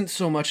 this isn't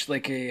so much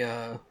like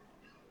a.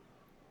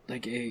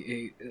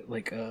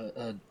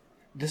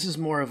 This is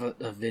more of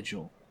a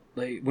vigil.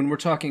 Like when we're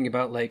talking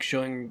about like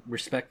showing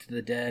respect to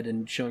the dead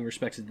and showing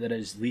respect to the dead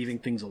as leaving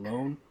things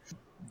alone,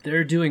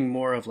 they're doing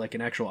more of like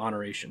an actual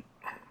honoration.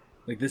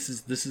 Like this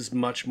is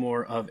much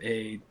more of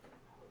a.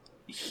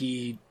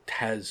 He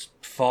has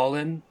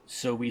fallen,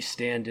 so we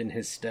stand in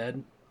his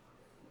stead.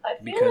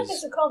 I feel like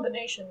it's a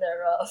combination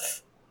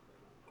thereof.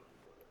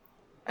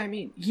 I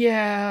mean,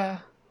 yeah,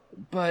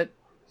 but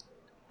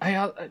I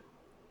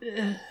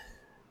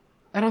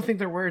don't think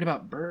they're worried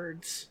about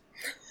birds.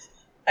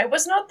 I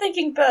was not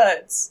thinking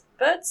birds.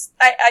 Birds.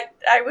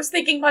 I was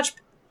thinking much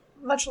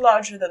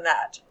larger than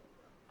that.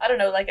 I don't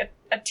know, like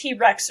a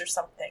T-Rex or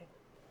something.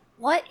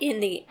 What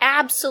in the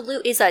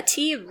absolute is a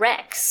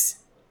T-Rex?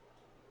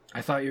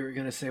 I thought you were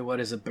gonna say,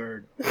 "What is a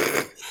bird?"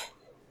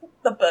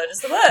 The bird is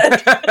the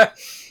bird.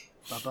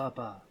 Ba ba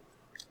ba.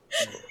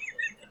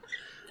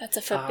 That's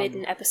a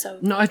forbidden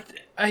episode. No,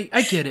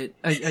 I get it.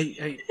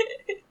 I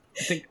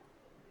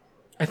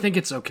think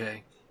it's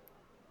okay.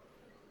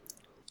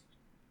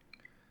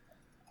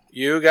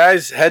 You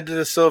guys head to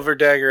the Silver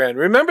Dagger Inn.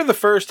 Remember the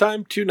first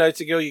time 2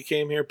 nights ago you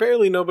came here?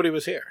 Barely nobody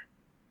was here.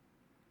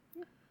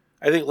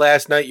 I think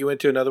last night you went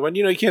to another one.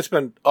 You know, you can't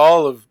spend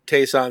all of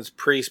Tayson's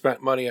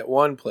pre-spent money at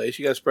one place.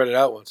 You got to spread it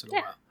out once in a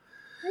while.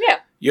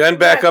 Yeah. You end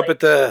back up at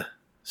the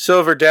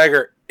Silver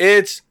Dagger.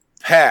 It's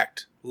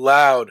packed,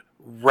 loud,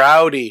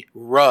 rowdy,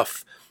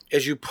 rough.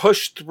 As you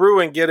push through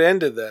and get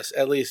into this,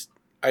 at least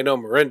I know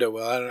Miranda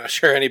will. I'm not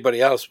sure anybody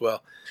else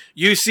will.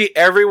 You see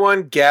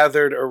everyone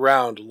gathered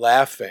around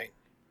laughing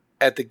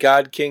at the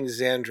God King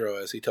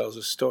Xandro as he tells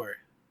his story.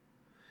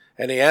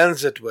 And he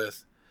ends it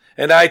with,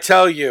 "And I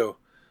tell you,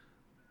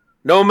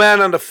 no man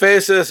on the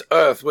face of this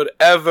earth would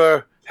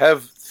ever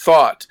have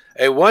thought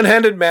a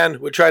one-handed man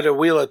would try to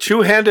wield a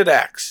two-handed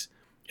axe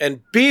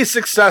and be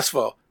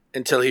successful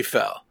until he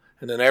fell."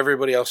 And then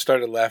everybody else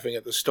started laughing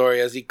at the story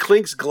as he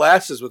clinks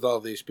glasses with all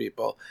these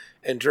people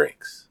and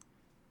drinks.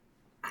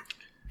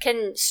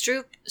 Can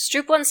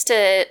Stroop wants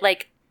to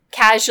like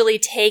casually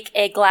take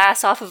a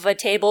glass off of a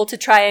table to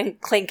try and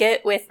clink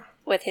it with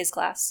his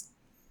glass.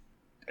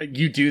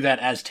 You do that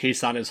as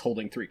Tayson is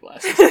holding 3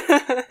 glasses.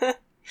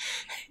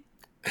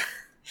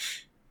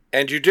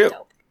 And you do.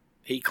 Dope.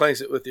 He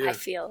clinks it with you. I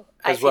feel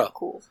well.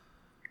 cool.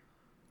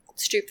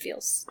 Stroop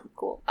feels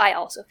cool. I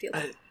also feel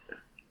cool.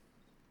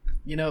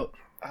 You know,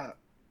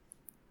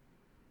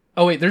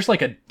 oh wait, there's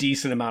like a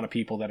decent amount of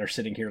people that are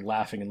sitting here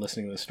laughing and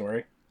listening to the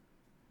story.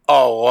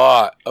 A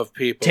lot of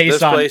people. Tayson, this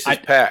place is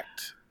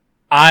packed.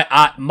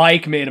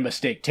 Mike made a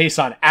mistake.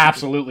 Tayson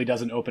absolutely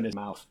doesn't open his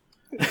mouth.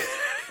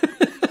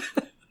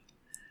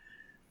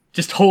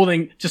 just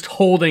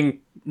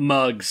holding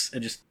mugs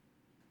and just.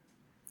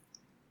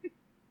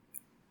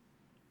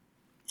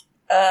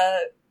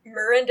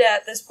 Miranda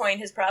at this point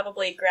has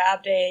probably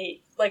grabbed a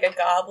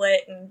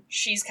goblet, and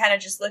she's kind of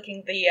just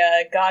looking the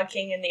God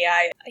King in the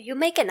eye. Are you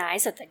making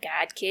eyes at the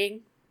God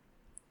King?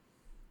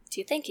 Do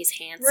you think he's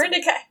handsome?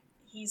 Miranda,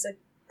 he's a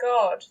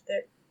god.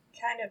 They're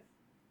kind of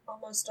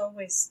almost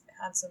always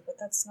handsome, but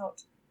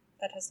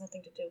that has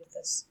nothing to do with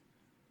this.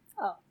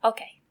 Oh,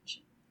 okay.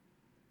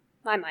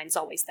 My mind's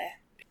always there.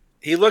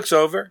 He looks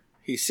over.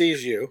 He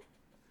sees you.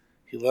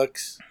 He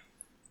looks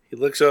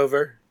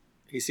over.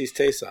 He sees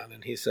Tayson,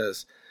 and he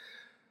says,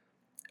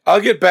 "I'll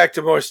get back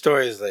to more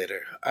stories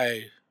later.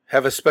 I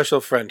have a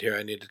special friend here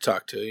I need to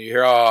talk to." You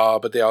hear, "Oh,"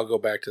 but they all go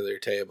back to their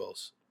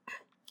tables.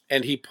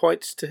 And he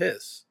points to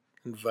his,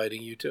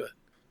 inviting you to it.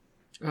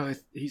 Oh,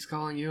 he's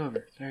calling you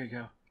over. There you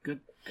go.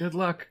 Good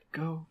luck.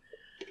 Go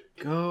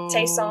Go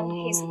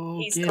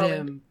Tayson, he's get calling.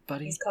 him,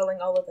 buddy. He's calling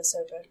all of us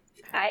over.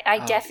 I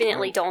Oh,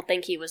 definitely oh. don't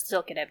think he was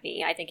looking at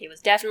me. I think it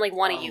was definitely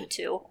one of you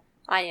two.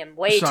 I am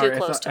way Sorry, too I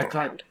close thought- to I the thought-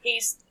 ground.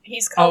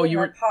 He's calling you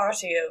our were-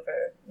 party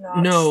over.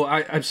 Not... No,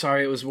 I'm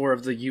sorry. It was more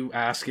of the you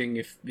asking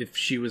if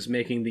she was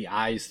making the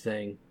eyes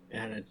thing,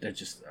 and it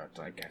just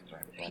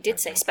He did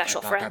say special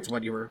I thought friend. That's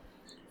what you were.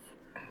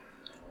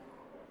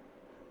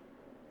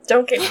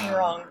 Don't get me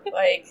wrong.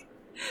 Like,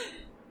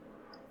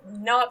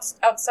 not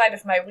outside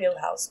of my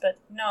wheelhouse, but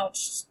not.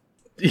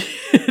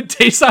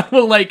 Tayson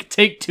will like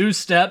take 2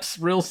 steps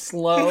real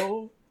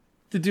slow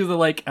to do the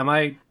like. Am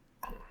I?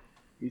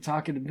 You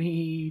talking to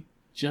me?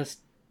 Just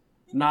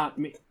not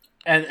me.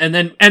 And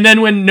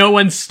then when no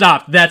one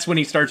stopped, that's when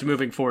he starts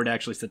moving forward to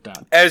actually sit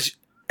down. As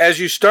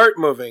you start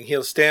moving,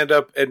 he'll stand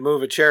up and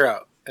move a chair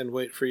out and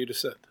wait for you to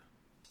sit.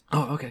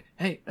 Oh, okay.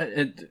 Hey,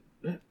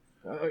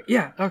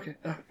 yeah, okay,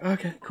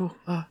 okay, cool.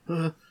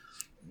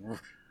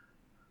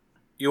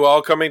 You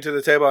all coming to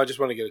the table? I just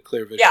want to get a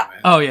clear vision. Yeah.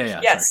 man. Oh yeah.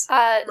 Yes.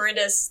 Uh,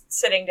 Miranda's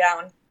sitting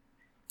down.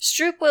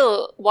 Stroop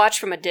will watch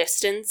from a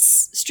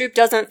distance. Stroop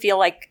doesn't feel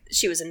like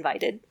she was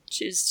invited.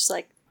 She's just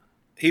like,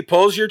 He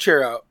pulls your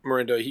chair out,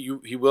 Miranda.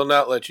 He will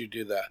not let you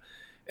do that.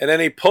 And then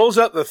he pulls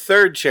up the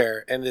 3rd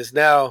chair and is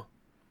now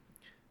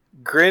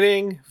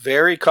grinning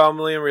very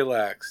calmly and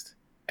relaxed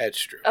at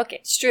Stroop.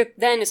 okay. Stroop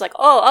then is like,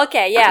 oh,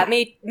 okay, yeah,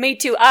 me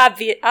too,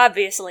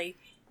 obviously.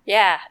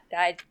 Yeah,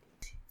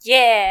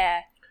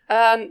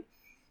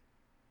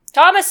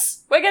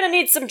 Thomas, we're gonna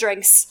need some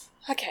drinks.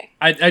 Okay.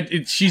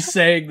 She's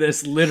saying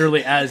this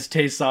literally as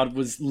Tayson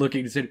was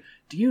looking to say,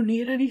 "Do you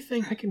need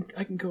anything? I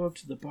can go up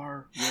to the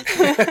bar."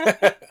 Real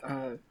quick."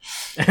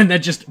 And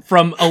then just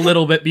from a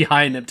little bit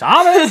behind him,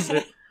 Thomas.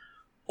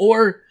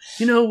 Or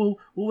we'll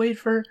wait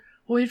for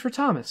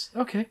Thomas.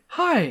 Okay.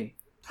 Hi,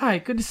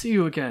 good to see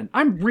you again.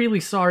 I'm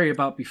really sorry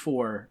about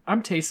before.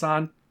 I'm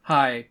Tayson.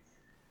 Hi.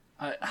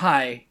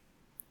 Hi.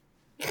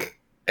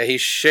 And he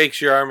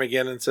shakes your arm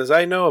again and says,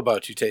 "I know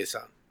about you,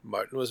 Tayson.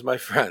 Martin was my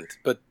friend,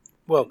 but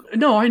welcome."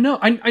 No, I know.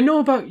 I know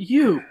about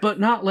you, but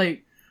not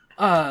like,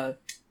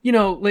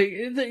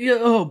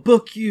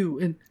 book you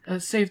and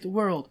save the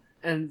world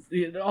and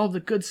all the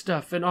good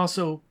stuff, and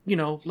also,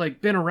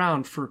 been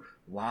around for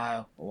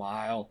a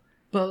while.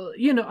 But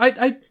he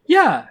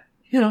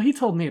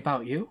told me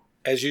about you.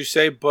 As you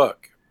say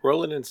book,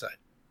 roll an insight.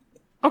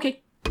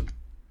 Okay.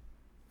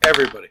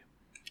 Everybody.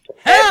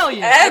 Hell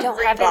yeah! I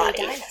don't have any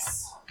Everybody. dice.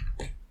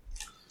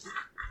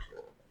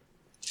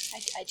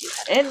 I do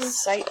have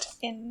Insight.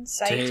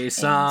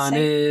 Tayson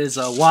is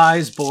a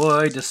wise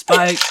boy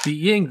despite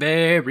being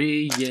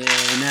very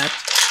inept.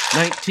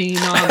 19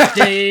 on the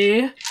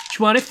day,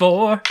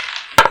 24.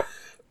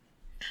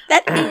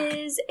 That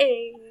is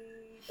a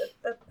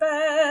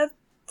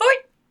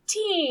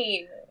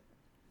 14.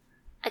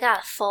 I got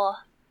a 4.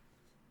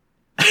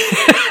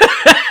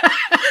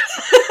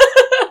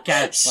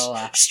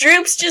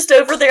 Stroop's just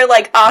over there,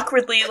 like,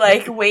 awkwardly,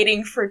 like,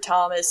 waiting for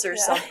Thomas or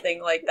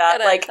something like that.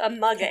 Got Like, a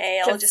mug of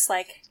ale, can- just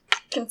like,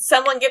 can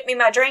someone get me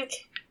my drink?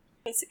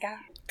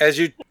 As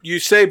you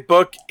say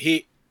book,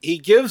 he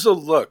gives a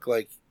look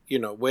like,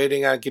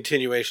 waiting on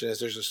continuation as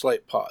there's a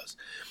slight pause.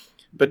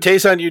 But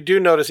Tayson, you do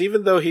notice,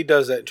 even though he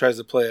does that and tries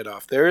to play it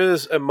off, there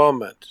is a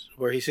moment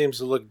where he seems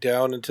to look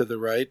down and to the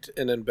right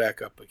and then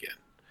back up again.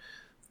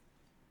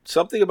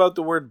 Something about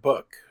the word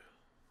book.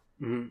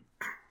 Mm-hmm.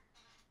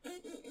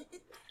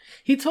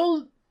 He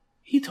told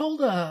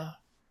the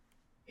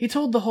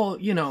whole,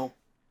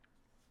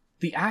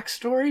 the axe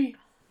story.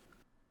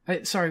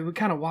 Sorry, we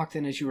kind of walked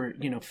in as you were,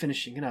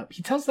 finishing it up.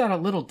 He tells that a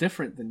little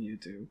different than you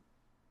do.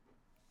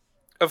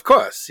 Of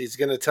course, he's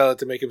going to tell it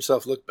to make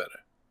himself look better.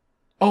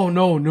 Oh,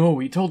 no,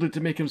 he told it to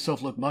make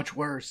himself look much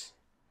worse.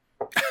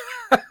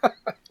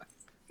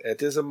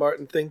 That is a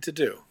Martin thing to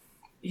do.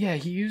 Yeah,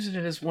 he used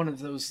it as one of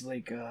those,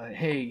 like,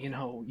 hey,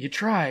 you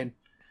tried.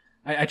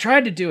 I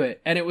tried to do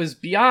it, and it was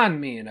beyond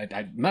me, and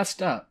I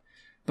messed up.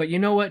 But you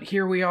know what?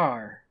 Here we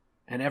are,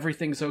 and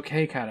everything's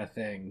okay kind of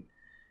thing.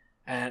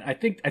 And I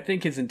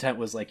think his intent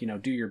was, like,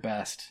 do your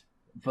best.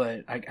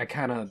 But I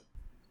kind of...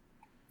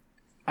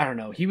 I don't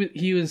know.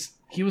 He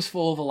was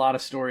full of a lot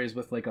of stories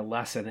with, like, a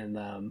lesson in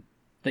them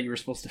that you were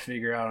supposed to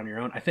figure out on your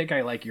own. I think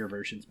I like your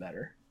versions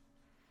better.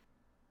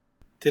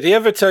 Did he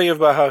ever tell you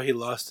about how he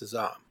lost his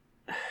arm?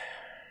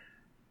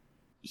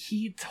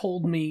 He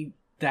told me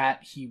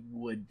that he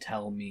would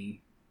tell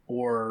me,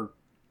 or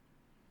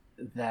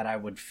that I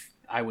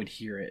would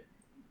hear it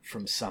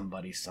from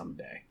somebody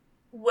someday.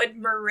 Would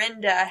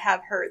Miranda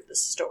have heard the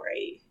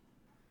story?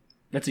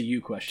 That's a you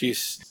question.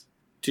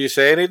 Do you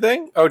say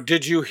anything? Oh,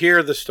 did you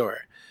hear the story?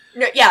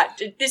 No, yeah,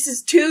 this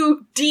is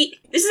too deep.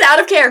 This is out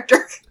of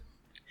character.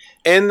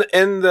 In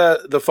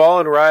the Fall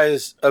and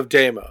Rise of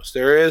Deimos,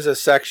 there is a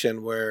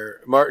section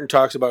where Martin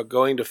talks about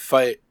going to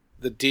fight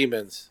the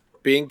demons,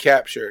 being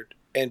captured,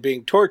 and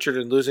being tortured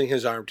and losing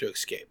his arm to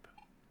escape.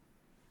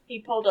 He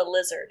pulled a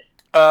lizard.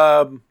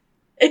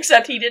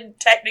 Except he didn't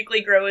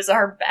technically grow his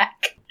arm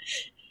back.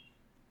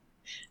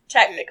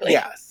 Technically.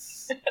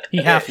 Yes. He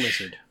half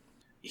lizard.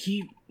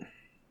 He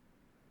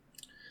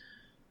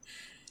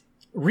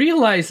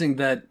realizing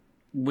that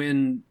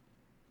when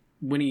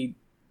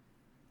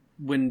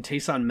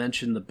Tayson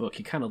mentioned the book,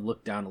 he kind of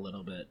looked down a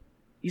little bit.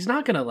 He's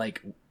not gonna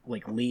like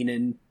lean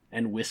in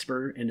and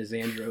whisper into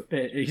Xandro.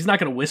 He's not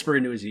gonna whisper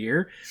into his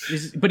ear,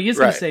 but he is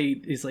gonna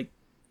say, "He's like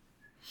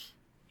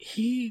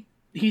he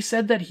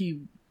said that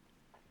he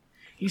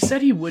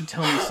said he would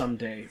tell me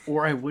someday,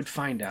 or I would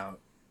find out,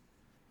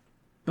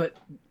 but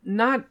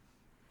not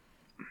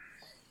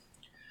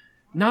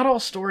all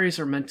stories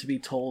are meant to be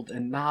told,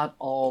 and not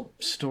all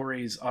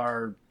stories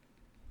are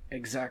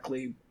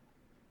exactly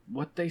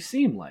what they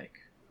seem like.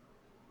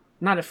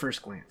 Not at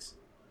first glance."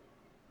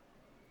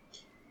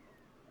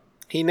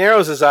 He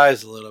narrows his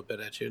eyes a little bit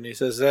at you, and he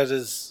says, "That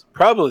is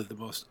probably the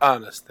most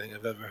honest thing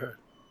I've ever heard."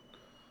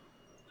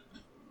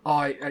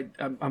 Oh,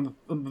 I'm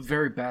a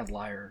very bad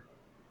liar.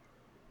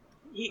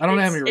 I don't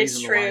have any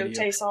reason to lie to you. It's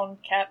true. Tayson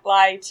can't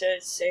lie to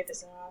save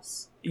his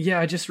ass. Yeah,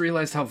 I just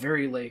realized how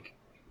very,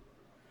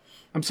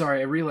 I'm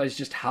sorry, I realized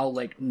just how,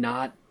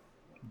 not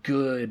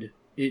good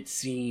it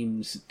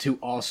seems to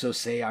also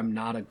say I'm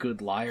not a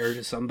good liar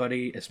to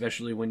somebody,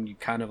 especially when you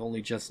kind of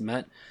only just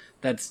met.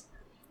 That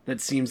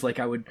seems like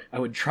I would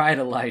try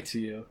to lie to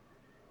you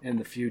in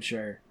the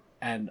future,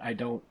 and I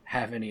don't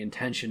have any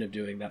intention of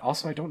doing that.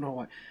 Also, I don't know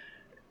why.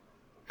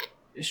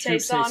 Say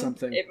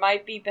something. It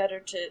might be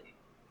better to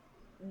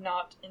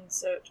not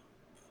insert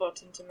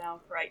foot into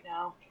mouth right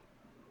now.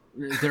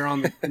 They're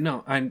on the...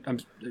 No,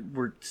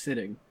 we're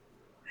sitting.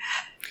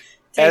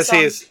 As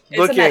he is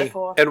looking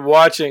and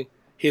watching,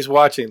 he's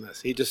watching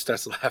this. He just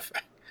starts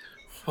laughing.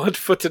 What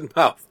foot in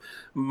mouth?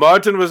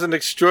 Martin was an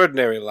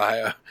extraordinary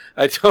liar.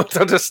 I don't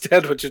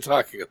understand what you're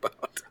talking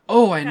about.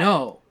 Oh, I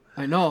know.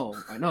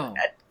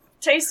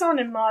 Tayson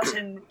and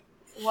Martin,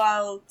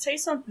 while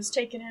Tayson was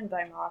taken in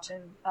by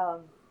Martin,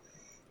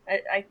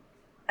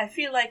 I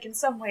feel like in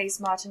some ways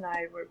Martin and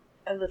I were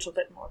a little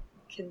bit more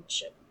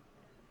kinship.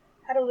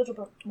 Had a little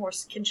bit more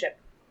kinship.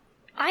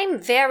 I'm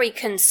very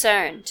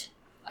concerned.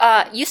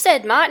 You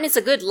said Martin is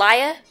a good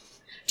liar?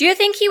 Do you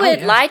think he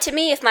would lie to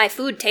me if my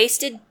food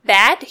tasted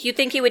bad? You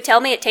think he would tell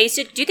me it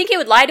tasted... Do you think he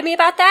would lie to me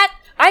about that?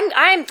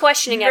 I'm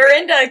questioning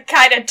everything. Miranda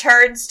kind of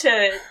turns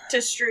to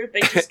Stroop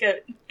and just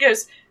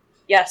goes,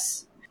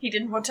 yes, he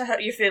didn't want to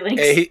hurt your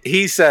feelings.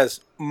 He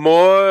says,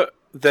 more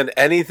than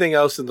anything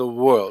else in the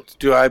world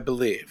do I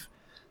believe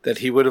that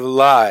he would have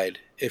lied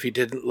if he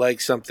didn't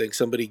like something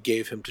somebody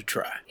gave him to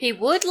try. He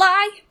would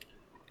lie?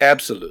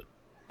 Absolute.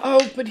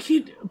 Oh, but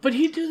he'd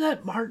do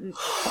that, Martin.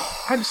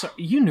 I'm sorry.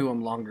 You knew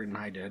him longer than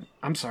I did.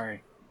 I'm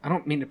sorry. I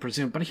don't mean to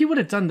presume, but he would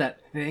have done that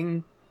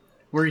thing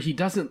where he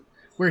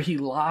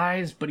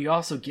lies, but he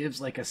also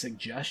gives a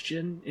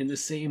suggestion in the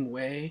same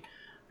way.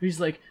 He's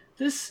like,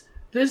 this,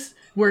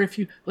 where if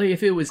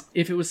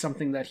it was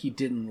something that he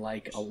didn't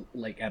like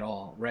at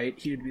all, right?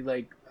 He would be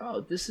like,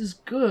 oh, this is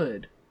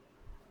good.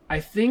 I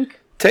think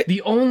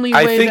the only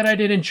way that I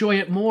did enjoy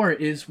it more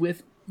is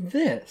with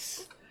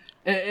this.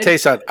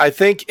 Tayson, I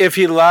think if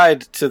he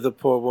lied to the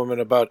poor woman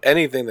about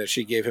anything that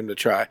she gave him to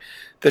try,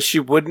 that she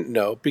wouldn't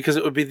know, because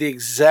it would be the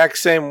exact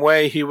same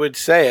way he would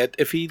say it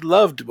if he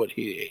loved what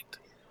he ate.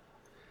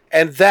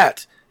 And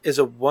that is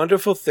a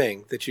wonderful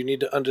thing that you need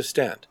to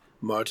understand.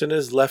 Martin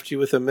has left you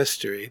with a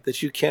mystery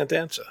that you can't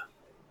answer.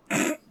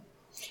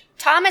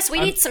 Thomas, we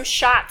need some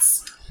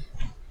shots.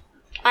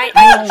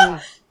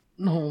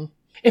 No.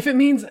 If it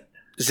means...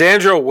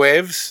 Xandro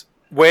waves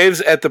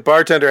at the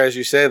bartender as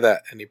you say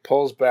that, and he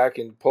pulls back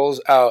and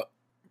pulls out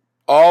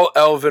all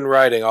elven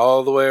writing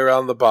all the way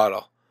around the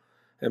bottle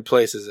and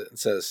places it and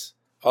says,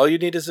 all you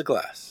need is a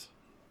glass.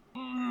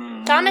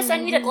 Thomas, I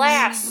need a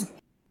glass.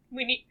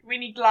 We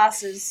need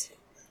glasses.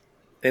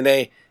 And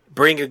they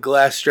bring a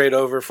glass straight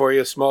over for you,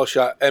 a small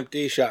shot,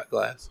 empty shot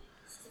glass.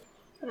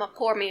 I'm gonna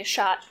pour me a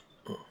shot.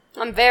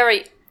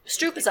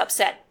 Stroop is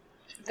upset.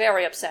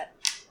 Very upset.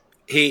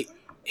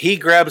 He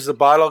grabs the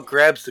bottle,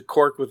 grabs the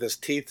cork with his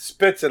teeth,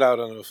 spits it out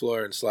on the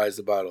floor, and slides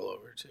the bottle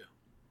over too.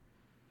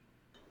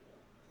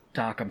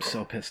 Doc, I'm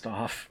so pissed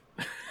off.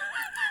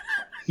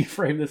 You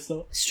framed this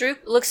so... Stroop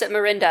looks at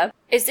Miranda.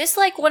 Is this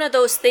like one of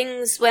those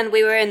things when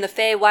we were in the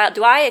Feywild?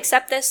 Do I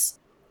accept this?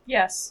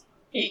 Yes.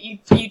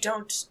 You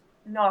don't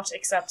not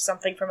accept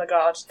something from a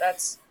god.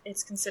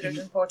 It's considered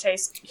in poor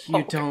taste.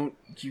 You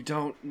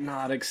don't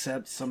not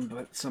accept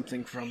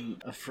something from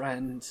a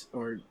friend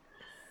or...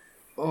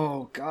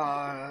 Oh,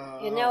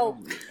 God. You know,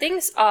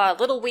 things are a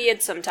little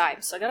weird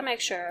sometimes, so I gotta make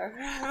sure.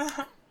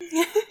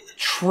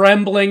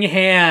 Trembling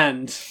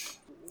hand.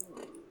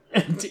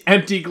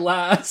 Empty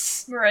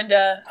glass.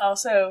 Miranda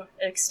also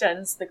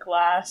extends the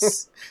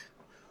glass.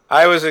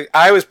 I was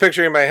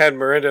picturing in my head,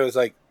 Miranda was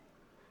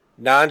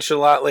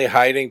nonchalantly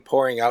hiding,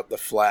 pouring out the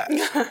flask.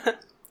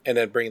 And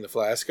then bringing the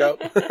flask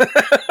out.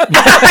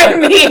 I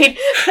mean,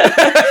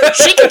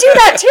 she can do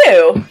that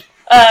too.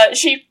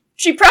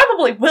 She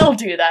probably will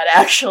do that,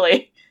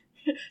 actually.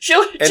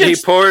 He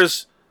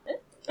pours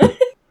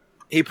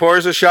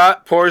a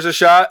shot,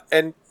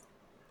 and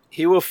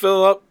he will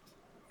fill up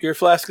your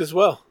flask as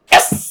well.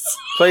 Yes!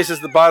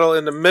 Places the bottle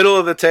in the middle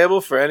of the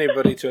table for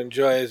anybody to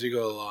enjoy as you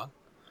go along.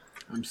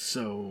 I'm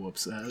so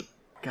upset.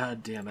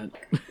 God damn it.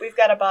 We've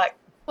got to buy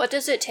What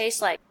does it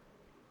taste like?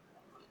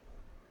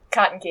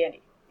 cotton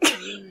candy.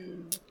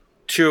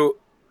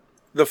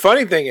 The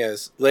funny thing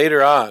is,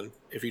 later on,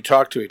 if you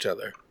talk to each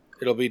other,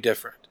 it'll be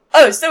different.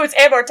 Oh, so it's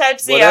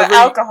amortensia Whatever-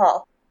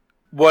 alcohol.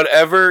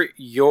 Whatever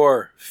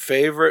your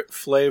favorite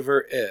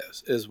flavor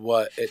is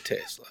what it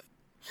tastes like.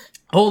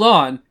 Hold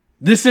on.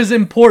 This is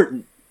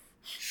important.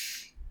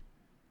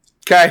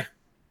 Okay.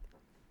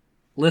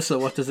 Lissa,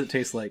 what does it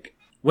taste like?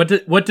 What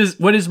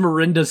is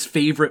Miranda's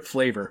favorite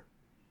flavor?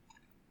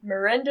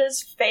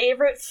 Miranda's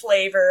favorite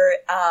flavor,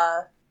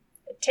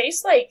 it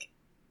tastes like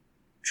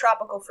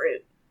tropical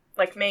fruit.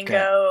 Like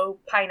mango,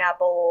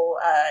 pineapple,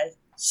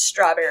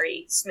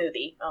 strawberry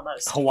smoothie,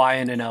 almost.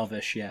 Hawaiian and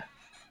Elvish, yeah.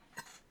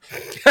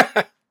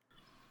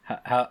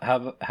 How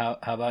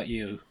about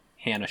you,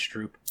 Hannah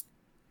Stroop?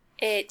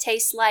 It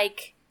tastes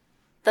like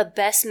the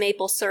best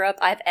maple syrup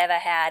I've ever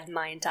had in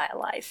my entire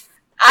life.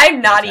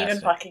 I'm not Fantastic.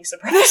 even fucking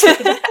surprised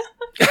by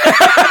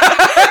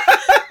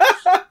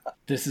that.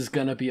 This is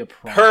gonna be a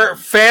problem. Her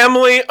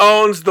family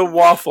owns the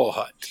Waffle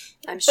Hut.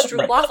 I'm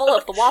Stroopwaffle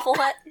of the Waffle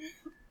Hut.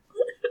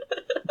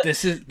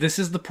 This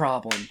is the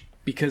problem,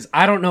 because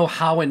I don't know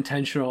how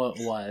intentional it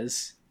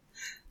was.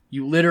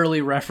 You literally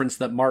referenced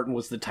that Martin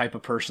was the type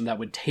of person that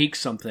would take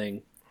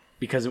something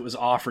because it was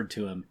offered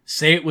to him,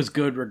 say it was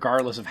good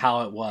regardless of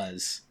how it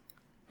was,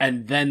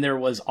 and then there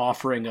was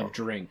offering of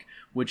drink,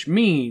 which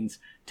means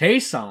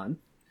Tay-san,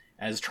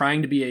 as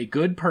trying to be a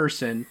good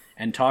person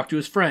and talk to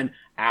his friend,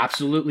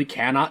 absolutely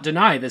cannot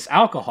deny this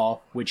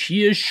alcohol, which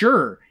he is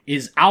sure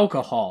is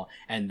alcohol,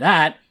 and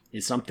that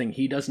is something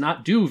he does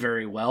not do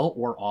very well,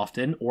 or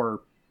often,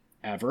 or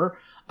ever.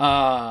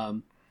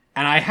 And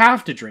I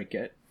have to drink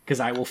it, because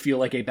I will feel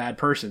like a bad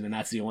person, and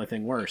that's the only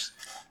thing worse.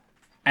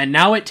 And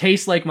now it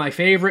tastes like my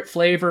favorite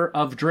flavor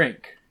of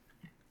drink.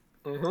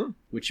 Mm-hmm.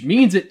 Which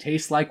means it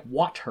tastes like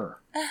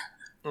water.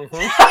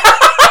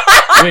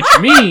 Mm-hmm. Which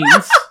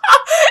means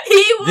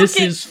He will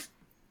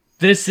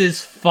this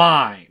is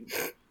fine.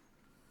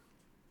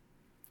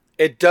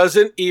 It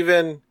doesn't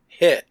even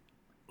hit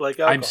like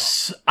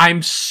alcohol.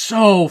 I'm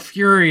so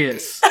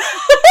furious.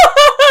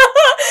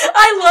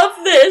 I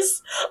love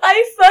this.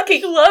 I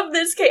fucking love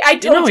this cake. I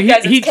told you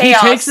guys it's he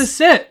chaos. takes a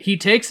sip. He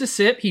takes a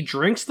sip. He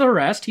drinks the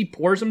rest. He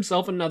pours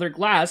himself another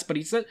glass. But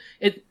he said,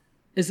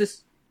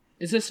 Is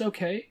this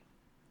okay?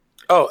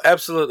 Oh,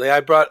 absolutely. I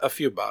brought a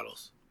few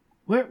bottles.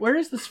 Where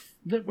is this?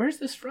 Where's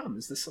this from?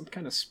 Is this some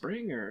kind of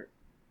spring or?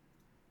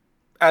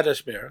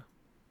 Adashmira.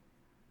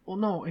 Well,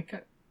 no.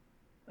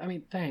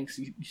 Thanks.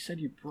 You said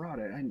you brought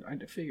it.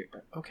 I figured.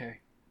 Okay.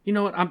 You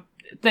know what?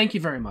 Thank you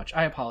very much.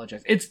 I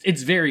apologize.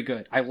 It's very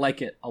good. I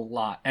like it a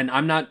lot, and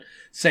I'm not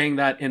saying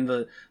that in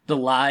the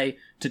lie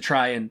to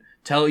try and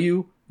tell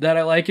you that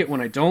I like it when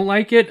I don't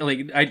like it.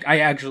 Like I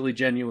actually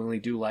genuinely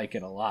do like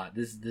it a lot.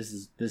 This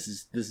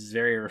is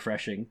very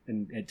refreshing,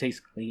 and it tastes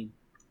clean.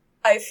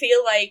 I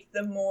feel like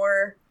the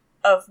more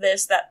of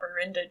this that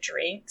Miranda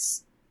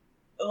drinks,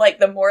 like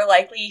the more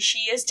likely she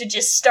is to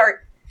just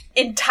start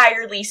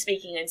entirely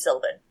speaking in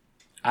Sylvan.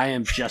 I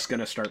am just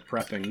gonna start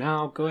prepping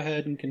now. Go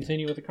ahead and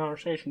continue with the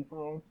conversation.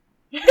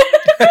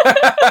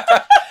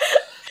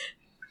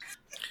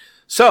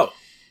 So,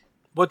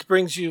 what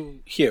brings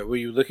you here? Were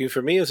you looking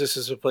for me? Is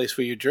this a place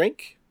where you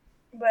drink?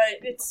 But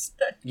it's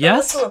a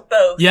Yes? little of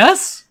both.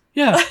 Yes.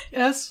 Yeah.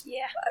 Yes.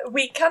 Yeah.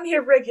 We come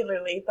here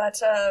regularly,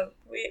 but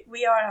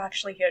we are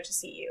actually here to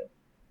see you.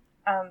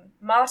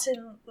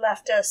 Martin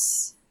left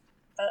us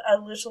a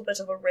little bit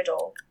of a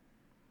riddle,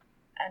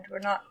 and we're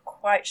not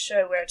quite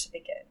sure where to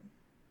begin.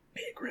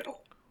 Big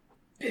riddle.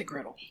 Big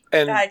riddle.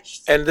 And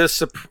this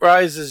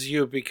surprises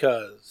you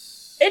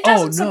because It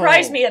doesn't no.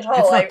 surprise me at all.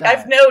 It's not that.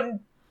 I've known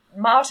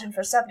Martin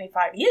for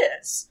 75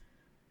 years.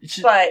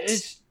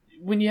 It's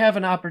when you have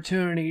an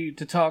opportunity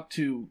to talk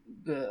to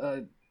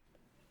the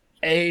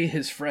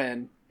his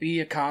friend,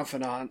 B, a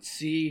confidant,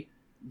 C,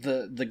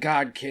 the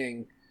God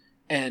King,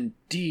 and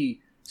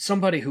D,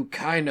 somebody who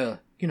kind of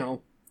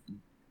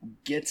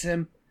gets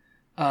him.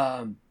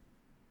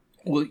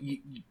 Well,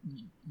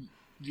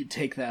 you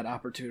take that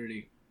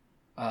opportunity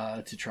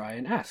to try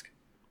and ask.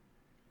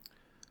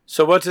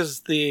 So what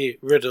is the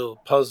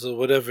riddle, puzzle,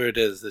 whatever it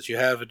is that you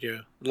have in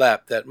your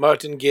lap that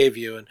Martin gave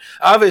you, and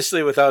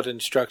obviously without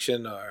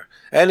instruction or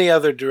any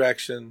other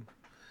direction,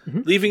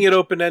 leaving it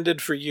open-ended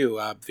for you,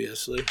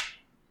 obviously.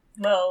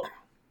 Well,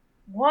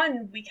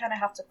 one, we kind of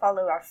have to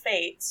follow our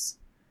fates,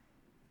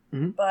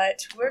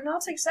 but we're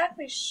not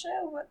exactly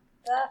sure what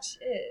that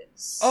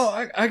is.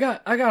 Oh, I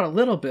got a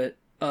little bit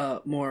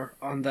more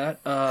on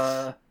that.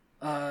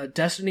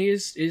 Destiny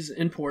is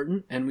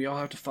important, and we all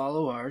have to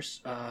follow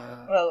ours.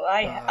 Well,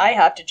 I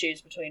have to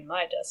choose between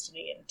my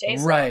destiny and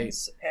Tayson's, Right.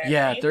 apparently.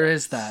 Yeah, there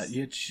is that.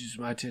 You choose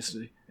my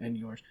destiny and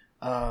yours.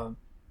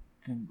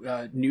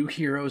 New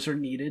heroes are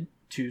needed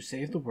to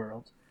save the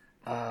world.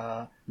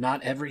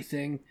 Not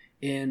everything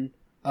in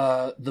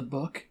the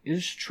book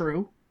is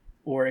true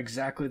or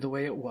exactly the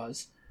way it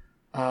was.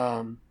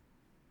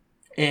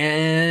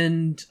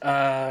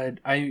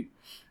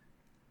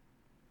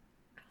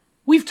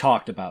 We've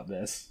talked about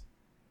this.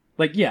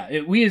 Like,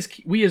 yeah, we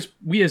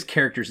as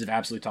characters have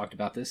absolutely talked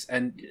about this,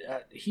 and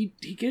he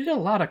did a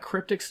lot of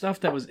cryptic stuff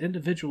that was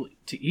individual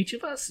to each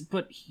of us,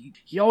 but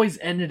he always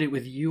ended it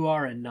with "You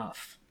are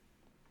enough."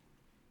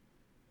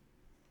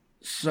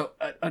 So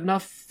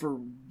enough for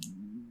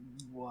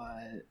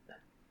what?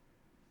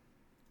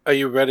 Are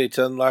you ready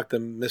to unlock the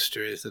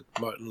mysteries that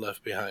Martin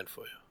left behind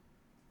for you?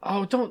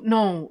 Oh, don't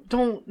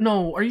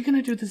no. Are you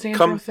gonna do the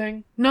Xandro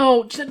thing?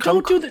 No,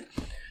 don't do the.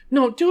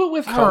 No, do it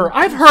with her.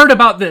 I've heard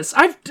about this.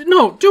 Do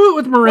it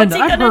with Miranda.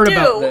 What's he gonna I've heard do?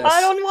 about this.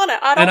 I don't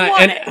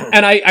want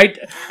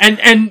it.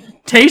 And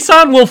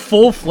Tayson will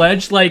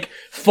full-fledged like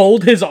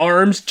fold his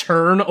arms,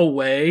 turn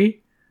away,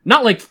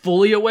 not like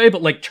fully away,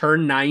 but like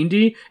turn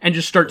 90, and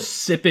just start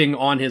sipping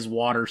on his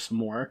water some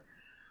more.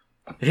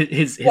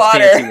 His Water.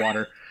 fancy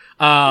water.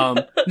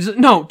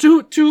 No, do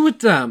it with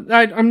them.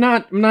 I'm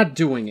not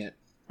doing it.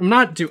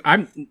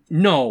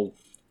 No.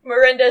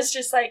 Miranda's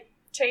just like,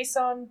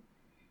 Tayson,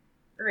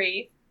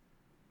 breathe.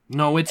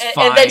 No, it's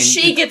fine. And then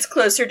she gets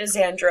closer to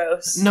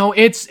Xandros. No,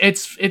 it's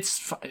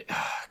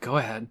go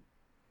ahead.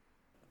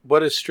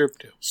 What does Stroop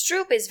do?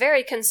 Stroop is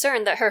very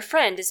concerned that her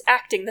friend is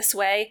acting this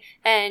way,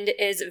 and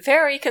is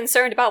very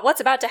concerned about what's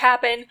about to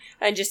happen,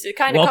 and just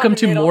kind of Welcome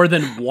to more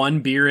than one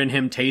beer in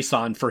him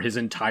Tayson for his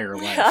entire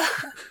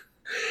life.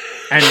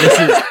 And this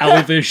is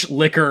elvish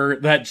liquor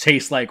that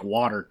tastes like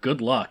water. Good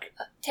luck.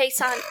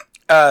 Tayson.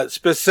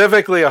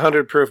 Specifically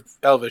 100 proof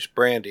Elvish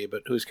brandy,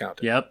 but who's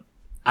counting? Yep.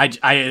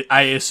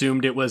 I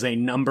assumed it was a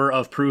number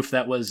of proof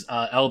that was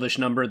elvish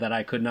number that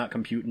I could not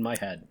compute in my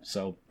head.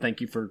 So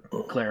thank you for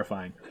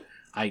clarifying.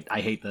 I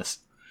hate this.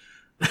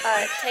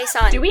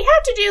 Tayson. Do we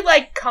have to do,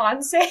 like,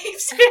 con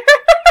saves here?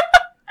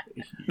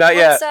 Not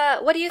yet.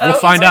 What do you We'll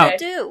think find he's gonna out.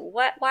 do?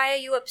 Why are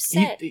you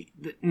upset?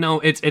 No,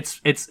 it's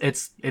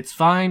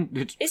fine.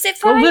 Is it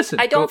Go fine? listen.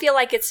 I don't Go- feel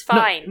like it's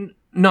fine.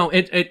 No,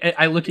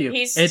 I look at you.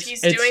 He's It's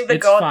doing the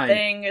it's god fine.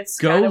 thing. It's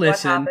Go kind of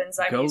listen. what happens.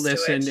 I'm Go used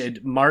listen. to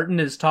it. Martin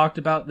has talked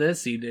about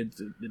this.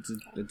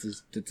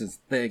 It's his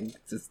thing.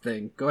 It's his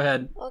thing. Go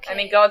ahead. Okay. I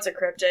mean, gods are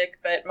cryptic,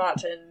 but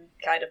Martin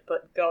kind of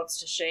put gods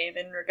to shame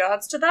in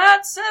regards to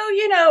that, so,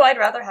 I'd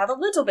rather have a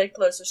little bit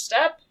closer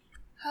step.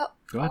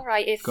 Go ahead. All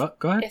right. Go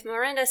ahead. If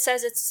Miranda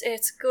says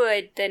it's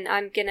good, then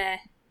I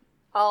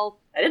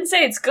I didn't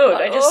say it's good,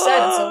 I just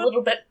said it's a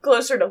little bit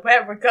closer to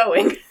where we're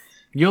going.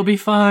 You'll be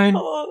fine.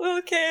 Oh,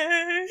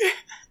 okay.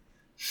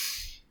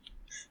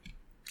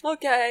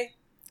 Okay.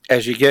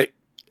 As you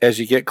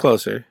get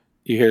closer,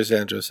 you hear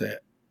Xandro say,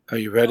 "Are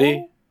you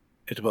ready?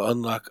 It will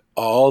unlock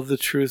all the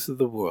truth of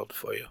the world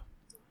for you."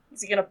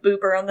 Is he gonna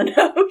boop her on the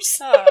nose?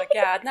 Oh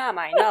God, not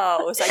my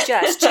nose. I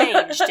just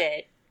changed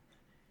it.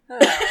 Oh.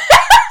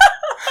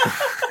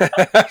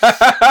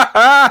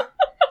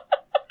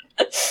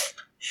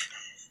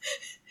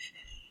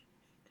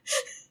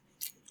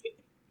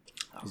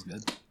 That was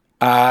good.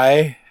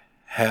 I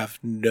have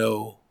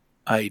no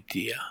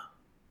idea.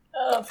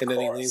 Of And then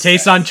he course. leaves.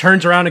 Tayson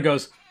turns around and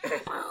goes,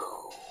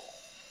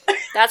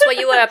 That's what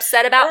you were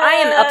upset about? I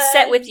am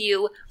upset with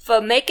you for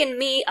making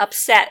me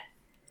upset.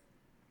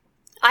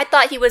 I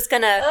thought he was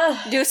gonna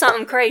do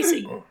something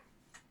crazy.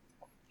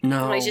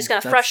 "No." He's just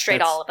gonna that's- frustrate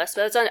that's- all of us.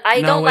 But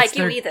I No, don't it's like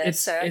you their- either,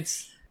 sir.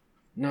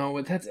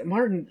 No, that's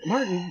Martin.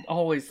 Martin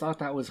always thought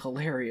that was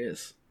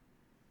hilarious,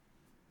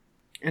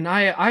 and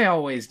I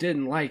always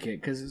didn't like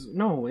it because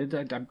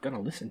I'm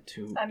gonna listen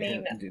to. I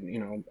mean, Elder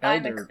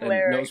I'm a and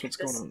cleric. knows what's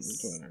going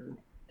on.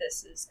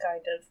 This is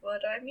kind of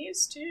what I'm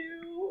used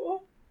to.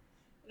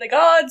 The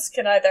gods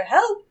can either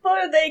help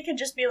or they can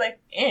just be like,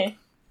 eh.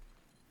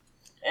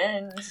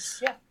 And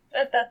yeah,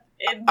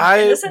 in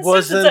this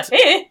instance, it's a,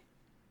 eh.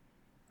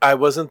 I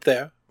wasn't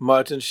there.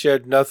 Martin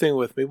shared nothing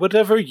with me.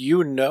 Whatever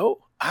you know,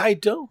 I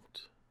don't.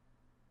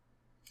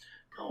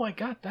 Oh, I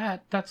got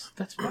that. That's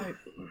right.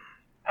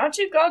 Aren't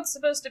you gods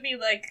supposed to be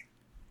like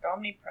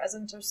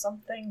omnipresent or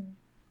something?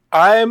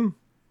 I'm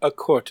a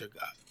quarter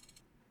god.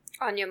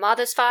 On your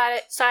mother's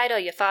side or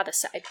your father's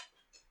side?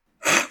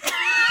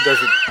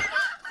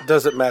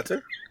 Does it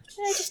matter?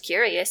 Just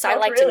curious. I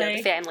Not like to know really.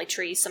 the family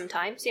trees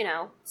sometimes,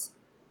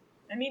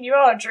 I mean, you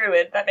are a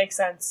druid. That makes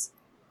sense.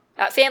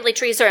 Family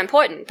trees are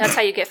important. That's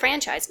how you get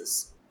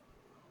franchises.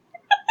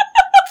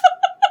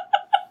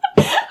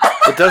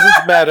 It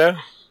doesn't matter.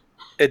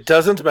 It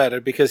doesn't matter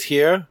because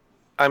here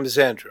I'm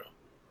Xandro,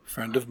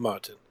 friend of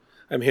Martin.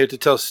 I'm here to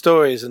tell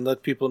stories and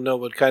let people know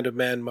what kind of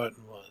man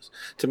Martin was.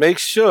 To make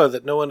sure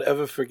that no one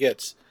ever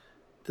forgets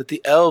that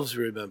the elves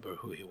remember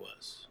who he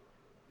was.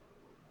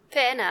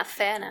 Fair enough,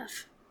 fair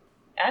enough.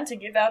 And to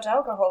give out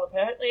alcohol,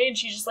 apparently, and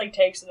she just like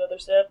takes another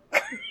sip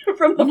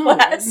from the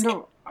flask.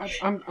 No,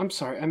 I'm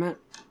sorry.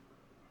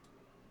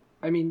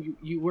 I mean,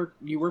 you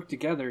work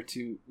together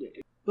to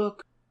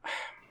book.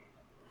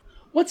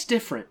 What's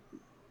different?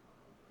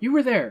 You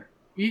were there.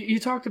 You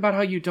talked about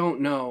how you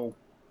don't know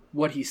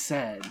what he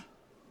said,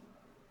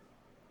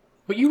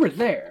 but you were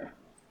there,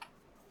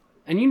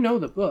 and you know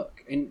the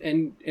book.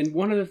 And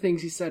one of the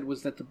things he said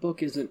was that the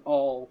book isn't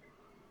all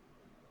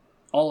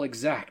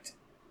exact.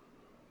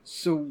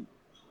 So,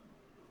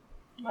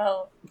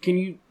 Well, do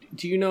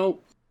you know?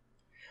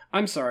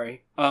 I'm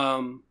sorry.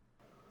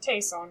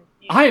 Tayson.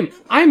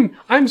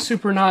 I'm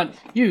super not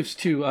used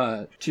to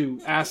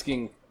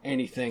asking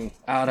anything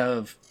out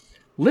of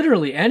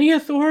literally any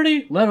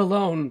authority, let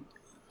alone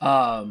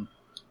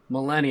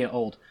millennia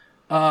old.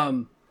 I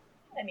mean,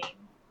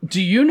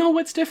 Do you know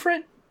what's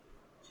different?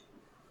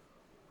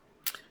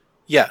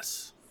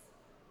 Yes.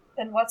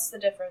 then what's the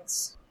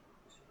difference?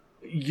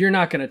 You're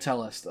not going to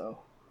tell us, though.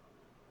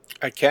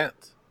 I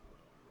can't.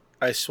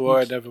 I swore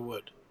I never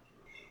would.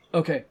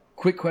 Okay,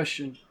 quick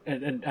question,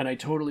 and I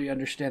totally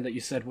understand that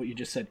you said what you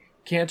just said.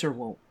 Can't or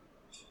won't?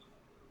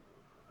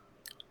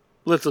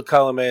 Little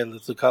column A,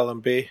 little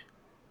column B.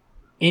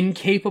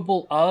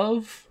 Incapable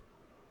of,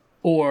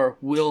 or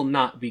will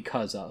not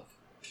because of?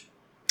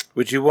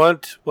 Would you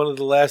want one of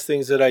the last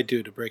things that I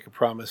do to break a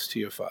promise to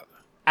your father?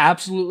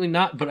 Absolutely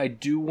not, but I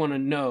do want to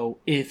know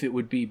if it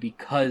would be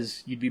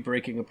because you'd be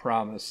breaking a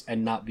promise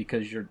and not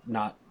because you're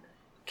not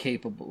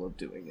capable of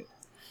doing it.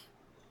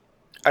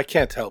 I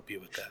can't help you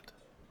with that.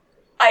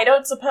 I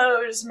don't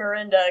suppose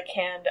Mirinda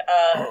can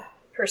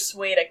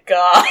persuade a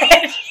god.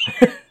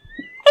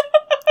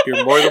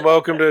 You're more than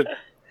welcome to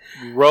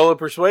roll a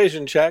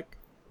persuasion check.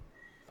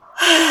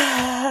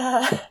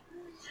 I'm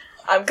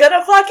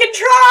gonna fucking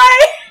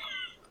try.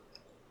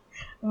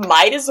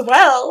 Might as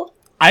well.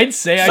 I'd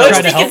say I Most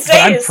try to we can help, say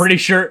but I'm is- pretty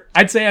sure.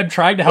 I'd say I'm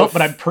trying to help,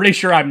 but I'm pretty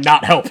sure I'm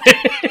not helping.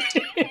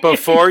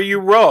 Before you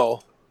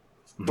roll,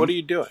 what are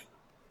you doing?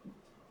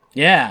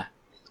 Yeah.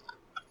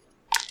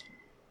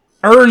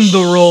 Earn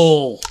the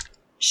roll.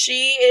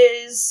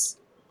 She's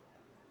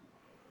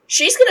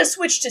gonna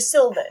switch to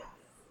Sylvan.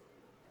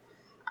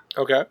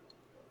 Okay.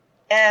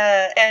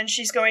 And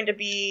she's going to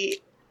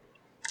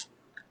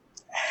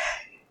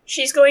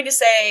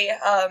say,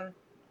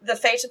 the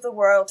fate of the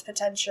world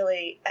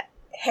potentially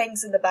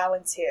hangs in the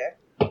balance here.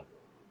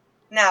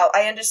 Now,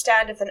 I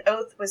understand if an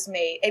oath was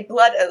made, a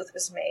blood oath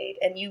was made,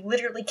 and you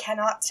literally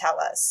cannot tell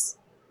us.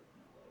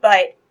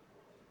 But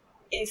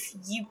if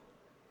you,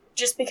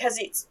 just because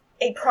it's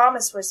a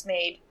promise was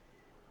made,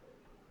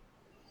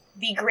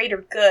 the greater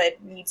good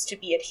needs to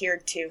be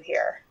adhered to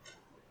here.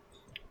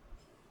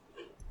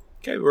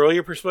 Okay, roll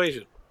your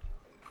persuasion.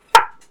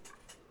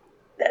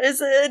 That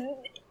is an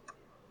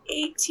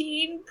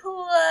 18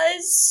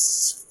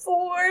 plus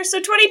 4,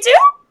 so 22?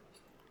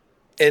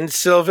 In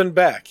Sylvan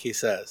back, he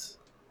says,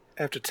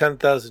 after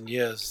 10,000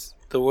 years,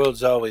 the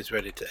world's always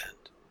ready to end.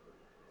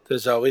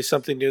 There's always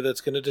something new that's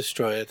going to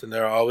destroy it, and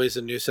there are always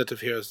a new set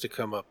of heroes to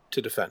come up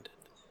to defend it.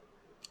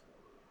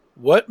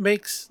 What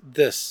makes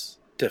this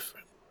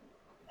different?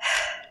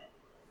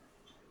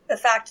 The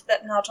fact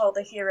that not all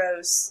the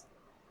heroes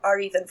are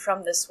even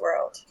from this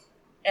world,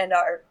 and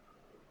are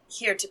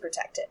here to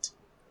protect it.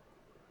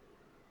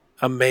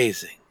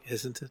 Amazing,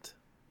 isn't it?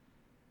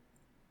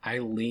 I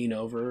lean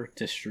over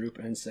to Stroop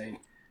and say,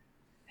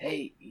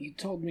 "Hey, you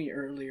told me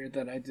earlier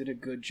that I did a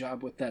good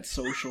job with that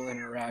social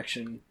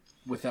interaction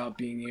without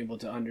being able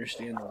to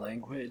understand the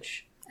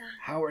language.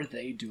 How are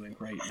they doing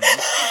right now?"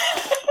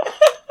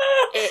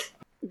 It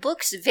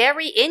looks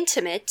very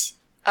intimate.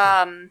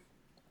 Not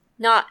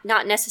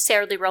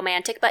necessarily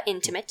romantic, but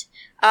intimate.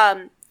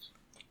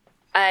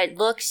 It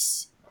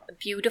looks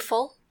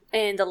beautiful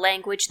in the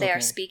language they are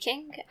Okay.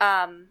 speaking.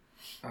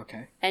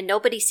 Okay. And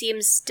nobody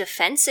seems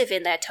defensive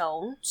in their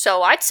tone,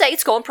 so I'd say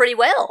it's going pretty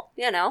well,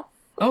 you know.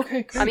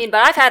 Okay, great. I mean,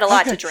 but I've had a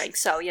lot to Okay. drink,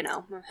 so, you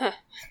know.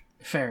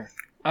 Fair.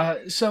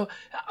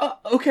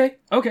 Okay.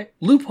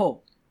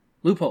 Loophole.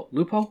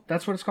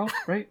 That's what it's called,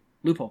 right?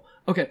 Loophole.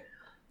 Okay.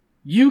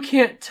 You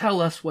can't tell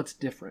us what's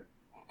different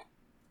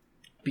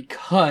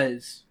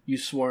because you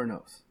swore an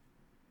oath,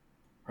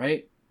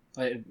 right?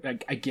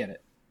 I get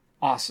it.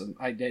 Awesome.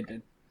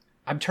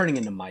 I'm turning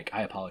into Mike.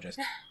 I apologize.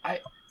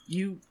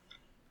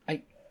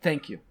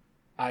 Thank you.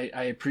 I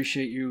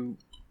appreciate you.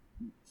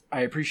 I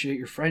appreciate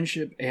your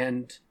friendship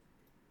and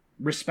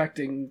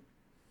respecting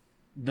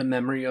the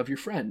memory of your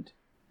friend.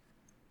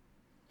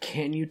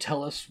 Can you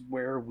tell us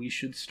where we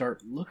should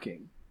start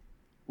looking?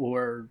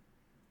 Or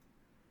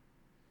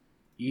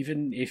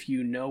even if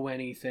you know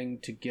anything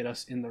to get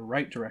us in the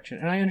right direction.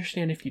 And I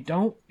understand if you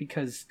don't,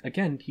 because,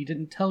 again, he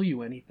didn't tell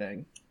you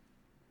anything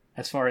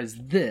as far as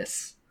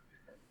this.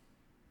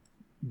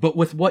 But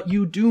with what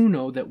you do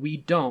know that we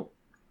don't,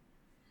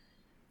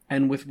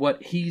 and with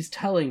what he's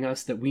telling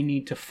us that we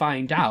need to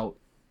find out,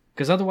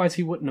 because otherwise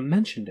he wouldn't have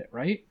mentioned it,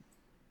 right?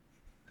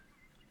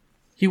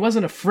 He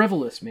wasn't a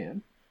frivolous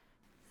man.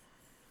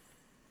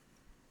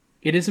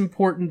 It is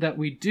important that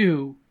we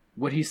do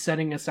what he's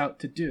setting us out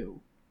to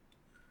do.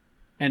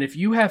 And if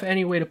you have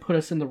any way to put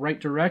us in the right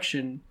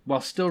direction while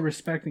still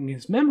respecting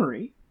his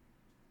memory,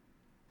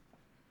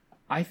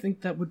 I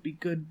think that would be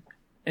good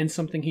and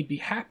something he'd be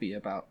happy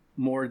about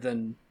more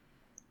than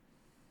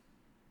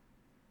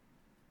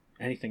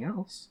anything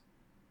else.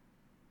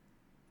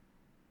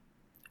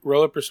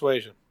 Roll a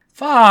persuasion.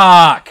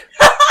 Fuck!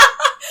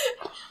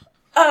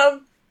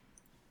 Let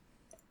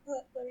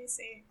me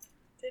see.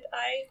 Did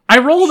I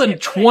rolled a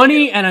Shit,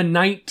 20 and a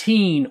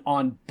 19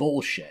 on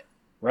bullshit,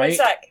 right?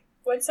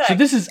 One sec. So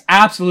this is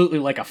absolutely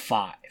like a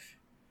 5.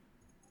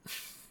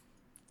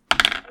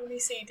 Let me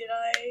see. Did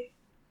I?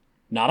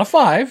 Not a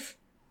 5.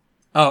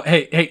 Oh,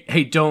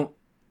 hey!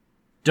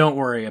 Don't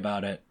worry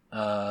about it,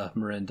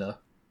 Miranda.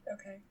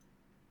 Okay.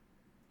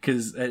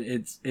 Because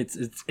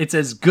it's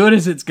as good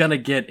as it's gonna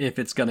get if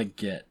it's gonna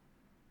get.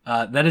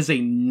 That is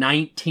a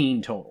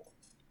 19 total.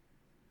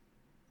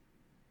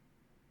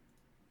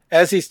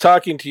 As he's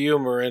talking to you,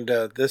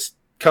 Miranda, this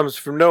comes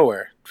from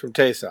nowhere, from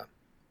Tayson.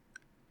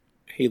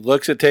 He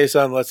looks at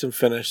Tayson, lets him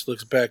finish,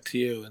 looks back to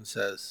you, and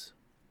says,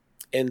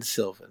 "In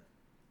Sylvan,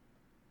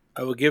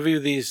 I will give you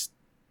these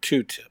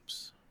 2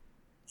 tips.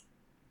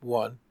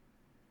 1,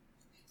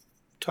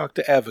 talk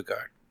to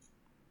Avigard.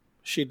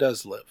 She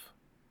does live.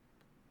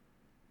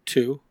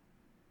 2,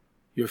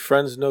 your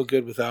friend's no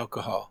good with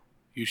alcohol.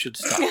 You should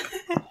stop it."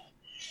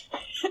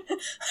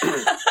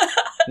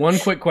 One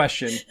quick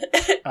question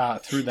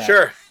through that.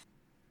 Sure.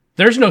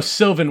 There's no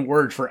Sylvan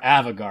word for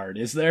Avigard,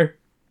 is there?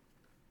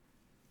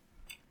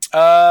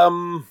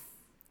 Um,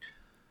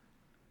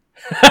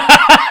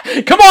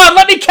 Come on,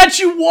 let me catch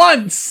you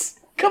once!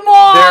 Come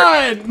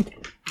on!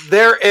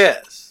 there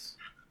is.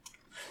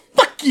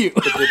 Fuck you!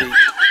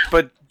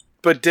 But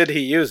did he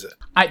use it?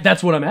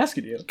 That's what I'm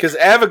asking you. Because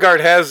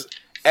Avigard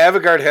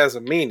has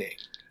a meaning.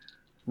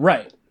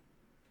 Right.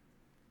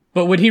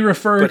 But would he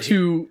refer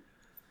to...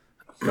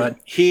 But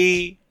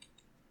He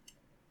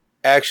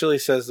actually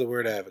says the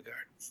word Avigard.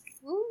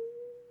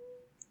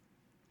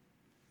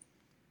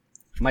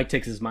 Mike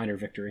takes his minor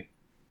victory.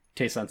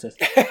 Tayson says.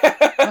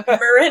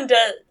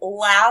 Miranda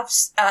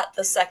laughs at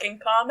the second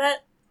comment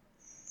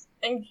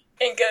and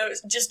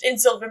goes, just in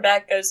Sylvan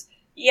goes,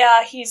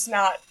 yeah, he's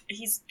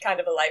kind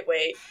of a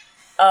lightweight.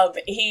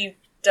 He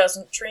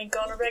doesn't drink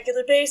on a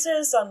regular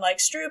basis, unlike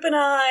Stroop and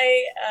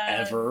I.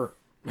 Ever.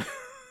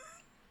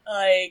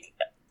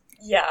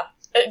 Yeah.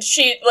 And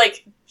she,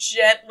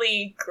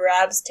 gently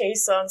grabs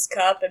Tayson's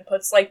cup and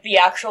puts, the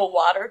actual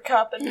water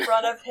cup in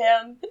front of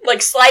him.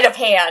 Sleight of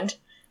hand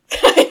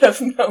kind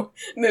of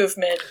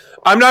movement.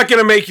 I'm not going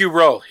to make you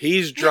roll.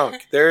 He's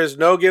drunk. There is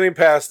no getting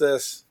past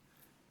this.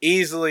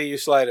 Easily you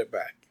slide it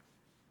back.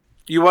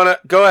 You want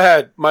to... Go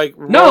ahead, Mike.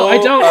 No, I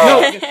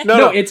don't.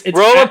 No, it's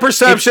roll a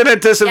perception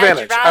at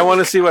disadvantage. I want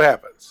to see what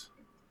happens.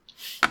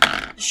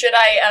 Should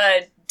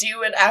I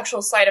do an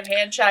actual sleight of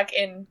hand check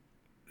in...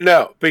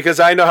 No, because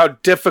I know how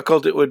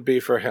difficult it would be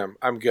for him.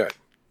 I'm good.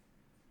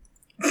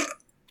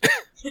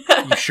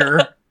 You sure?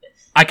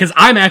 Because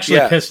I'm actually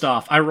Yes. pissed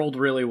off. I rolled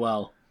really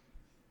well.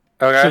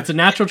 Okay. So it's a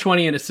natural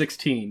 20 and a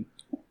 16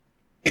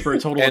 for a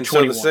total and of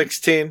 21. so the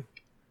 16...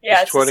 Yeah,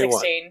 It's it's 21. a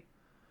 16.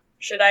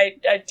 Should I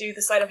do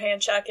the sleight of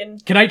hand check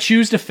and... Can I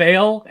choose to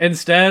fail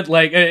instead?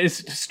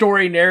 It's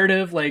story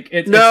narrative.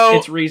 No.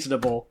 It's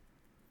reasonable.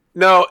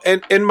 No,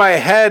 in my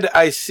head,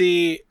 I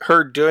see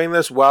her doing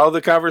this while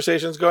the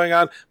conversation's going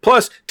on.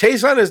 Plus,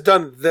 Tayson has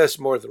done this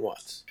more than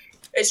once.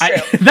 It's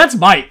true. That's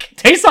Mike.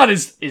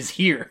 Tayson is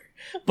here.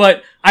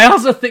 But I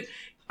also think...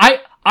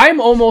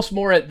 I'm almost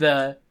more at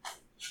the...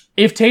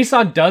 If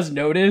Tayson does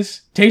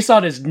notice,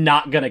 Tayson is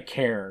not going to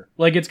care.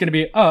 It's going to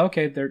be, oh,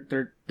 okay,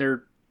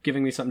 they're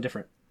giving me something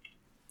different.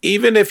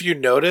 Even if you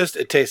noticed,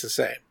 it tastes the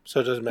same,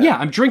 so it doesn't matter. Yeah,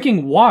 I'm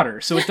drinking water,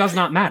 so it does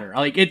not matter.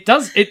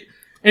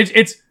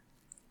 It's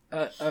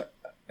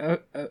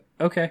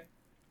okay.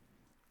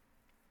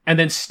 And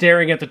then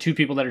staring at the 2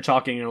 people that are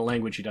talking in a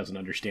language he doesn't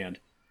understand.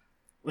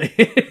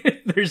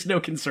 There's no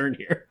concern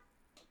here.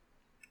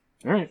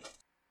 All right.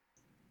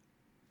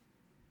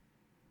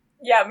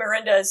 Yeah,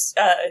 Miranda's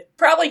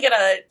probably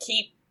gonna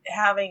keep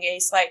having a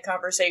slight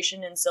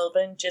conversation in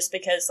Sylvan just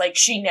because,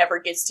 she never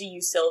gets to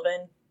use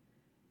Sylvan.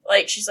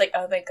 She's like,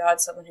 oh, thank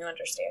God, someone who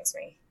understands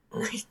me.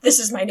 This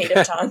is my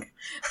native tongue.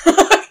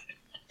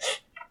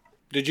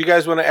 Did you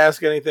guys want to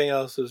ask anything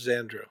else of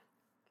Xandru?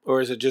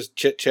 Or is it just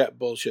chit-chat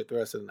bullshit the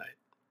rest of the night?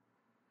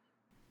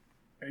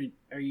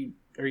 Are you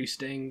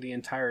staying the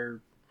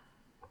entire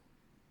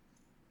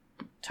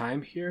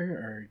time here,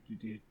 or are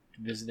you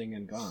visiting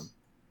and gone?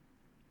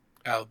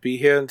 I'll be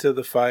here until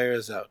the fire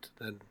is out.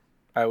 Then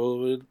I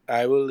will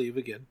leave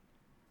again.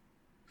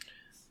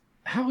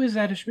 How is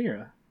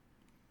Adishmira?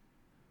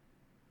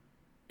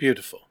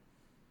 Beautiful.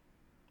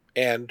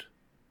 And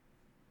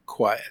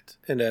quiet.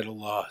 And at a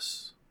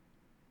loss.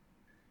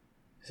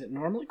 Is it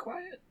normally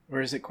quiet, or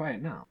is it quiet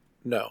now?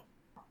 No.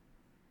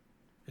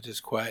 It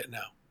is quiet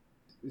now.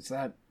 Is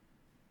that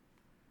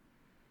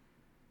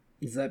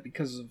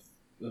because of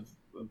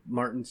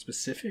Martin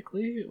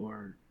specifically,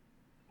 or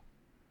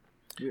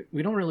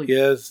we don't really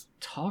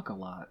talk a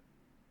lot?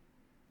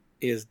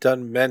 He has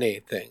done many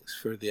things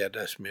for the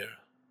Adeshmira.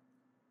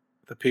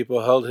 The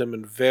people held him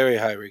in very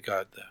high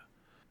regard there.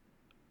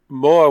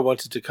 More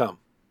wanted to come,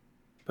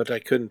 but I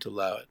couldn't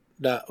allow it,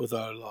 not with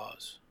our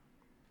laws.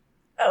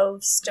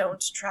 Elves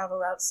don't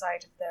travel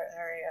outside of their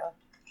area.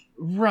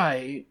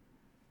 Right.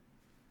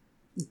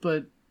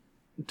 But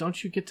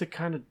don't you get to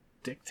kind of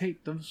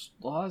dictate those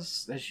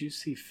laws as you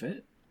see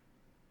fit?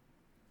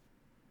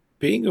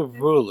 Being a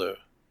ruler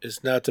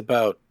is not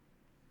about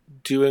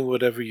doing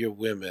whatever your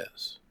whim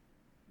is.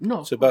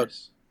 No, It's about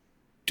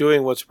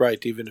doing what's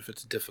right, even if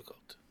it's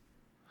difficult.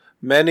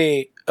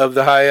 Many of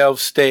the high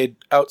elves stayed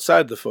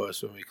outside the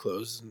forest when we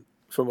closed, and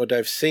from what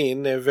I've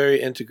seen, they're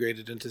very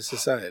integrated into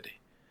society.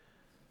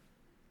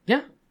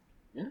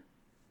 Yeah.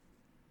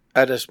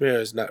 Adasmir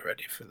is not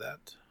ready for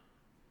that.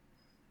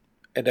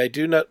 And I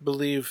do not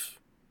believe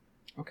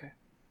Okay.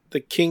 the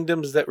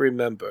kingdoms that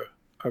remember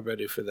are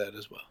ready for that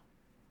as well.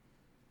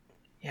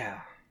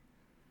 Yeah.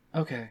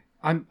 Okay.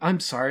 I'm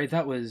sorry.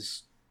 That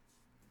was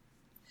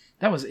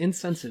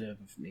insensitive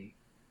of me.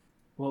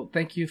 Well,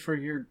 thank you for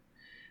your...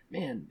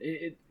 Man,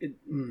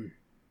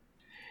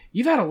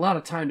 You've had a lot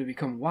of time to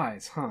become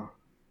wise, huh?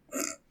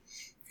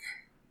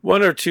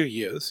 1 or 2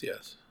 years,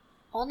 yes.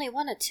 Only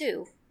 1 or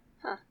 2.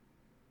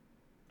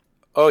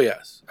 Oh,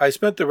 yes. I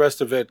spent the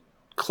rest of it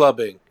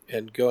clubbing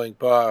and going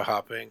bar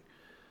hopping,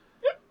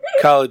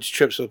 college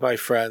trips with my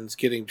friends,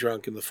 getting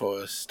drunk in the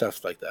forest,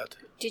 stuff like that.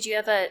 Did you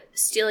ever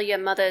steal your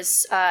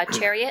mother's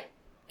chariot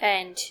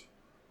and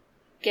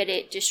get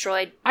it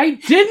destroyed? I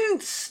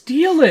didn't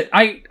steal it.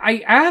 I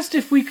asked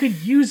if we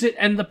could use it,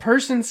 and the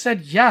person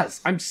said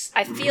yes. I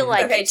feel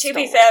like Okay, you to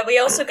be stole fair, we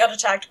also got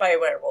attacked by a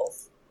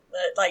werewolf.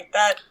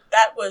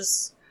 That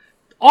was...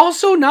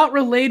 also not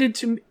related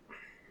to me.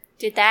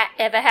 Did that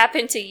ever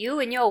happen to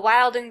you in your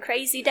wild and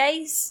crazy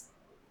days?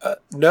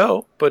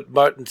 No, but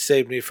Martin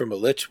saved me from a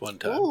lich one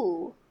time.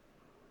 Ooh.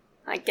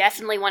 I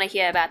definitely want to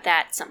hear about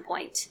that at some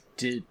point.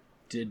 Did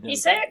He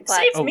saved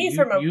Oh, me you-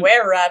 from a you-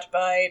 were-rat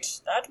bite.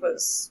 That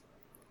was...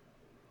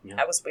 Yeah.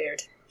 That was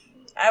weird.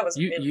 That was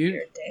a you really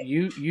weird day.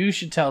 you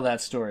should tell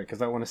that story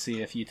because I want to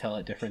see if you tell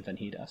it different than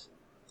he does.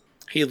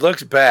 He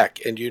looks back,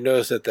 and you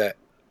notice that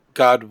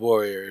god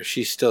warrior,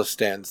 she still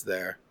stands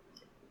there.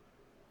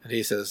 And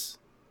he says,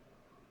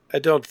 I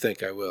don't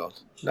think I will.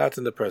 Not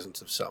in the presence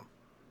of some.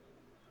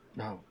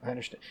 No, I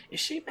understand.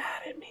 Is she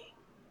mad at me?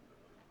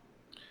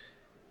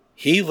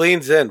 He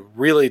leans in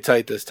really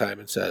tight this time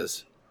and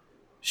says,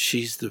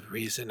 she's the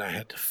reason I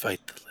had to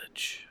fight the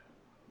lich.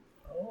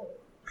 Oh.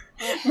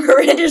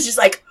 Miranda's just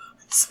like,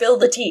 spill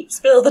the tea,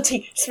 spill the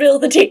tea, spill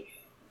the tea.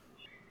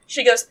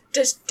 She goes,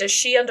 does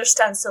she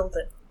understand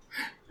Sylvan?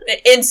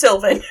 In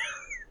Sylvan.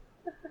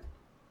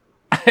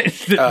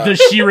 Does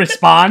she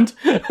respond?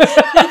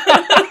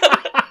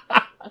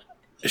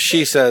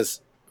 She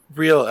says,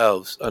 real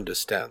elves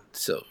understand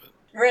Sylvan.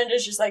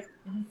 Miranda's just like,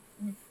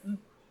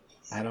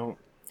 I don't.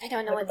 I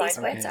don't know what these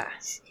Okay. words are.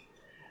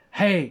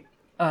 Hey,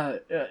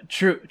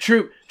 Troop.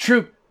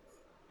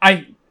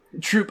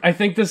 I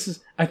think this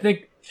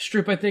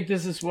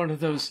is one of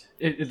those.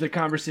 The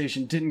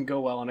conversation didn't go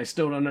well, and I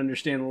still don't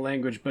understand the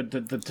language. But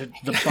the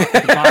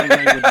body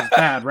language is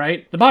bad,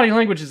 right? The body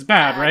language is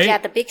bad, right? Yeah,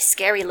 the big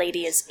scary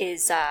lady is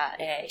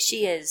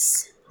she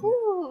is.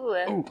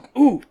 Ooh.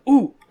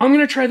 Ooh! I'm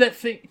gonna try that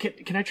thing.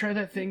 Can I try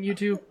that thing you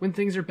do when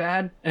things are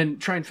bad and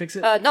try and fix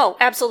it? No,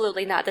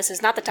 absolutely not. This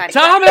is not the time.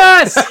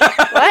 Thomas,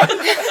 What?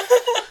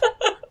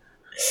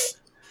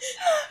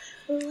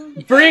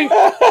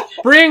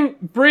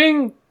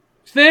 bring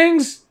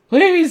things,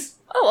 please.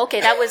 Oh, okay.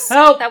 That was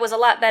Help. that was a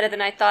lot better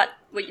than I thought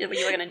what you were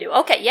gonna do.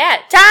 Okay, yeah,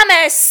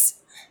 Thomas.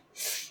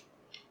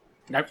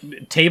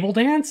 Table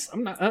dance?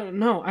 I'm not.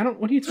 No, I don't.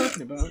 What are you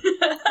talking about?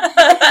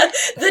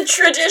 the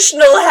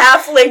traditional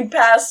halfling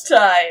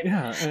pastime.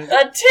 Yeah.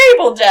 A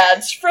table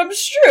dance from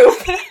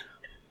Stroop.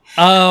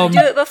 Do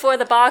it before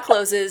the bar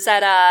closes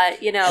at at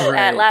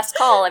Right. last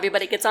call.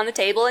 Everybody gets on the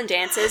table and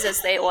dances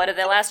as they order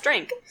their last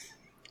drink.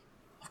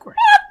 Of course.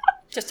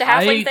 Just a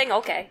halfling I- thing,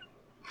 okay.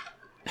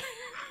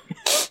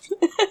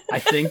 I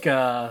think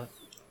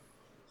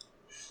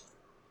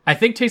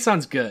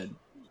Tayson's good.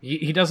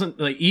 He doesn't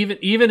like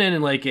even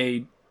in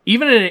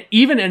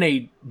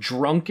a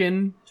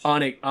drunken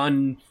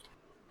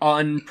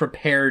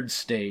unprepared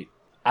state.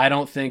 I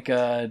don't think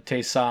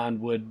Tayson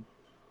would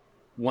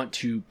want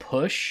to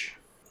push,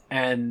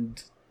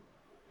 and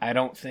I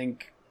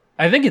think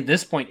at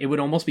this point it would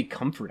almost be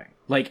comforting.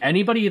 Like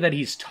anybody that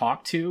he's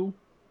talked to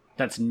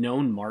that's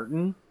known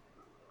Martin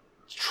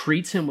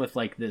treats him with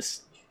like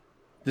this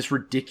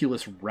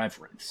ridiculous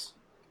reverence,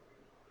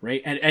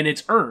 right? And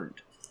it's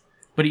earned,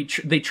 but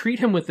they treat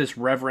him with this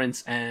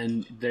reverence,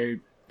 and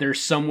they're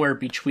somewhere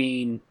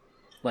between,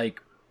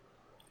 like,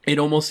 it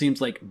almost seems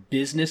like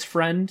business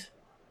friend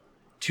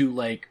to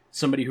like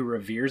somebody who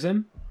reveres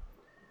him,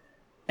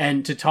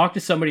 and to talk to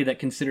somebody that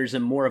considers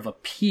him more of a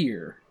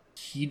peer.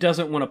 He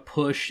doesn't want to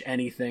push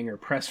anything or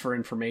press for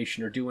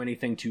information or do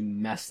anything to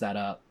mess that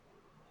up,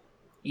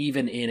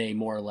 even in a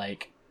more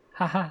like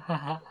ha ha ha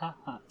ha ha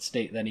ha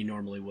state than he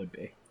normally would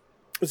be.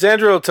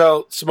 Xandra will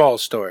tell small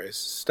stories,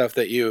 stuff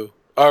that you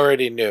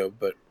already knew,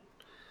 but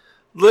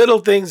little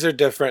things are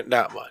different,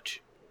 not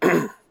much.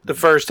 The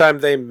first time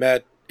they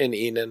met in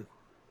Enon,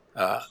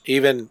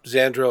 even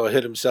Xandra will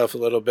hit himself a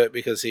little bit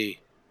because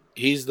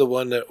he's the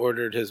one that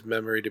ordered his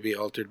memory to be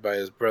altered by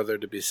his brother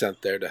to be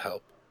sent there to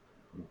help.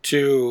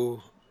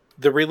 To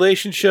the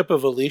relationship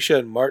of Alicia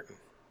and Martin,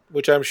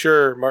 which I'm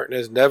sure Martin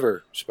has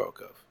never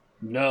spoke of.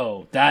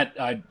 No, that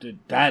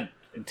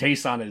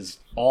Tayson is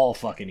all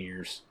fucking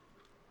ears.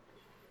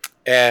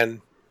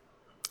 And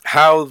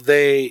how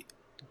they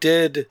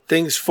did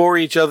things for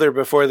each other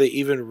before they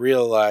even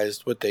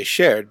realized what they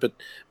shared. But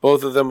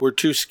both of them were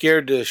too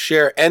scared to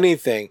share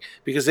anything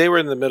because they were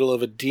in the middle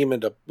of a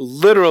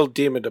literal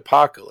demon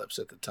apocalypse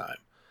at the time.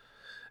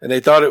 and they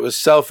thought it was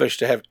selfish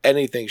to have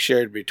anything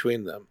shared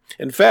between them.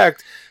 In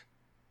fact,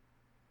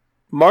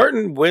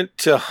 Martin went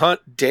to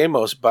hunt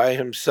Deimos by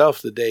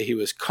himself the day he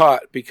was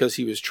caught because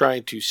he was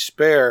trying to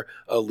spare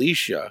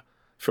Alicia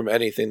from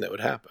anything that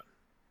would happen.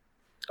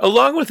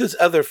 Along with his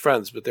other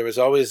friends, but there was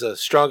always a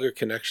stronger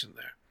connection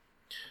there.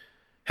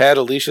 Had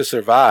Alicia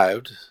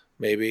survived,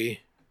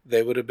 maybe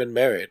they would have been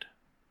married.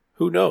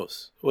 Who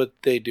knows what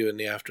they do in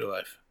the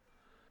afterlife?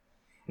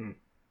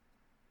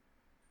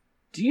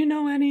 Do you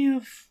know any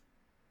of...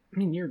 I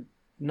mean, you're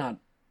not...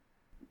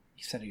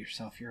 You said it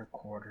yourself, you're a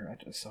quarter,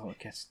 so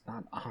I guess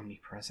not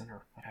omnipresent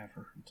or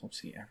whatever. You don't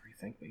see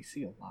everything, but you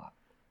see a lot.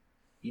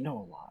 You know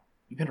a lot.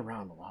 You've been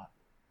around a lot.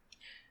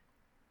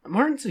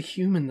 Martin's a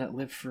human that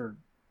lived for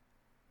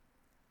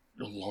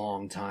a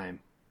long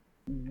time.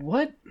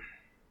 What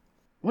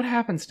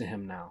happens to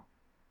him now?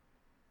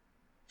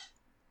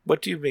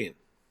 What do you mean?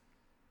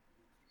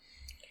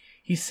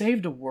 He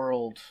saved a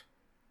world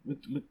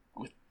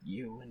with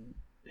you and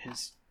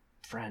his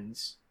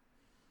friends,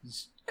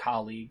 his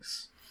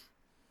colleagues.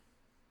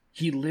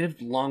 He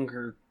lived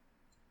longer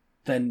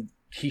than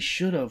he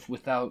should have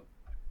without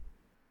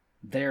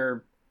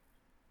their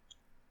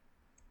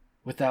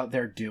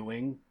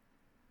doing.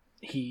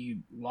 He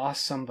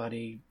lost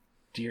somebody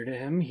dear to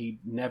him. He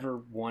never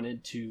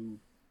wanted to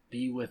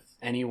be with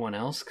anyone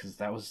else because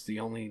that was the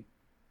only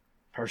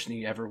person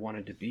he ever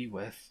wanted to be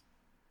with.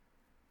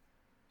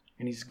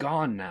 And he's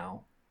gone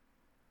now.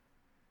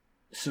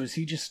 So is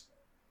he just...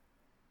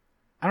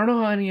 I don't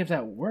know how any of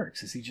that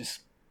works. Is he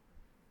just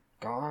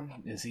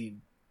gone? Is he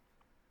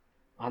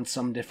on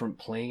some different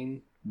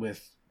plane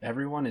with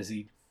everyone?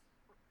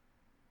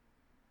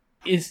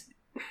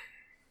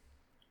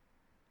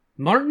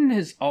 Martin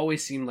has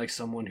always seemed like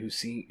someone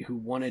who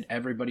wanted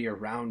everybody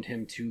around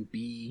him to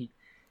be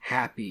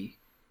happy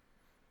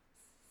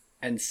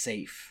and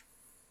safe.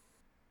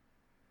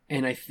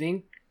 And I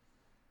think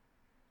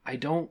I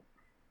don't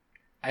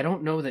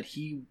know that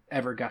he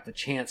ever got the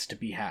chance to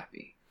be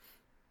happy.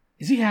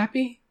 Is he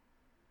happy?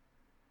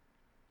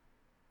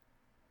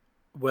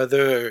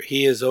 Whether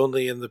he is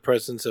only in the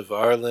presence of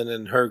Arlen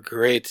and her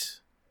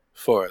great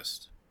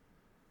forest,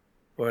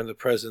 or in the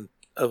presence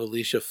of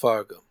Alicia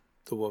Fargum,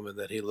 the woman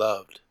that he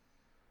loved,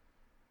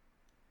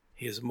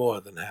 he is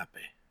more than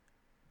happy.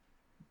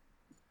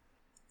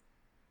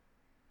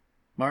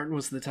 Martin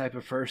was the type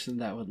of person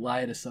that would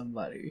lie to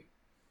somebody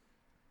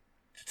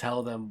to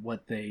tell them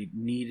what they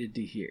needed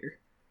to hear.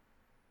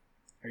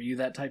 Are you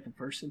that type of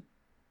person?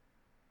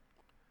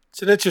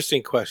 It's an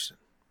interesting question,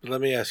 but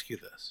let me ask you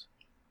this.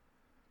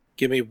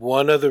 Give me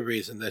one other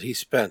reason that he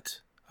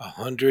spent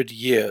 100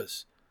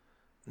 years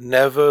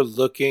never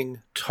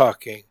looking,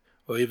 talking,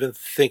 or even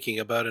thinking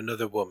about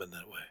another woman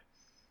that way.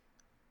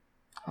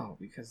 Oh,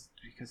 because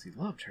he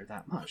loved her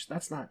that much.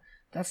 That's not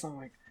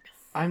like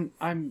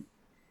I'm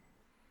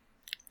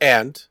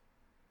And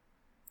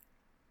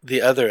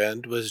the other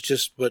end was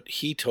just what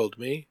he told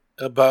me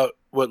about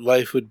what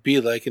life would be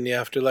like in the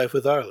afterlife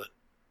with Arlen.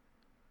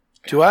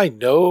 Do I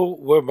know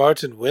where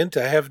Martin went?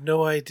 I have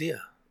no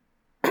idea.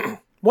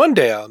 One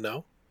day I'll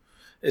know.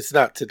 It's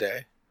not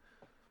today.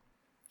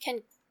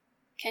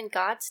 Can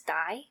gods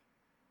die?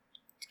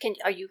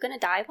 Are you gonna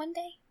die one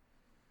day?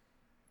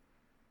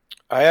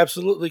 I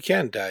absolutely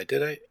can die.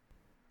 Did I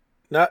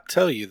not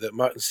tell you that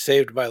Martin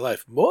saved my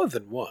life more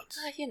than once?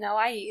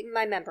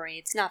 My memory,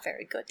 it's not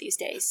very good these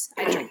days.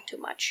 I drink too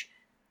much.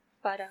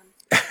 But,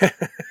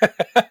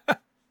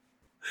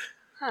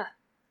 huh.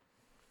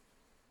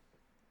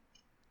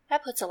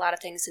 That puts a lot of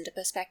things into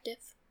perspective.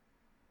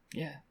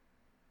 Yeah.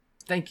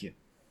 Thank you.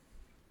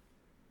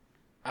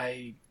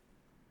 I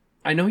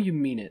know you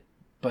mean it,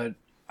 but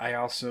I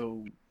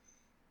also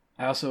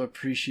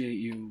appreciate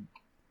you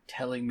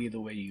telling me the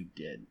way you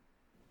did.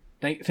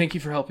 Thank you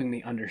for helping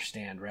me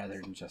understand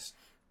rather than just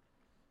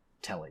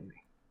telling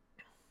me.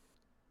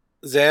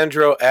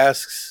 Xandro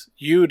asks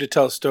you to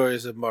tell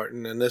stories of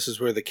Martin, and this is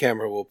where the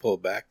camera will pull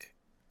back.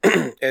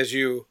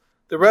 The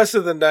rest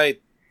of the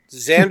night,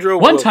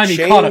 Xandro One time he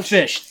caught a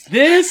fish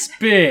this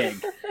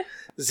big.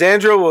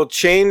 Xandro will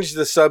change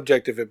the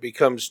subject if it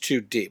becomes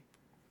too deep.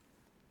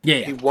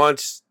 Yeah. He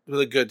wants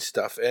the good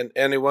stuff, and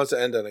he wants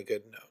to end on a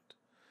good note.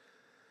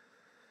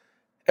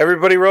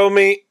 Everybody roll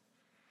me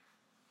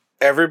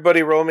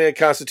a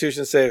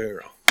Constitution saving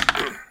roll.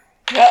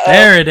 Uh-oh.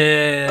 There it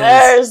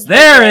is.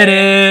 There it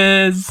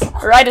is.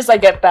 Right as I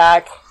get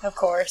back, of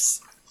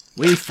course.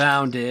 We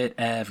found it,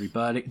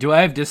 everybody. Do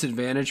I have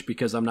disadvantage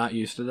because I'm not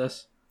used to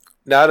this?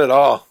 Not at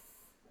all.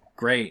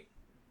 Great.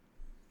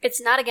 It's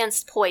not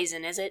against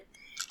poison, is it?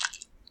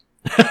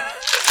 Because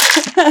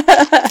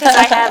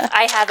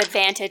I have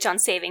advantage on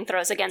saving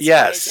throws against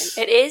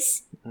poison. It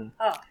is?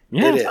 Oh.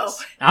 Yeah. It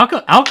is.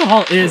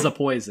 Alcohol is a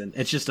poison.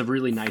 It's just a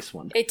really nice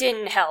one. It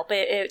didn't help.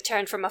 It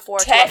turned from a 4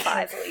 to a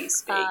 5. Technically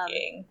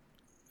speaking.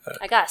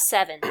 I got a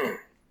 7.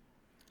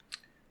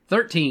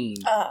 13.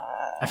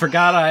 I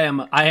forgot I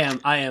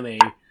am a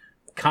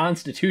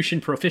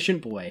Constitution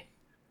proficient boy.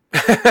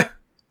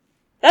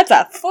 That's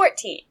a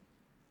 14.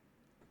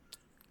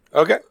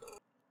 Okay.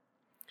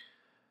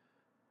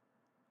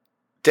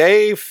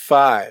 Day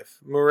 5.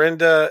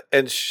 Miranda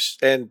and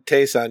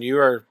Tayson, you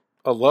are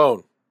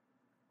alone.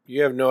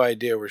 You have no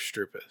idea where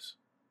Stroop is.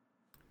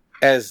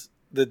 As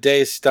the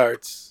day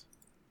starts,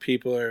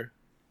 people are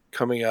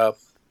coming up.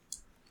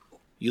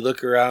 You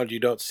look around, you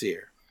don't see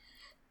her.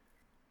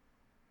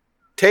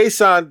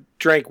 Tayson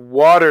drank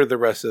water the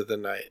rest of the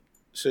night,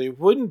 so he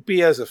wouldn't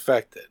be as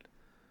affected.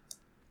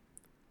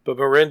 But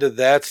Miranda,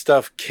 that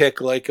stuff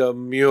kicked like a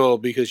mule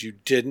because you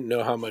didn't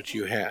know how much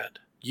you had.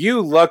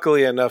 You,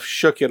 luckily enough,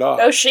 shook it off.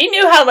 Oh, she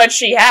knew how much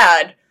she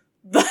had.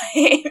 But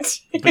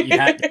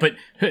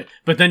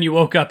but then you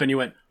woke up and you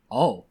went,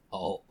 oh.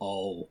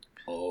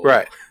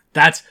 Right.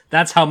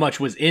 That's how much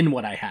was in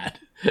what I had.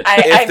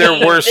 If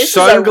there were this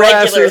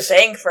sunglasses, is a regular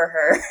thing for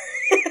her.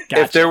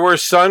 Gotcha. If there were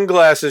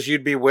sunglasses,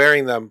 you'd be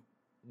wearing them,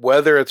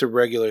 whether it's a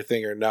regular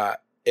thing or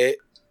not.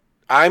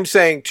 I'm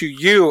saying to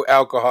you,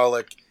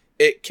 alcoholic,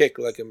 it kicked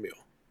like a mule.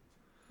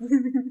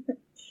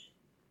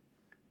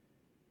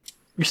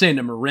 You're saying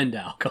a Miranda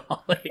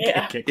alcoholic.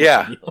 Yeah.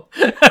 Yeah.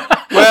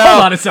 Well,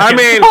 hold on a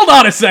second. Hold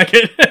on a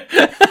second.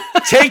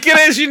 Take it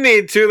as you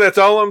need to. That's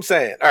all I'm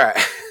saying. All right.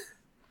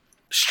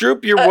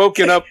 Stroop, you're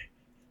woken up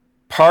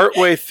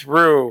partway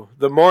through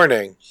the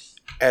morning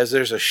as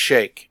there's a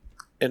shake,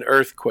 an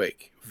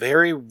earthquake,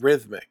 very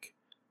rhythmic.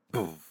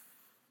 Boom.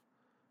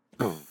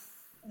 Boom.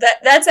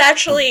 That's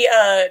actually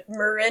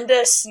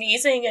Miranda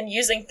sneezing and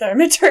using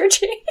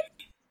thaumaturgy.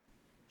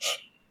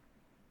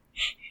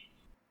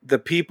 The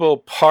people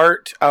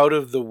part out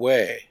of the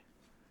way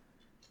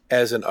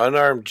as an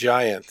unarmed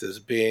giant is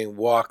being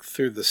walked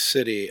through the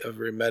city of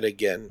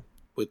Remedigan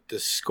with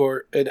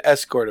an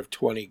escort of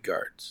 20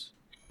 guards.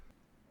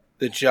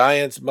 The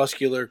giant's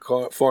muscular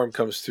form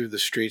comes through the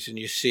streets, and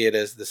you see it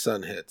as the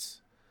sun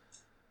hits.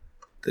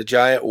 The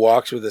giant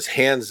walks with his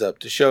hands up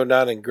to show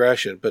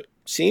non-aggression, but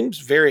seems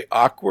very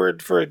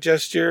awkward for a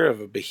gesture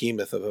of a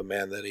behemoth of a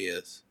man that he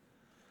is.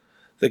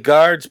 The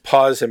guards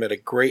pause him at a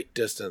great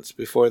distance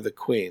before the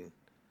queen,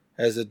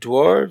 as the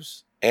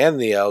dwarves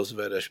and the elves of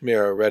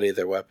Edashmira ready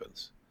their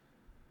weapons.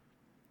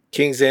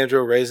 King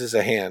Xandro raises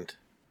a hand.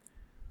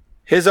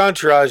 His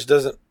entourage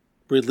doesn't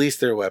release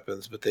their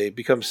weapons, but they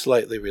become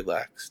slightly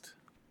relaxed.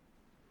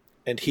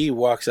 And he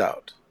walks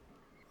out.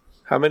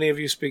 How many of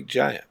you speak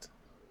giant?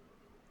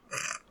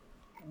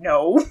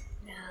 No.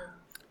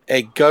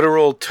 A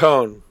guttural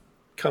tone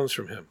comes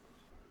from him.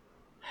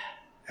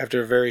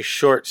 After a very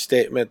short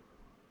statement,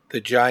 the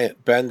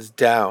giant bends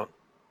down,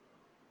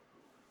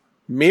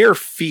 mere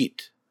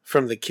feet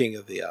from the king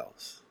of the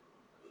elves,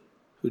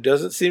 who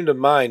doesn't seem to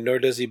mind, nor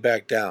does he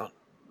back down,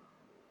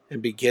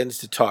 and begins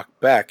to talk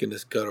back in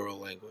his guttural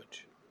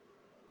language.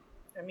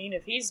 I mean,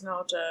 if he's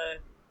not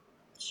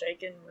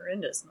shaken,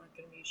 Miranda's not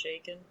going to be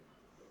shaken.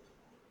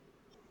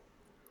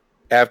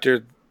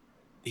 After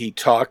he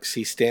talks,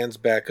 he stands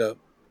back up,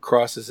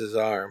 crosses his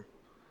arm.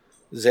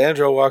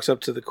 Xandro walks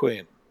up to the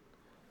queen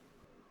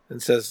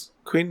and says,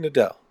 Queen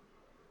Nadel,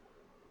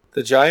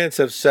 the giants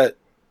have set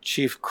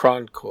Chief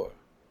Croncor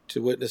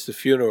to witness the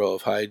funeral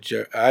of High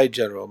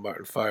General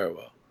Martin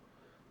Firewell,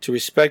 to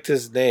respect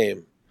his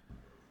name,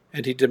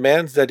 and he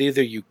demands that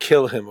either you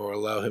kill him or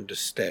allow him to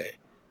stay,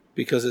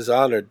 because his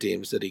honor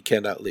deems that he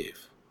cannot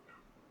leave.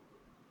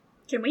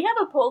 Can we have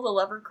a pull the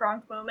lever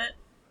Kronk moment?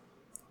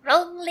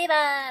 Roll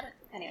lever!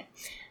 Anyway.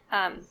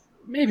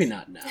 Maybe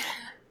not now.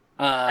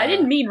 I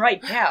didn't mean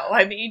right now.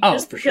 I mean,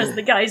 just because sure.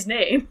 the guy's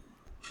name.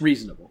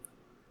 Reasonable.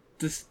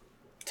 Does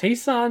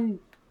Tayson,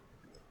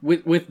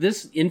 with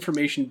this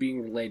information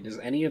being relayed, does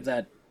any of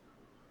that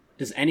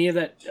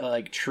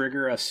like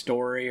trigger a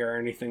story or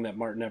anything that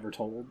Martin ever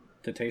told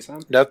to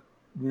Tayson?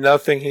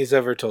 Nothing he's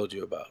ever told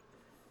you about.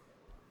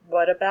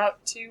 What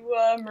about to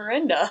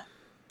Miranda?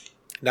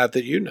 Not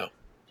that you know.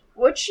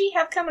 Would she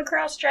have come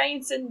across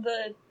giants in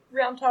the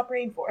Round Top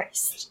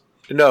Rainforest?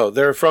 No,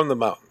 they're from the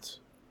mountains.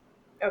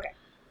 Okay.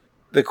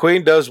 The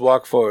queen does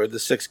walk forward, the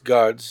 6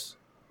 guards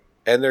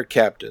and their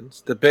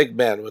captains, the big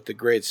man with the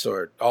great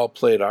sword, all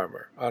plate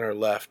armor, on her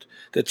left,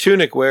 the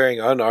tunic wearing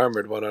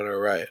unarmored one on her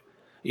right.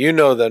 You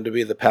know them to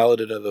be the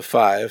paladin of the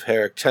 5,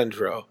 Herrick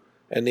Tendro,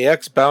 and the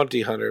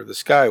ex-bounty hunter of the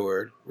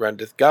Skyward,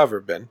 Rendith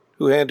Gaverbin,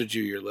 who handed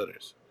you your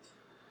letters.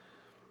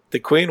 The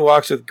queen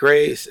walks with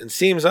grace and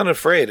seems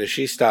unafraid as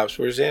she stops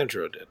where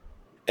Xandro did,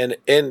 and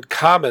in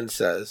common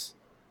says,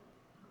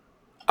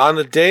 On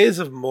the days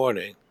of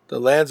mourning, the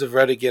lands of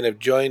Redigan have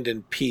joined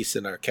in peace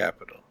in our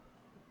capital.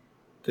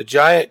 The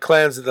giant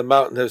clans of the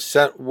mountain have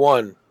sent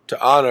one to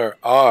honor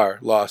our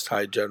lost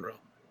High General.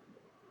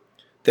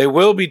 They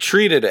will be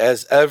treated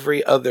as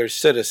every other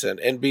citizen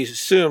and be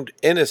assumed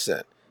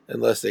innocent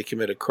unless they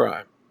commit a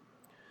crime.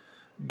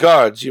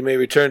 Guards, you may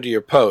return to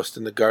your post,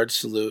 and the guards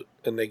salute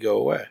and they go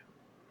away.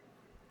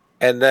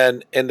 And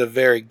then, in the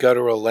very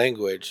guttural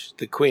language,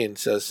 the queen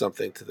says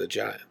something to the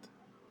giant.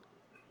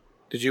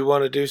 Did you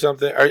want to do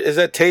something? Or is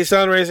that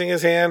Tayson raising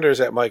his hand, or is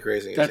that Mike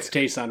raising his hand? That's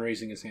Tayson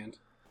raising his hand.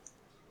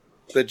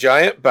 The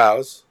giant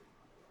bows,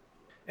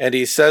 and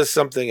he says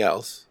something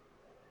else,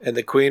 and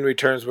the queen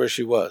returns where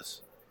she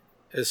was.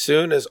 As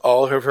soon as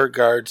all of her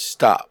guards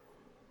stop,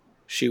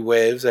 she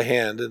waves a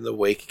hand and the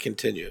wake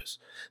continues.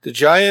 The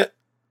giant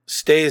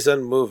stays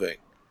unmoving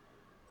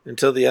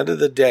until the end of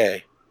the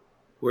day,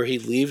 where he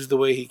leaves the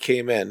way he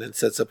came in and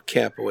sets up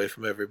camp away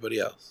from everybody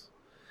else.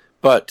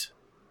 But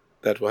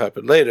that will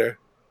happen later.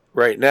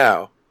 Right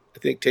now, I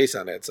think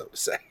Tayson had something to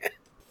say.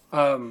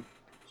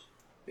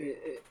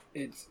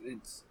 It's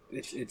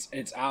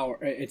our.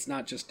 It's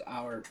not just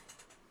our.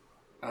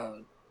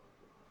 I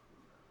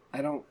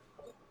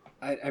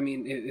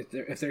mean,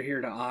 if they're here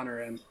to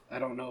honor him, I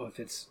don't know if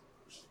it's,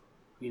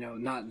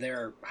 not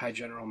their High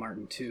General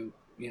Martin to,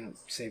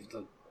 save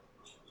the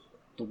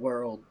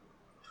world.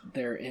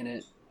 They're in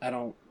it.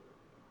 I'm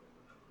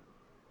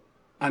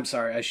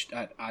sorry.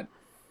 I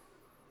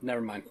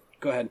never mind.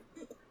 Go ahead.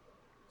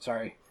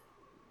 Sorry.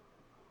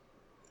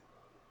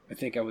 I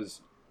think I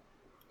was.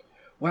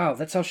 Wow,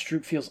 that's how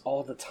Stroop feels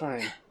all the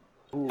time.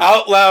 Ooh.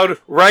 Out loud,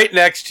 right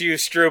next to you,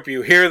 Stroop,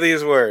 you hear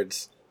these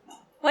words.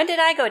 When did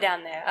I go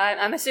down there?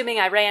 I'm assuming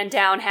I ran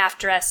down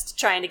half-dressed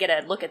trying to get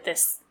a look at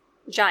this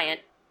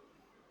giant.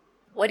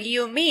 What do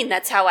you mean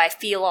that's how I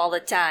feel all the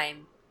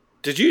time?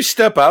 Did you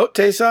step out,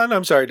 Tayson?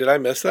 I'm sorry, did I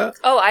miss that?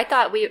 Oh, I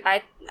thought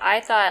I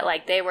thought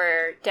like they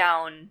were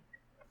down.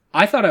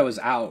 I thought I was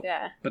out.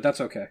 Yeah. But that's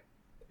okay.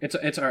 It's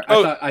our.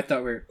 Oh. I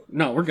thought we're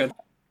we're good.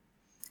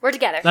 We're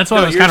together. That's why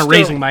I was you're kind of still-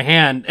 raising my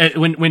hand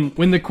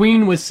when the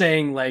Queen was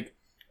saying like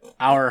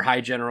our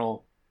High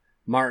General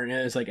Martin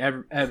is like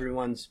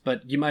everyone's,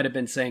 but you might have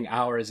been saying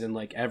ours in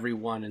like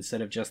everyone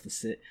instead of just the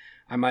sit.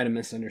 I might have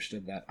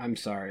misunderstood that. I'm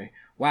sorry.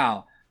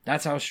 Wow,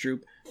 that's how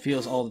Stroop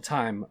feels all the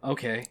time.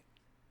 Okay.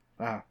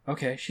 Wow.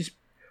 Okay. She's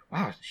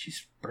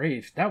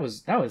brave. That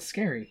was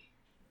scary.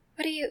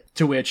 What do you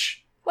To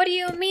which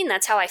mean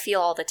that's how I feel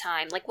all the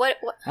time? Like what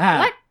what?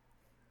 Ah.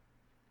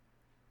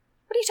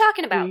 What are you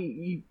talking about?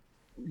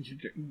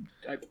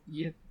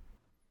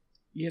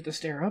 You have to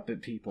stare up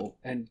at people,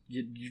 and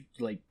you're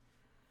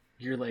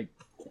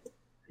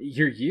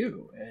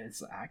you.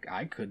 It's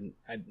I couldn't.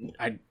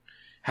 I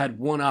had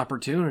one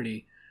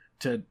opportunity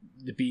to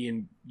be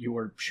in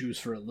your shoes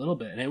for a little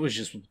bit, and it was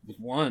just with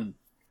one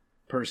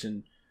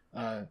person,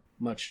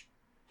 much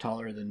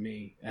taller than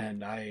me,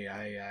 and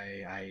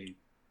I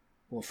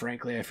well,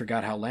 frankly, I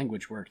forgot how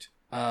language worked.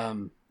 Yeah.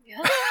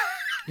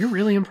 You're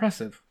really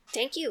impressive.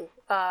 Thank you.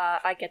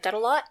 I get that a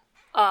lot.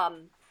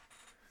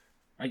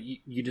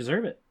 You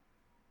deserve it.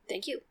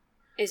 Thank you.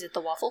 Is it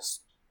the waffles?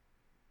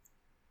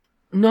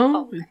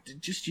 No, Oh.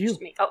 just you.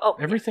 Just me. Oh.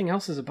 Everything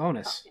else is a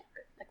bonus. Yeah,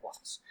 good. Like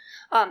waffles.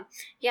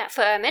 Yeah,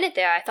 for a minute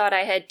there, I thought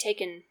I had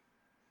taken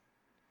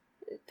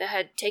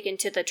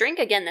to the drink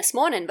again this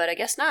morning, but I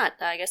guess not.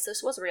 I guess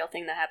this was a real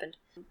thing that happened.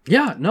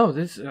 Yeah, no,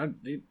 this.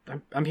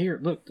 I'm here.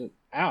 Look,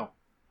 ow.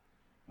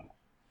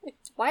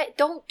 Why?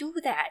 Don't do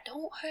that.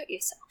 Don't hurt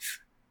yourself.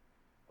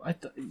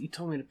 You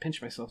told me to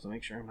pinch myself to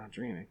make sure I'm not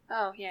dreaming.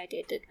 Oh, yeah, I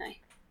did, didn't I?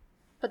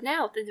 But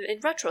now, in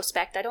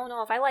retrospect, I don't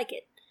know if I like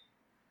it.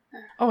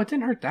 Oh, it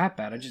didn't hurt that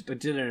bad. I did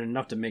it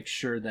enough to make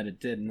sure that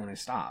it did, and then I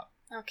stopped.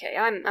 Okay,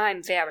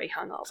 I'm very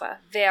hungover.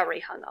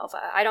 Very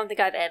hungover. I don't think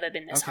I've ever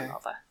been this Okay.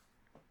 hungover.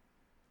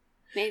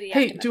 Maybe.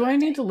 Hey, after my do I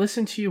birthday. need to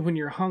listen to you when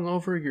you're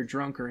hungover, you're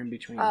drunk, or in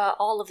between?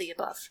 All of the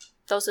above.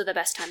 Those are the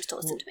best times to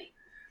listen to me.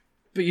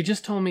 But you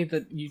just told me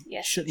that you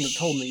Yes. shouldn't have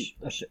told me.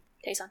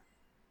 Tayson.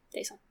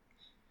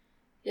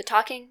 You're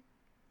talking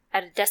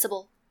at a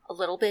decibel a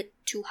little bit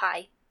too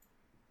high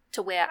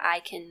to where I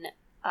can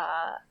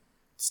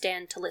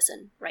stand to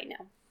listen right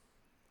now.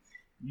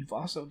 You've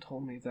also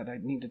told me that I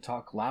need to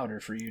talk louder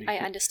for you to I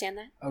hear. understand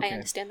that. Okay. I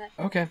understand that.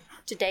 Okay.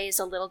 Today is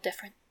a little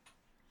different.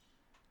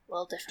 A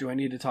little different. Do I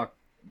need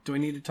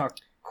to talk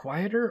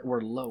quieter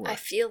or lower? I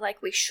feel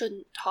like we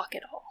shouldn't talk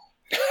at all.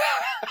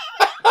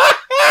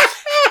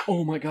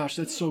 Oh my gosh,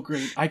 that's so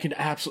great. I can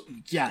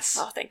absolutely... Yes.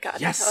 Oh, thank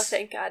God. Yes. Oh,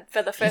 thank God.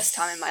 For the first Yes.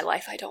 time in my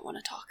life, I don't want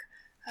to talk.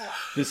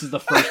 This is the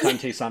first time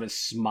Tayson has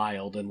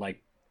smiled in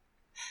like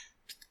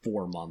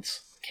 4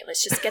 months. Okay,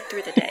 let's just get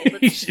through the day. Let's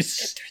He's just get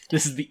just- through the day.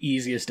 this is the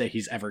easiest day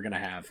he's ever gonna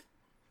have.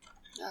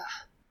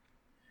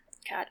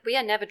 God, we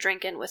are never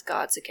drinking with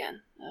gods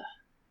again. Ugh.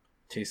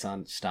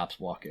 Tayson stops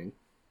walking,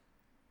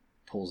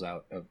 pulls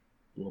out a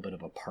little bit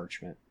of a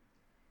parchment,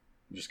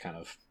 just kind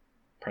of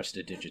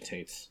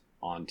prestidigitates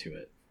onto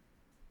it,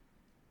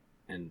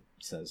 and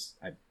says,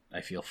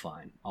 I feel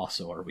fine.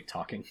 Also, are we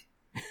talking?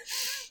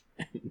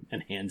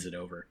 And hands it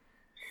over.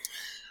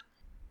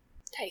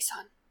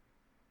 Tayson,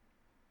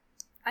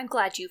 I'm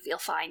glad you feel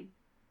fine.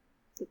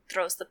 He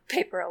throws the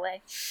paper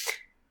away.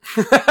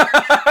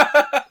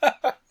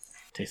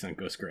 Tayson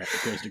goes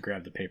to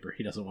grab the paper.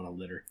 He doesn't want to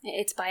litter.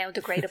 It's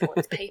biodegradable.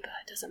 It's paper.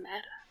 It doesn't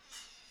matter.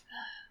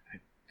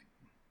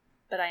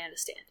 But I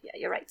understand. Yeah,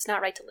 you're right. It's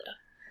not right to litter.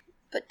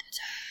 But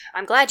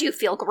I'm glad you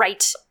feel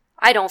great.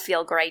 I don't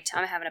feel great.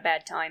 I'm having a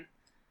bad time.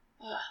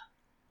 Ugh.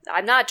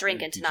 I'm not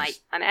drinking You tonight.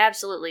 just- I'm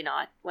absolutely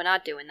not. We're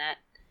not doing that.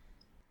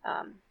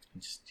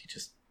 He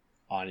just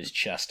on his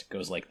chest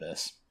goes like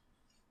this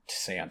to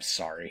say I'm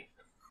sorry.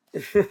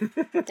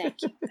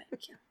 Thank you.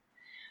 Thank you.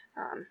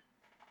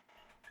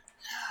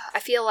 I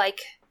feel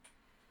like...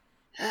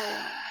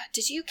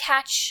 did you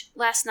catch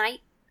last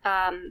night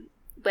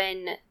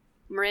when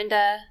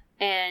Miranda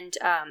and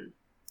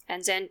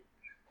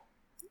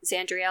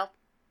Zandriel.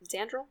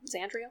 Zandriel?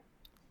 Zandriel?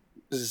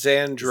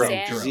 Xandro.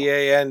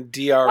 Xandro.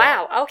 Zandro.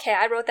 Wow, okay,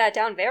 I wrote that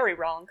down very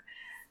wrong.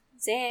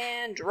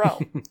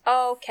 Xandro.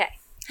 Okay.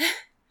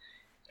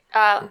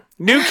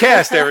 New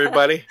cast,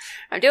 everybody.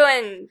 I'm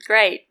doing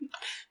great.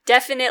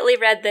 Definitely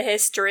read the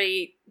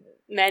history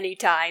many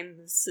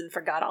times and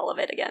forgot all of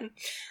it again.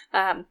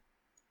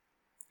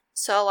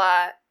 So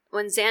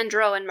when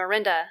Xandro and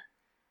Mirinda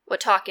were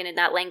talking in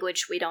that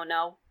language we don't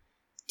know,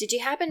 did you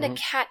happen to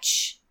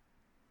catch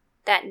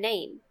that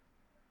name?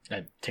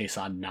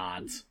 Tayson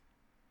nods.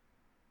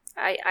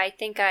 I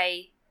think,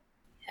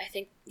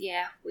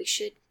 yeah, we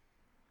should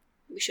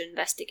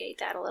investigate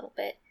that a little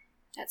bit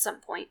at some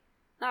point.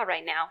 Not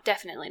right now.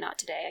 Definitely not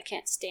today. I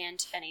can't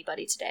stand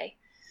anybody today.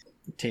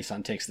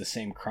 Tayson takes the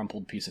same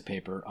crumpled piece of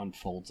paper,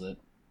 unfolds it,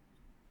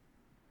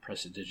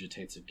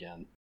 prestidigitates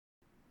again,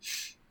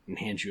 and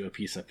hands you a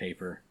piece of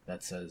paper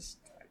that says,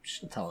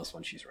 she'll tell us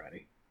when she's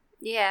ready.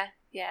 Yeah.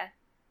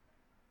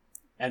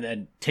 And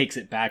then takes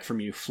it back from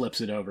you,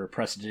 flips it over,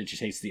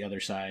 prestidigitates the other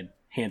side,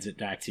 hands it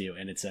back to you,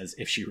 and it says,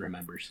 if she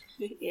remembers.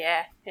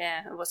 Yeah,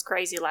 it was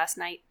crazy last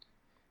night.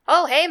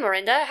 Oh, hey,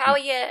 Mirinda, how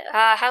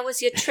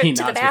was your trip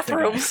to the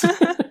bathroom?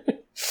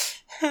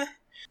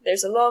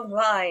 There's a long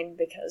line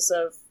because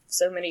of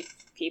so many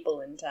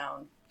people in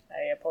town.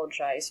 I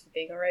apologize for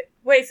being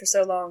away for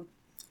so long.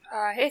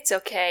 It's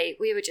okay.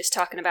 We were just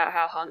talking about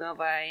how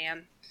hungover I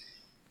am.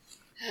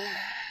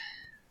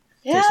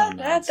 Yeah,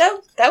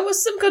 that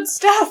was some good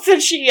stuff.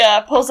 And she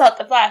pulls out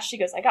the flash. She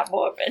goes, I got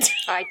more of it.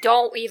 I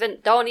don't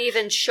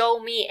even show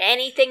me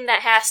anything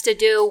that has to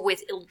do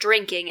with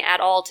drinking at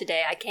all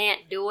today. I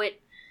can't do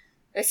it.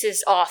 This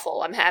is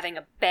awful. I'm having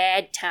a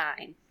bad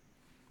time.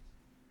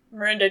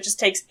 Mirinda just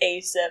takes a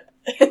sip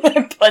and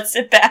then puts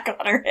it back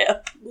on her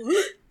hip.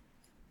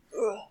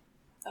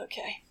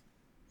 Okay.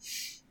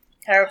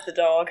 Hair of the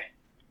dog.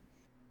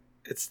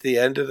 It's the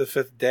end of the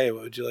 5th day.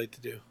 What would you like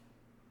to do?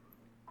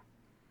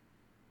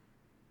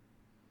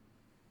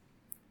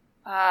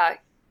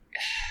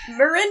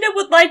 Mirinda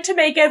would like to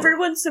make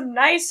everyone some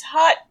nice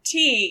hot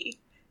tea.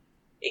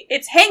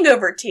 It's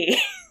hangover tea.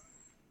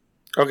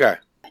 Okay.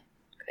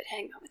 Good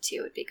hangover tea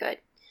would be good.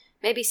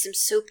 Maybe some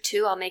soup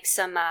too. I'll make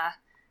some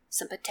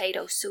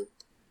potato soup.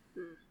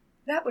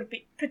 That would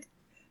be...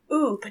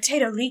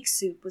 potato leek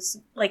soup with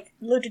some, like,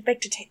 loaded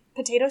baked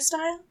potato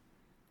style?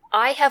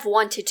 I have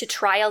wanted to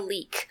try a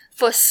leek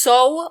for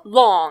so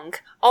long.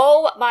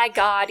 Oh my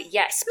god,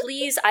 yes.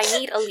 Please, I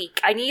need a leek.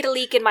 I need a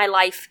leek in my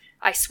life.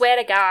 I swear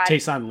to God.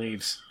 Tayson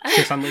leaves.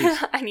 Tayson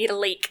leaves. I need a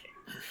leek.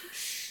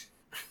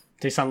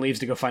 Tayson leaves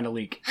to go find a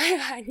leek.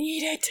 I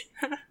need it.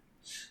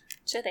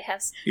 Sure they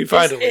have... You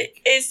find a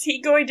leek. Is he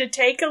going to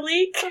take a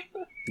leak?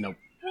 Nope.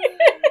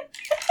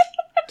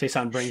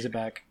 Tayson brings it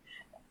back.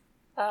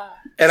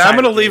 And I'm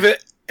going to leave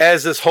it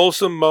as this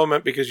wholesome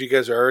moment because you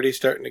guys are already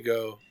starting to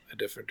go a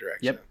different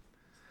direction.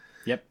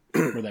 Yep.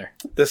 We're there.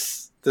 The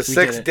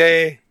 6th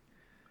day,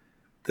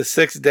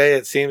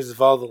 it seems, of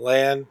all the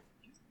land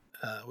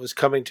was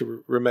coming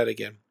to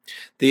Remedigan.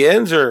 The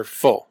inns are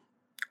full.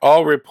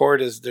 All report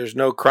is there's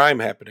no crime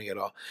happening at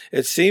all.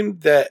 It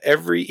seemed that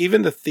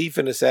even the thief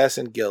and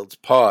assassin guilds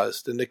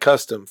paused in the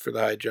custom for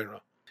the High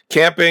General.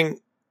 Camping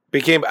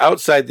became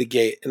outside the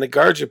gate, and the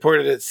guards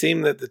reported it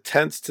seemed that the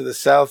tents to the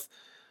south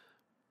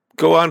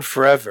go on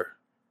forever,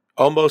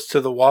 almost to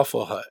the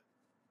Waffle Hut,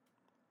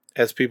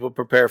 as people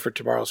prepare for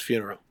tomorrow's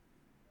funeral.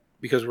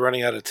 Because we're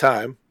running out of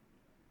time.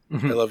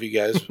 I love you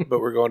guys, but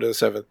we're going to the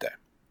 7th day.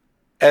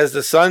 As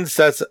the sun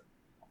sets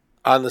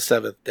on the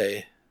 7th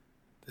day,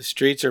 the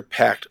streets are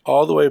packed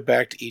all the way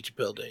back to each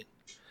building.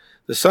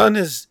 The sun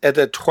is at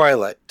the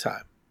twilight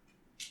time.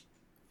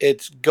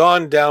 It's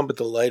gone down, but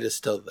the light is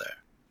still there.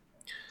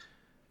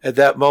 At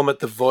that moment,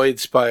 the Void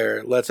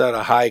Spire lets out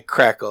a high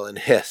crackle and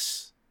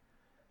hiss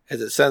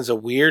as it sends a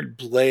weird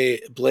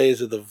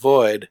blaze of the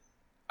void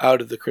out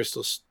of the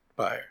Crystal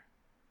Spire.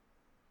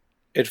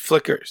 It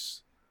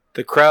flickers.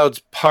 The crowds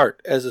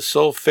part as a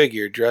sole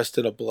figure dressed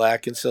in a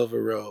black and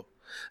silver robe.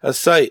 A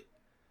sight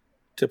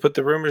to put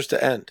the rumors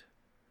to end.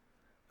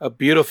 A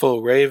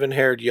beautiful,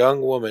 raven-haired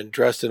young woman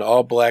dressed in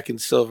all black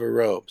and silver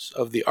robes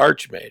of the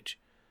Archmage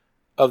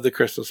of the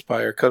Crystal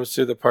Spire comes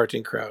through the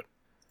parting crowd.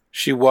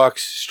 She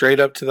walks straight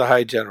up to the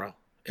High General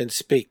and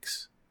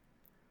speaks.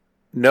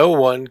 No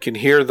one can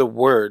hear the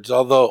words,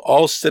 although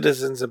all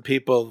citizens and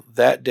people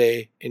that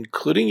day,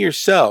 including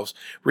yourselves,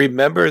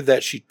 remember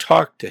that she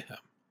talked to him.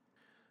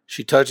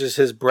 She touches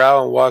his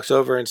brow and walks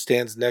over and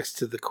stands next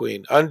to the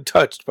Queen,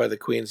 untouched by the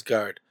Queen's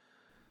guard,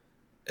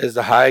 as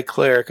the High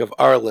Cleric of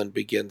Arlen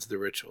begins the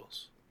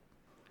rituals.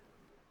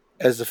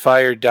 As the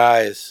fire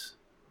dies,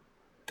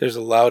 there's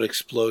a loud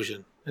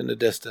explosion in the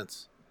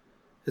distance.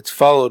 It's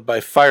followed by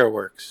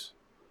fireworks,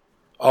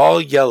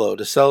 all yellow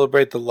to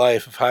celebrate the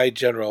life of High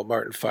General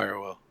Martin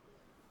Firewell,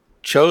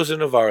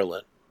 chosen of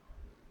Arlen,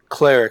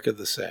 cleric of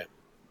the same.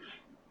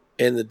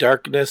 In the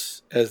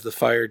darkness, as the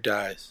fire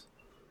dies,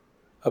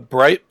 a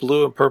bright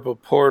blue and purple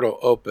portal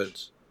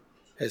opens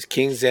as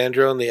King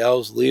Xandro and the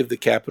elves leave the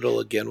capital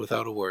again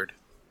without a word.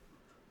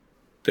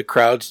 The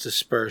crowds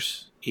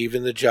disperse.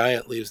 Even the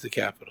giant leaves the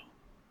capital.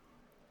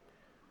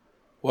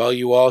 While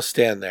you all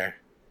stand there,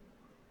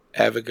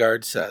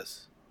 Avigard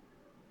says,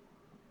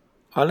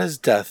 "On his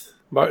death,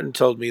 Martin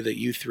told me that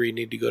you three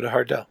need to go to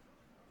Hardell.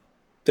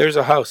 There's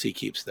a house he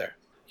keeps there.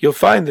 You'll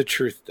find the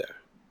truth there.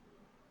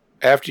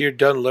 After you're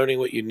done learning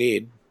what you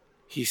need,"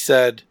 he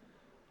said,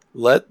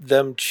 "let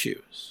them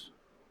choose.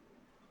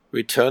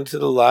 Return to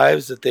the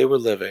lives that they were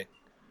living.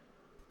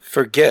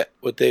 Forget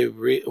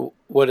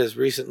what has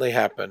recently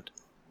happened,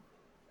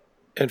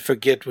 and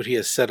forget what he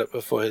has set up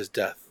before his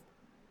death."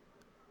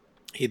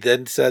 He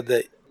then said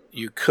that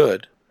you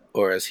could,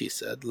 or as he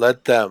said,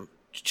 let them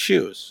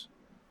choose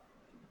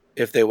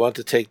if they want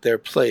to take their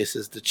place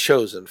as the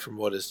chosen from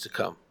what is to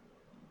come.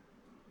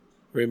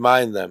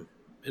 Remind them,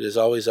 it is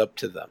always up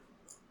to them.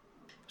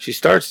 She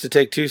starts to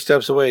take 2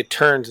 steps away,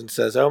 turns and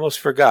says, "I almost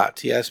forgot.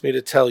 He asked me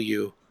to tell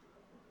you,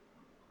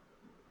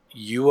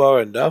 you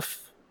are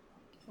enough."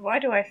 Why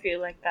do I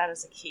feel like that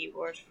is a key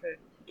word for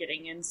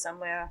getting in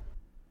somewhere?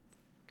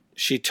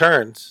 She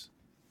turns,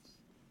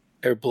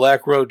 her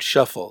black road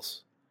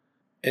shuffles,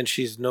 and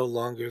she's no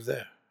longer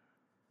there.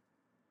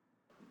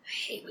 I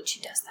hate when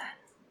she does that.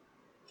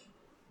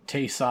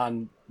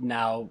 Tayson,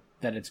 now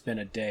that it's been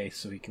a day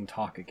so he can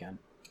talk again,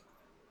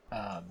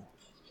 will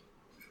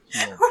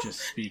just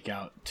speak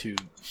out to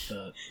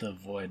the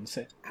void and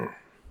say,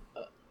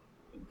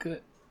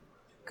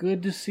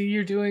 Good to see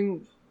you're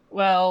doing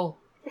well.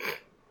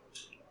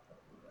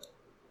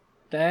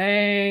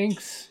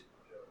 Thanks."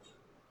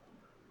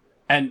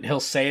 And he'll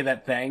say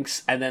that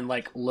thanks, and then,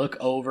 like, look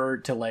over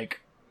to,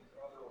 like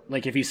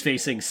if he's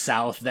facing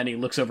south, then he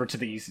looks over to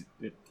the east.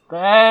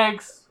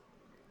 Thanks.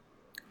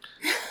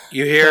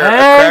 You hear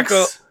Thanks. a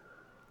crackle.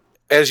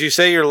 As you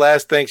say your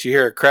last thanks, you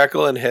hear a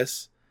crackle and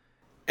hiss,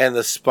 and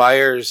the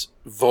spire's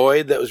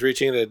void that was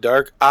reaching into the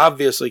dark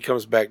obviously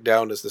comes back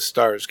down as the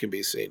stars can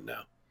be seen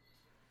now.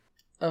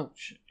 Oh,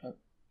 shit.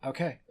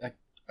 Okay.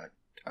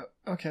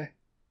 Okay.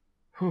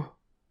 Whew.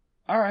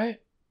 All right.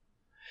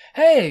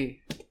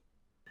 Hey,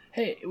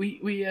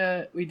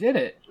 we did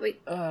it.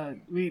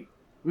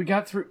 We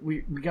got through.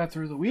 We got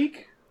through the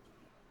week.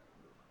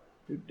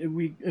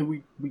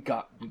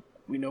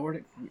 We know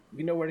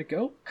where to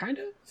go. Kind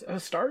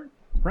of start,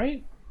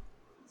 right?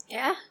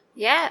 Yeah.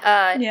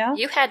 Yeah.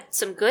 You had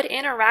some good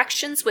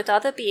interactions with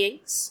other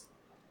beings.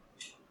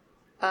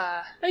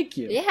 Thank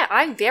you. Yeah,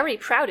 I'm very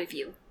proud of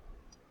you.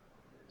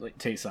 Like,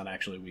 Tayson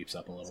actually weeps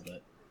up a little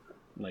bit.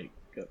 Like,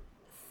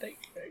 thank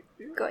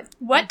you. Good.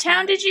 What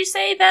town did you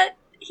say that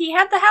he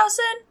had the house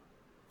in?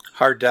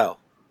 Hardell.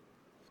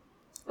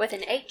 With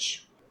an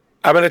H.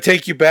 I'm going to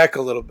take you back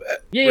a little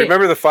bit. Yeah.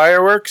 Remember the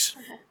fireworks?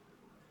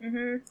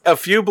 Mm-hmm. A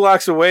few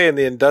blocks away in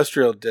the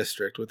industrial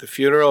district, with the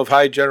funeral of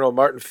High General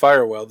Martin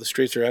Firewell, the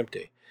streets are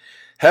empty.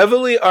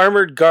 Heavily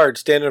armored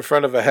guards stand in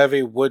front of a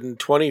heavy wooden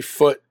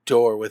 20-foot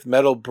door with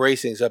metal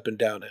bracings up and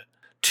down it.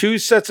 2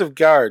 sets of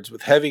guards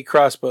with heavy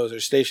crossbows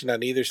are stationed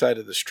on either side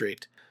of the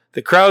street.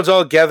 The crowd's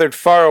all gathered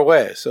far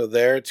away, so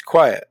there it's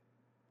quiet.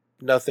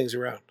 Nothing's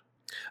around.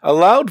 A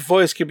loud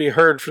voice can be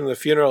heard from the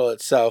funeral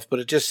itself, but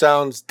it just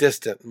sounds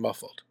distant and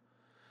muffled.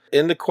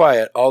 In the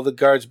quiet, all the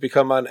guards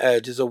become on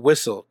edge as a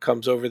whistle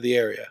comes over the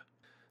area.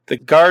 The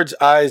guards'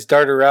 eyes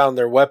dart around,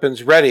 their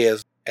weapons ready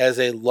as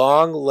a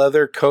long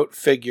leather coat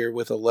figure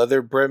with a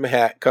leather brim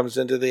hat comes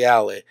into the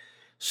alley,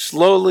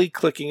 slowly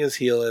clicking his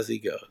heel as he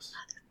goes.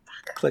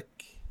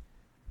 Click,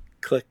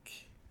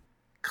 click,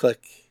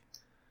 click.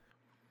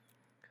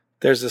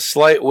 There's a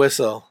slight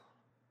whistle.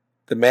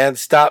 The man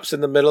stops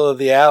in the middle of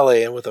the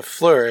alley, and with a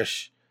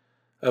flourish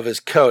of his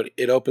coat,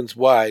 it opens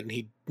wide, and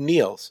he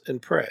kneels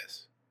and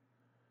prays.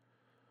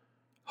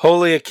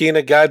 Holy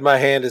Akina, guide my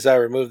hand as I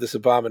remove this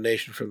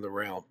abomination from the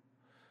realm.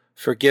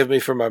 Forgive me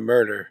for my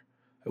murder.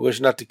 I wish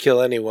not to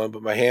kill anyone,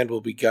 but my hand will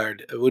be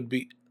guarded.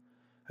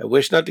 I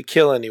wish not to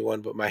kill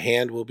anyone, but my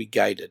hand will be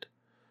guided.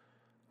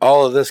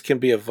 All of this can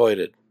be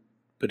avoided,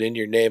 but in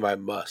your name I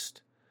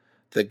must.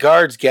 The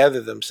guards gather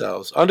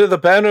themselves. Under the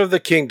banner of the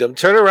kingdom,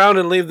 turn around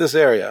and leave this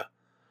area.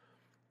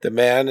 The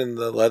man in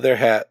the leather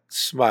hat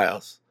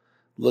smiles,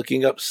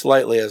 looking up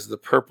slightly as the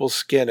purple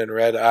skin and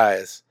red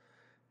eyes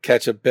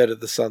catch a bit of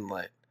the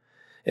sunlight.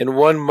 In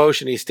one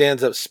motion, he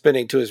stands up,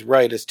 spinning to his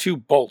right as 2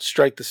 bolts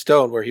strike the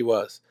stone where he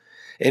was.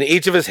 In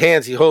each of his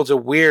hands, he holds a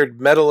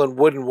weird metal and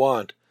wooden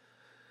wand.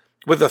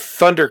 With a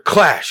thunder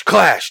clash,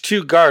 clash,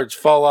 2 guards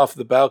fall off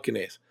the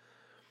balconies.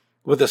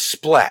 With a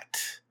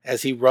splat,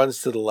 as he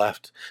runs to the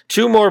left,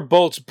 2 more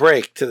bolts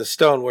break to the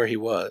stone where he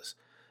was.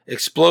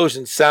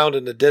 Explosions sound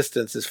in the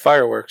distance as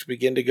fireworks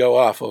begin to go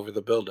off over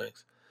the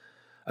buildings.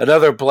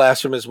 Another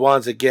blast from his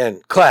wands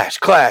again. Clash,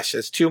 clash,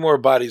 as 2 more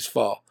bodies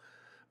fall.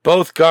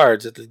 Both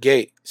guards at the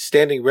gate,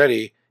 standing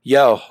ready,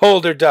 yell,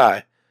 "Hold or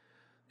die!"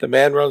 The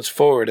man runs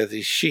forward and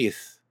he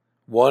sheaths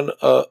one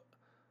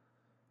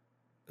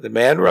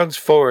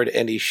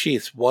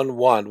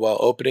wand while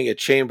opening a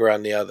chamber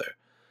on the other,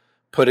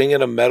 putting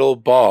in a metal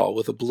ball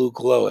with a blue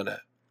glow in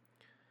it.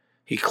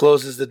 He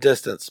closes the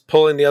distance,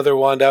 pulling the other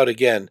wand out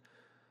again,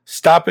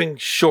 stopping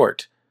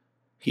short.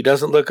 He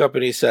doesn't look up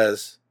and he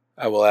says,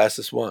 "I will ask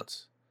this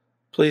once.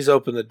 Please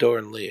open the door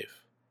and leave."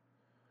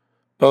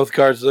 Both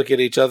guards look at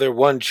each other.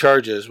 One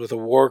charges with a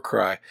war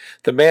cry.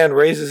 The man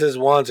raises his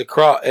wands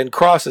and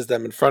crosses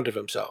them in front of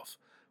himself.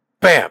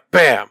 Bam!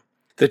 Bam!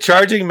 The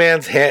charging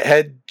man's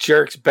head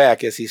jerks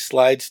back as he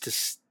slides to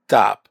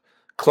stop,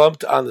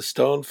 clumped on the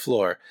stone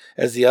floor,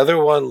 as the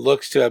other one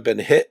looks to have been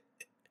hit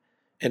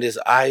and his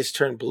eyes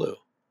turn blue.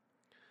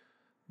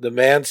 The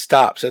man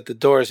stops at the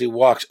door as he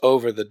walks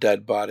over the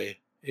dead body,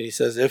 and he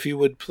says, "If you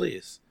would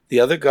please." The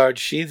other guard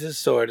sheathes his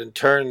sword and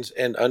turns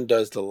and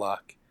undoes the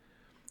lock.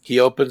 He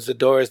opens the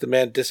door as the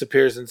man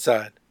disappears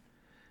inside.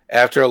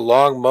 After a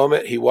long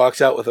moment, he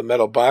walks out with a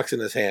metal box in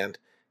his hand.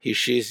 He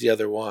sheathes the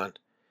other wand.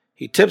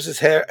 He tips his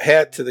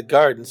hat to the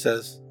guard and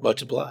says,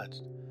 "Much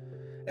obliged,"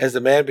 as the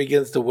man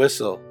begins to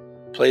whistle,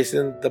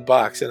 placing the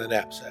box in a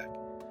knapsack.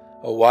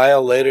 A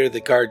while later, the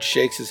guard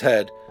shakes his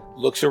head,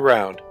 looks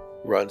around,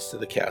 runs to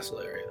the castle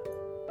area.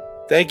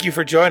 Thank you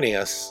for joining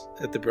us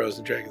at the Bros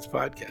and Dragons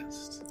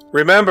podcast.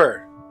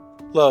 Remember,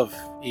 love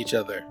each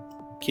other,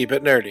 keep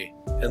it nerdy,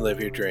 and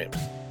live your dreams.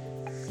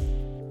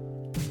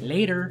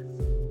 Later.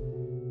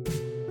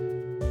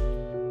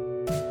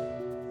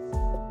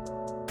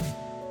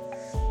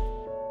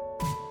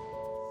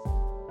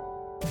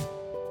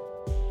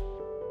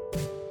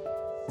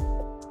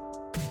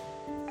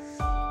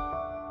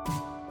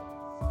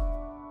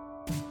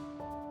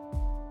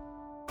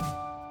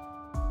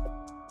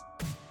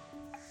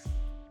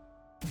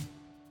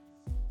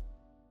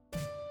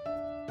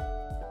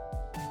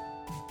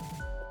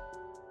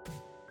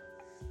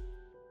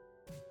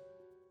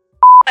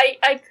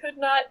 I could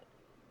not.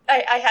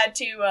 I had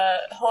to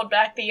hold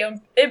back the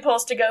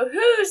impulse to go,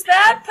 "Who's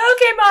that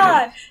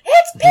Pokemon?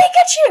 It's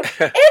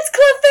Pikachu! It's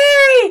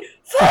Clefairy!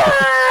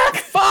 Fuck!"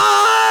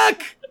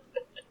 Fuck!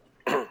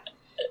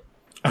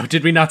 Oh,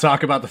 did we not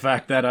talk about the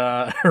fact that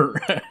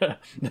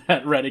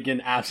that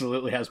Redigan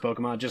absolutely has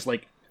Pokemon, just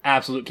like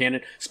absolute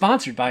canon,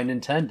 sponsored by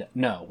Nintendo?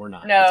 No, we're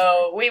not.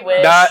 No, we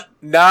wish.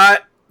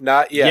 Not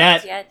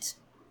yet. Yet.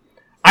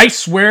 I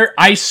swear.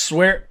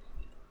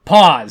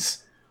 Pause.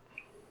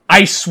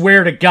 I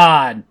swear to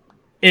God,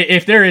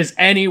 if there is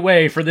any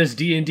way for this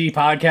D&D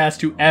podcast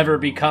to ever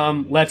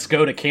become Let's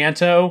Go to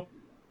Kanto,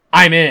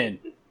 I'm in.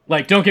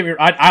 Like, don't get me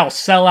wrong, I'll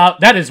sell out.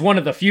 That is one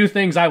of the few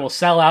things I will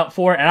sell out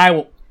for,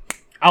 and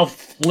I'll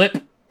flip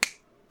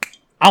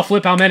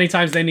how many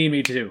times they need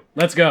me to.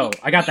 Let's go.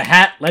 I got the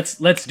hat.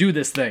 Let's do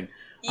this thing.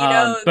 You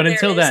know, but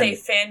until there is then, a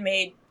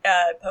fan-made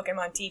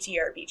Pokemon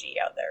TTRPG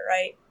out there,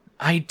 right?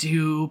 I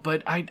do,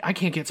 but I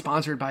can't get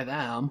sponsored by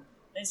them.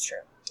 It's true.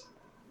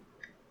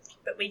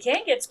 But we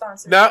can get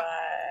sponsored No. by...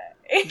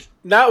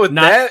 Not with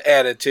that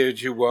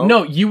attitude, you won't.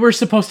 No, you were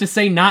supposed to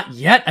say not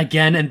yet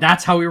again, and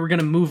that's how we were going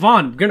to move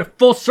on. We're going to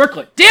full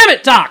circle it. Damn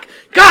it, Doc!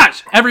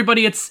 Gosh!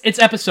 Everybody, it's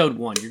episode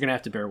 1. You're going to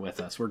have to bear with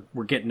us.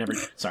 We're getting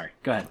everything. Sorry,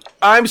 go ahead.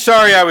 I'm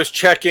sorry, I was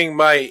checking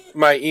my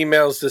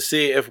emails to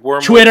see if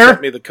Wormwood Twitter?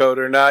 sent me the code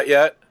or not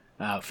yet.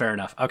 Oh, fair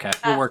enough. Okay,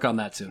 we'll work on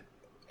that soon.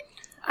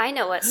 I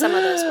know what some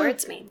of those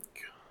words mean.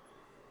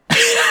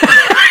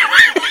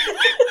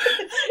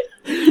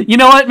 You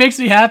know what makes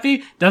me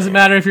happy? Doesn't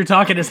matter if you're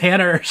talking as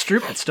Hannah or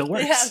Stroop, it still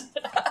works.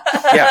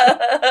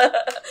 Yeah.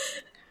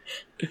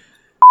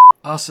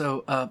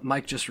 Also,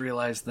 Mike just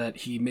realized that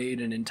he made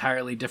an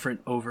entirely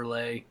different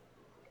overlay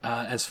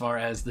as far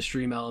as the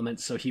stream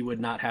elements, so he would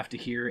not have to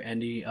hear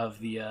any of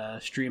the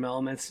stream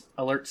elements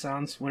alert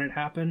sounds when it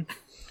happened.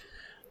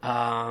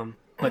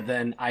 But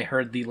then I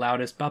heard the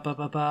loudest ba ba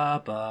ba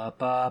ba ba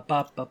ba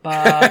ba ba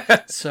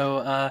ba.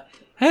 So,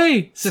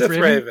 hey, Sith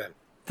Raven.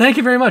 Thank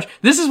you very much.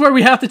 This is where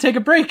we have to take a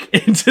break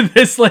into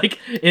this,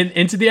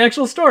 into the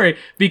actual story,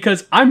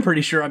 because I'm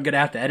pretty sure I'm going to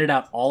have to edit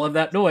out all of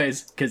that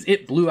noise, because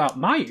it blew out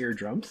my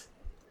eardrums.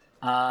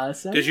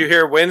 Did you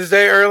hear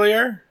Wednesday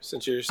earlier?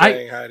 Since you're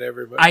saying hi to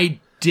everybody. I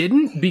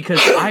didn't, because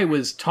I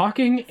was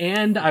talking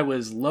and I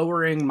was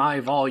lowering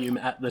my volume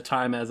at the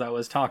time as I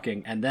was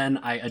talking, and then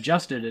I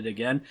adjusted it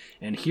again,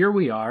 and here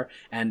we are,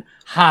 and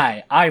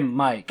hi, I'm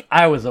Mike.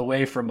 I was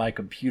away from my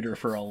computer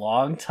for a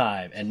long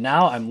time, and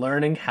now I'm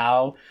learning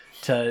how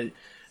to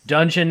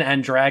Dungeon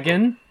and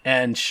Dragon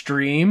and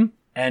stream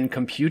and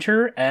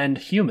computer and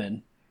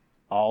human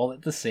all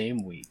at the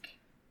same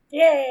week.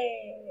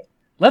 Yay!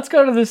 Let's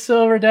go to the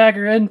Silver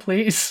Dagger Inn,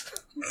 please.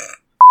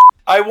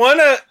 I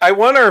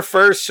want our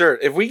first shirt.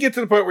 If we get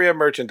to the point where we have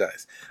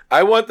merchandise,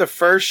 I want the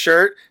first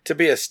shirt to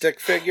be a stick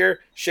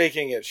figure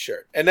shaking its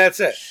shirt. And that's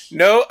it.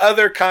 No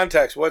other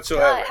context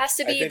whatsoever. It has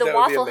to be the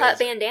Waffle Hut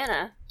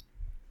bandana.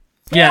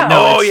 Yeah,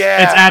 no, it's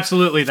yeah.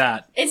 absolutely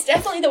that. It's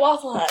definitely the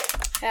Waffle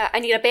Hut. Yeah, I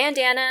need a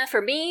bandana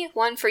for me,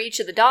 one for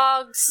each of the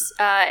dogs,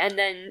 and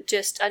then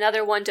just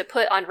another one to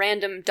put on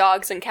random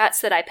dogs and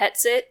cats that I pet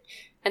sit.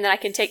 And then I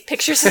can take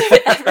pictures of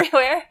it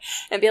everywhere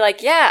and be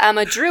like, yeah, I'm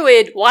a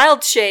druid,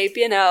 wild shape,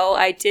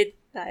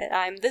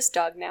 I'm this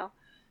dog now.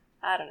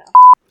 I don't know.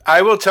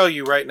 I will tell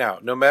you right now,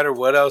 no matter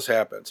what else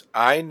happens,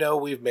 I know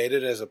we've made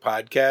it as a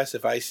podcast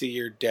if I see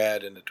your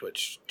dad in the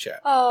Twitch chat.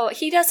 Oh,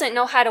 he doesn't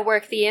know how to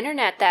work the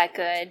internet that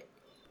good.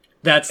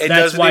 That's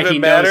doesn't why even he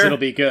matter. knows it'll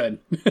be good.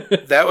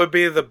 That would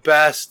be the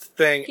best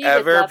thing He would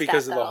ever love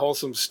because that, of the though.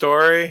 wholesome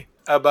story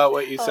about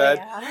what you Oh, said.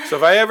 yeah. So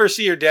if I ever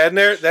see your dad in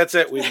there, that's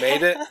it. We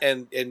made it,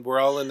 and we're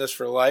all in this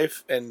for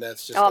life, and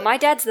that's just Oh, it. my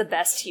dad's the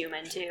best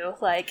human too.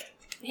 Like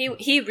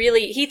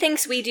he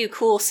thinks we do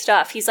cool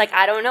stuff. He's like,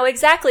 I don't know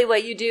exactly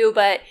what you do,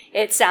 but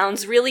it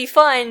sounds really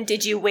fun.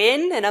 Did you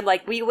win? And I'm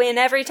like, we win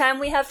every time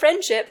we have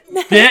friendship.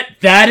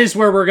 That's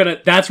where we're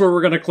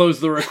gonna close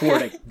the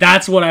recording.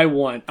 That's what I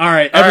want. All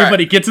right,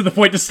 everybody, get to the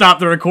point to stop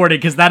the recording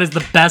because that is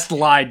the best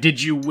lie.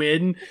 Did you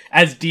win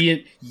as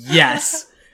D? Yes.